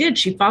 and she did.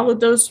 She followed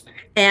those.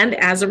 And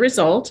as a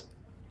result,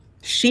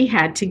 she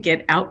had to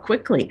get out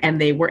quickly and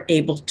they were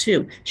able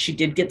to. She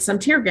did get some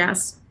tear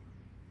gas,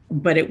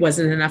 but it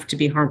wasn't enough to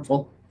be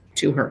harmful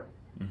to her.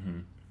 Mm-hmm.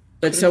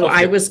 But so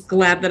I was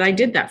glad that I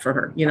did that for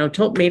her,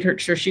 made her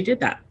sure she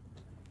did that.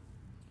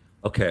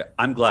 Okay,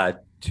 I'm glad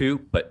too,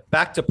 but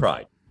back to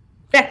Pride.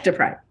 Back to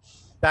Pride.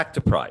 Back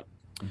to Pride.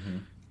 Mm-hmm.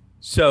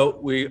 So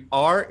we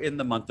are in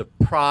the month of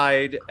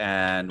Pride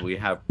and we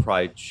have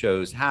Pride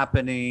shows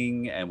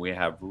happening and we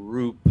have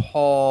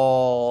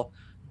RuPaul.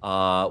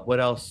 What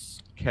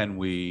else can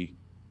we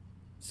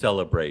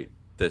celebrate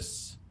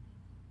this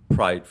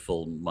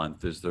Prideful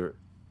month? Is there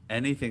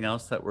anything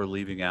else that we're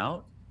leaving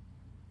out?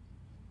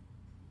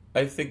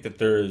 I think that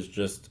there is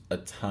just a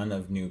ton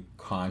of new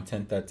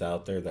content that's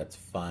out there that's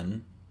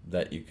fun,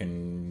 that you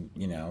can,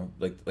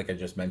 like I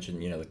just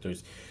mentioned, like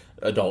there's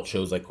adult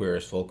shows like Queer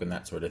as Folk and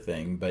that sort of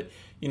thing. But,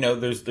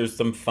 there's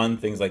some fun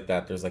things like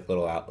that. There's like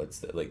little outlets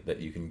that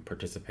you can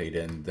participate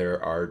in.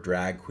 There are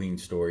drag queen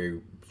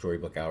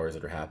storybook hours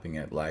that are happening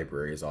at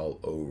libraries all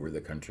over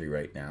the country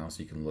right now.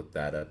 So you can look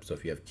that up. So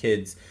if you have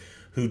kids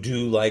who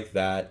do like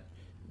that,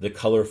 the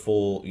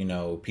colorful,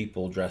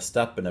 people dressed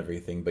up and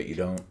everything,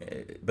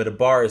 but a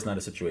bar is not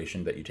a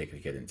situation that you take a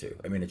kid into.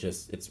 I mean,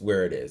 it's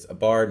where it is. A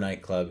bar,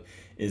 nightclub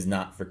is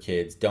not for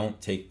kids. Don't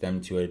take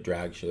them to a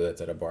drag show that's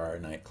at a bar or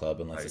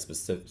nightclub unless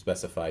it's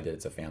specified that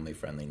it's a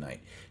family-friendly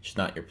night. It's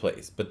not your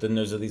place. But then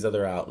there's these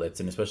other outlets,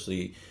 and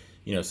especially,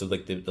 so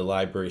like the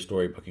library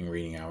storybooking,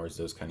 reading hours,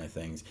 those kind of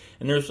things.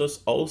 And there's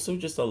also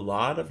a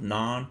lot of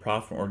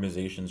nonprofit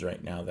organizations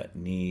right now that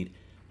need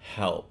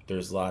help.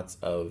 There's lots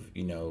of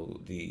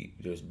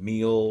there's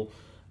meal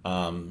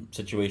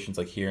situations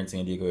like here in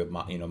San Diego,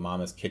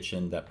 Mama's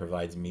Kitchen that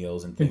provides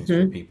meals and things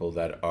for people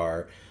that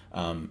are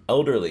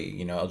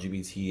elderly,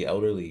 LGBT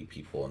elderly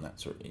people and that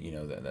sort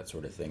of, that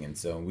sort of thing. And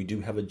so we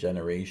do have a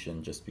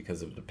generation, just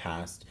because of the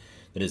past,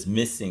 that is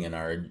missing in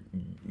our,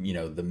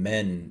 the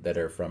men that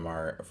are from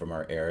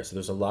our era. So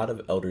there's a lot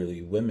of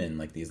elderly women,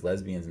 like these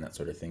lesbians and that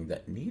sort of thing,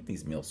 that need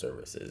these meal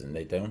services, and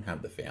they don't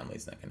have the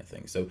families, that kind of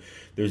thing. So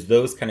there's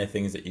those kind of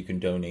things that you can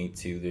donate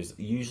to. There's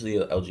usually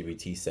an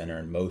LGBT center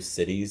in most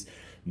cities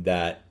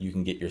that you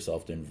can get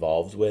yourself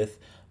involved with,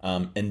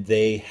 and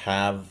they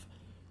have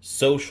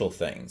social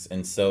things.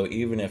 And so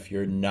even if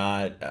you're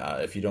not,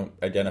 if you don't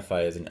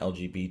identify as an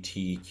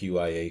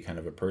LGBTQIA kind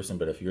of a person,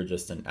 but if you're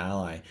just an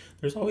ally,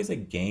 there's always a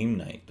game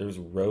night, there's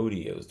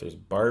rodeos, there's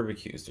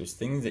barbecues, there's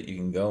things that you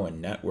can go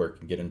and network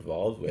and get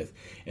involved with,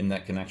 and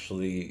that can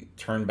actually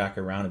turn back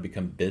around and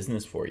become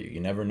business for you. You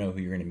never know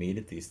who you're going to meet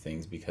at these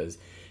things, because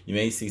you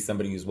may see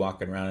somebody who's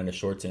walking around in a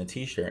shorts and a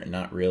t-shirt and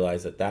not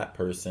realize that that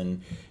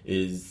person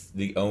is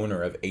the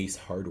owner of Ace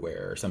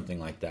Hardware or something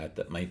like that.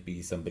 That might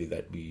be somebody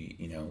that we,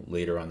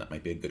 later on, that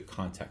might be a good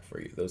contact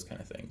for you, those kind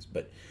of things.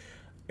 But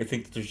I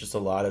think that there's just a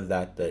lot of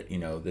that,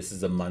 this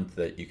is a month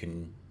that you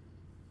can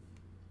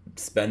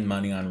spend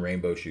money on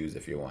rainbow shoes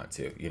if you want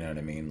to, you know what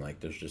I mean?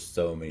 Like, there's just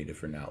so many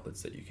different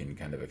outlets that you can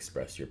kind of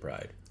express your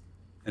pride.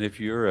 And if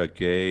you're a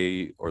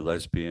gay or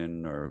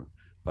lesbian or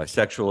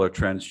bisexual or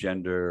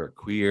transgender or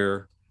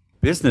queer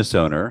business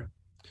owner,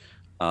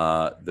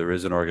 there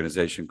is an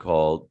organization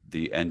called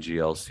the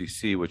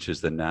NGLCC, which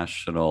is the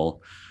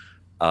National,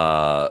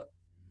 oh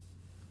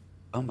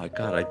my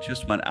God, I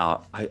just went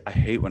out. I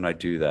hate when I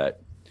do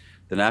that.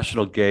 The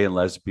National Gay and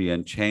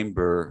Lesbian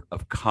Chamber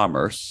of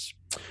Commerce.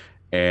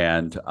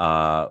 And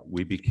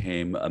we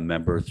became a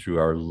member through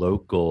our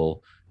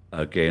local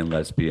Gay and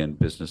Lesbian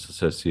Business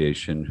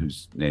Association,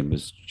 whose name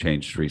has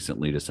changed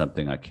recently to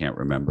something I can't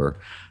remember.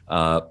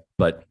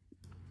 But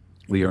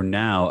we are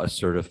now a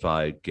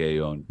certified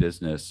gay-owned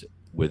business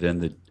within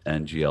the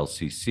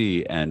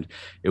NGLCC, and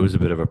it was a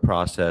bit of a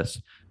process.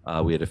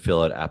 We had to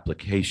fill out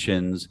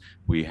applications.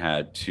 We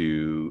had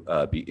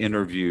to be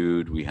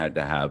interviewed. We had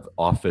to have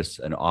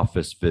an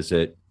office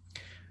visit.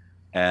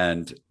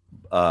 And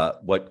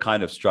what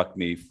kind of struck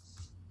me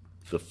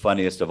the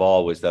funniest of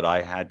all was that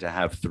I had to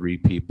have 3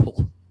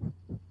 people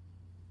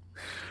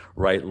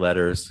write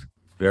letters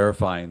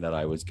verifying that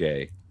I was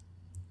gay.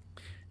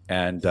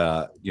 And,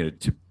 to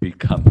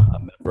become a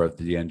member of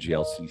the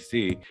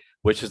NGLCC,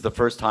 which is the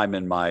first time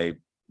in my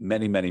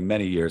many, many,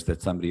 many years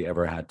that somebody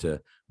ever had to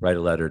write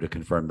a letter to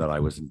confirm that I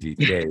was indeed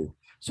gay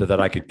so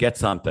that I could get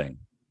something.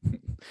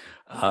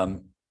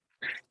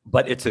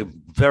 But it's a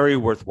very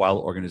worthwhile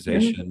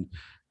organization.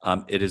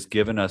 It has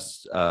given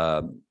us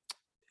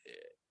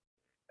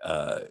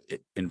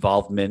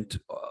involvement,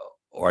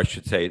 or I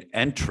should say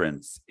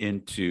entrance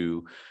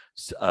into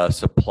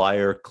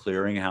supplier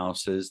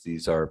clearinghouses.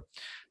 These are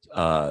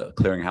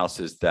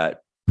clearinghouses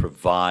that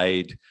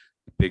provide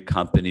big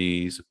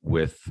companies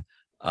with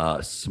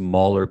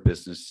smaller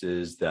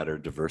businesses that are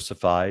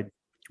diversified,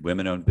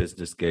 women-owned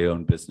business,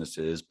 gay-owned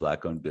businesses,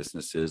 Black-owned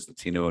businesses,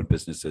 Latino-owned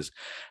businesses.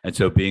 And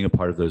so being a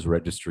part of those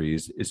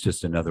registries is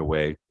just another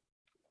way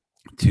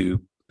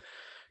to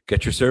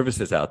get your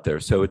services out there.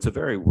 So it's a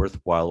very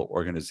worthwhile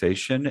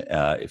organization.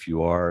 If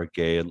you are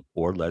gay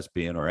or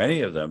lesbian or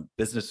any of them,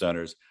 business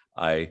owners,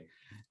 I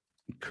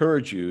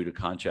encourage you to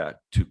contact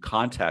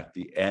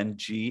the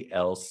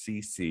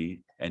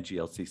NGLCC,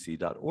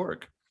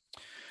 nglcc.org,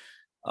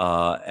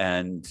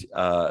 and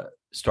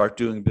start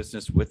doing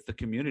business with the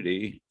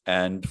community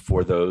and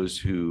for those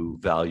who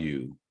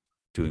value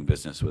doing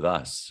business with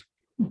us.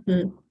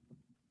 Mm-hmm.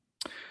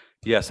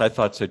 Yes, I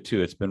thought so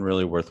too. It's been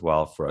really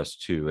worthwhile for us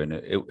too. And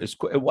it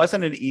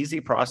wasn't an easy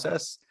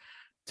process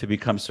to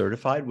become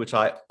certified, which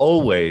I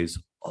always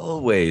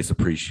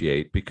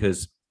appreciate,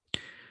 because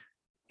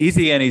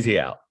easy in, easy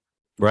out.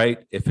 Right?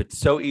 If it's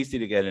so easy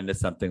to get into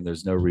something,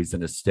 there's no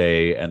reason to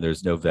stay, and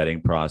there's no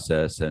vetting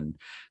process, and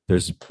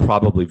there's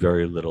probably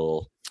very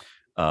little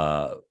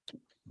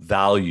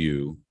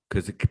value,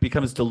 because it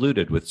becomes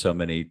diluted with so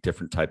many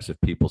different types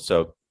of people.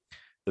 So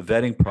the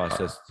vetting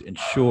process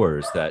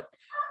ensures that,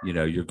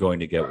 you're going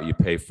to get what you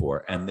pay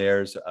for. And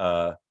there's,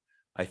 I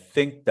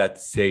think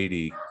that's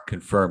Sadie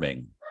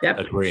confirming,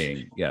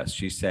 agreeing. Yes,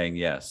 she's saying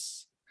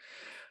yes.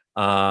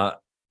 I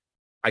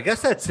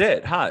guess that's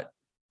it, huh?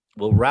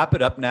 We'll wrap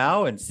it up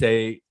now and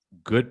say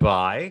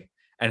goodbye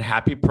and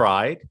happy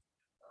Pride.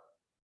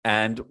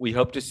 And we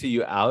hope to see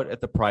you out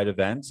at the Pride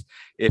events.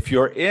 If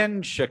you're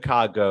in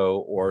Chicago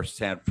or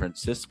San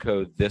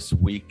Francisco this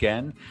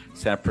weekend,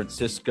 San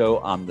Francisco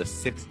on the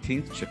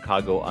 16th,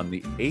 Chicago on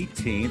the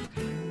 18th,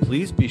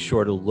 please be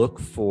sure to look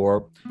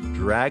for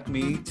Drag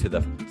Me to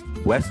the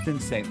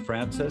Westin St.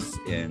 Francis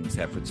in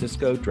San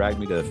Francisco, Drag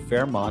Me to the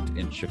Fairmont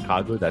in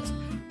Chicago. That's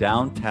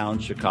downtown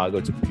Chicago.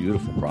 It's a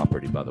beautiful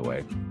property, by the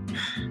way.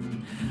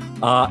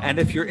 And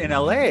if you're in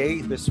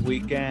LA this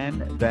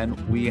weekend, then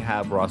we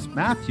have Ross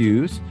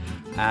Matthews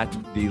at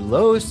the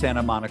Lowe's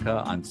Santa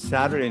Monica on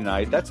Saturday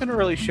night. That's an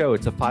early show.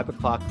 It's a 5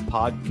 o'clock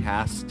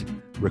podcast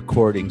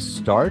recording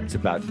start. It's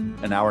about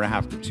an hour and a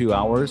half to 2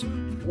 hours.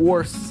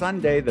 Or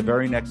Sunday, the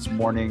very next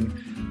morning,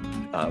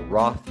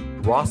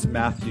 Ross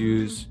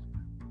Matthews,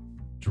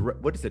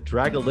 what is it,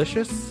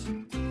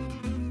 Dragalicious?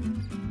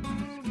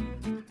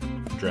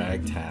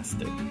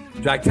 Dragtastic,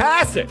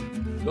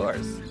 of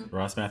course.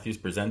 Ross Matthews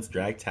presents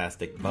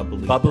Dragtastic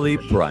Bubbly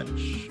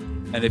Brunch.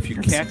 And if you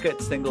can't get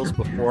singles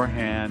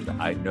beforehand,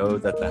 I know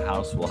that the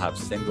house will have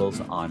singles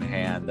on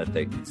hand that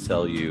they can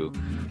sell you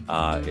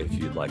if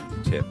you'd like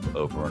to tip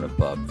over and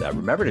above that.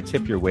 Remember to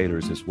tip your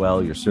waiters as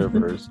well, your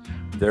servers.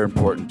 They're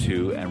important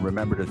too. And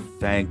remember to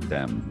thank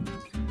them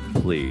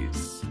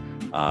please.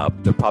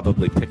 They're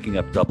probably picking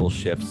up double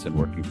shifts and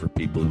working for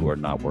people who are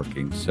not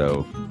working.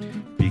 So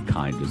be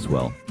kind as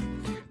well.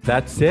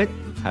 That's it.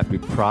 Happy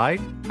Pride.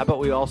 How about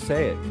we all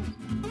say it?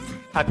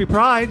 Happy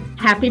Pride.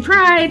 Happy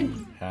Pride.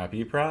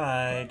 Happy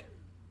Pride.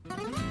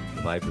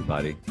 Bye,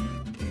 everybody.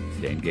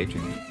 Stay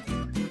engaging.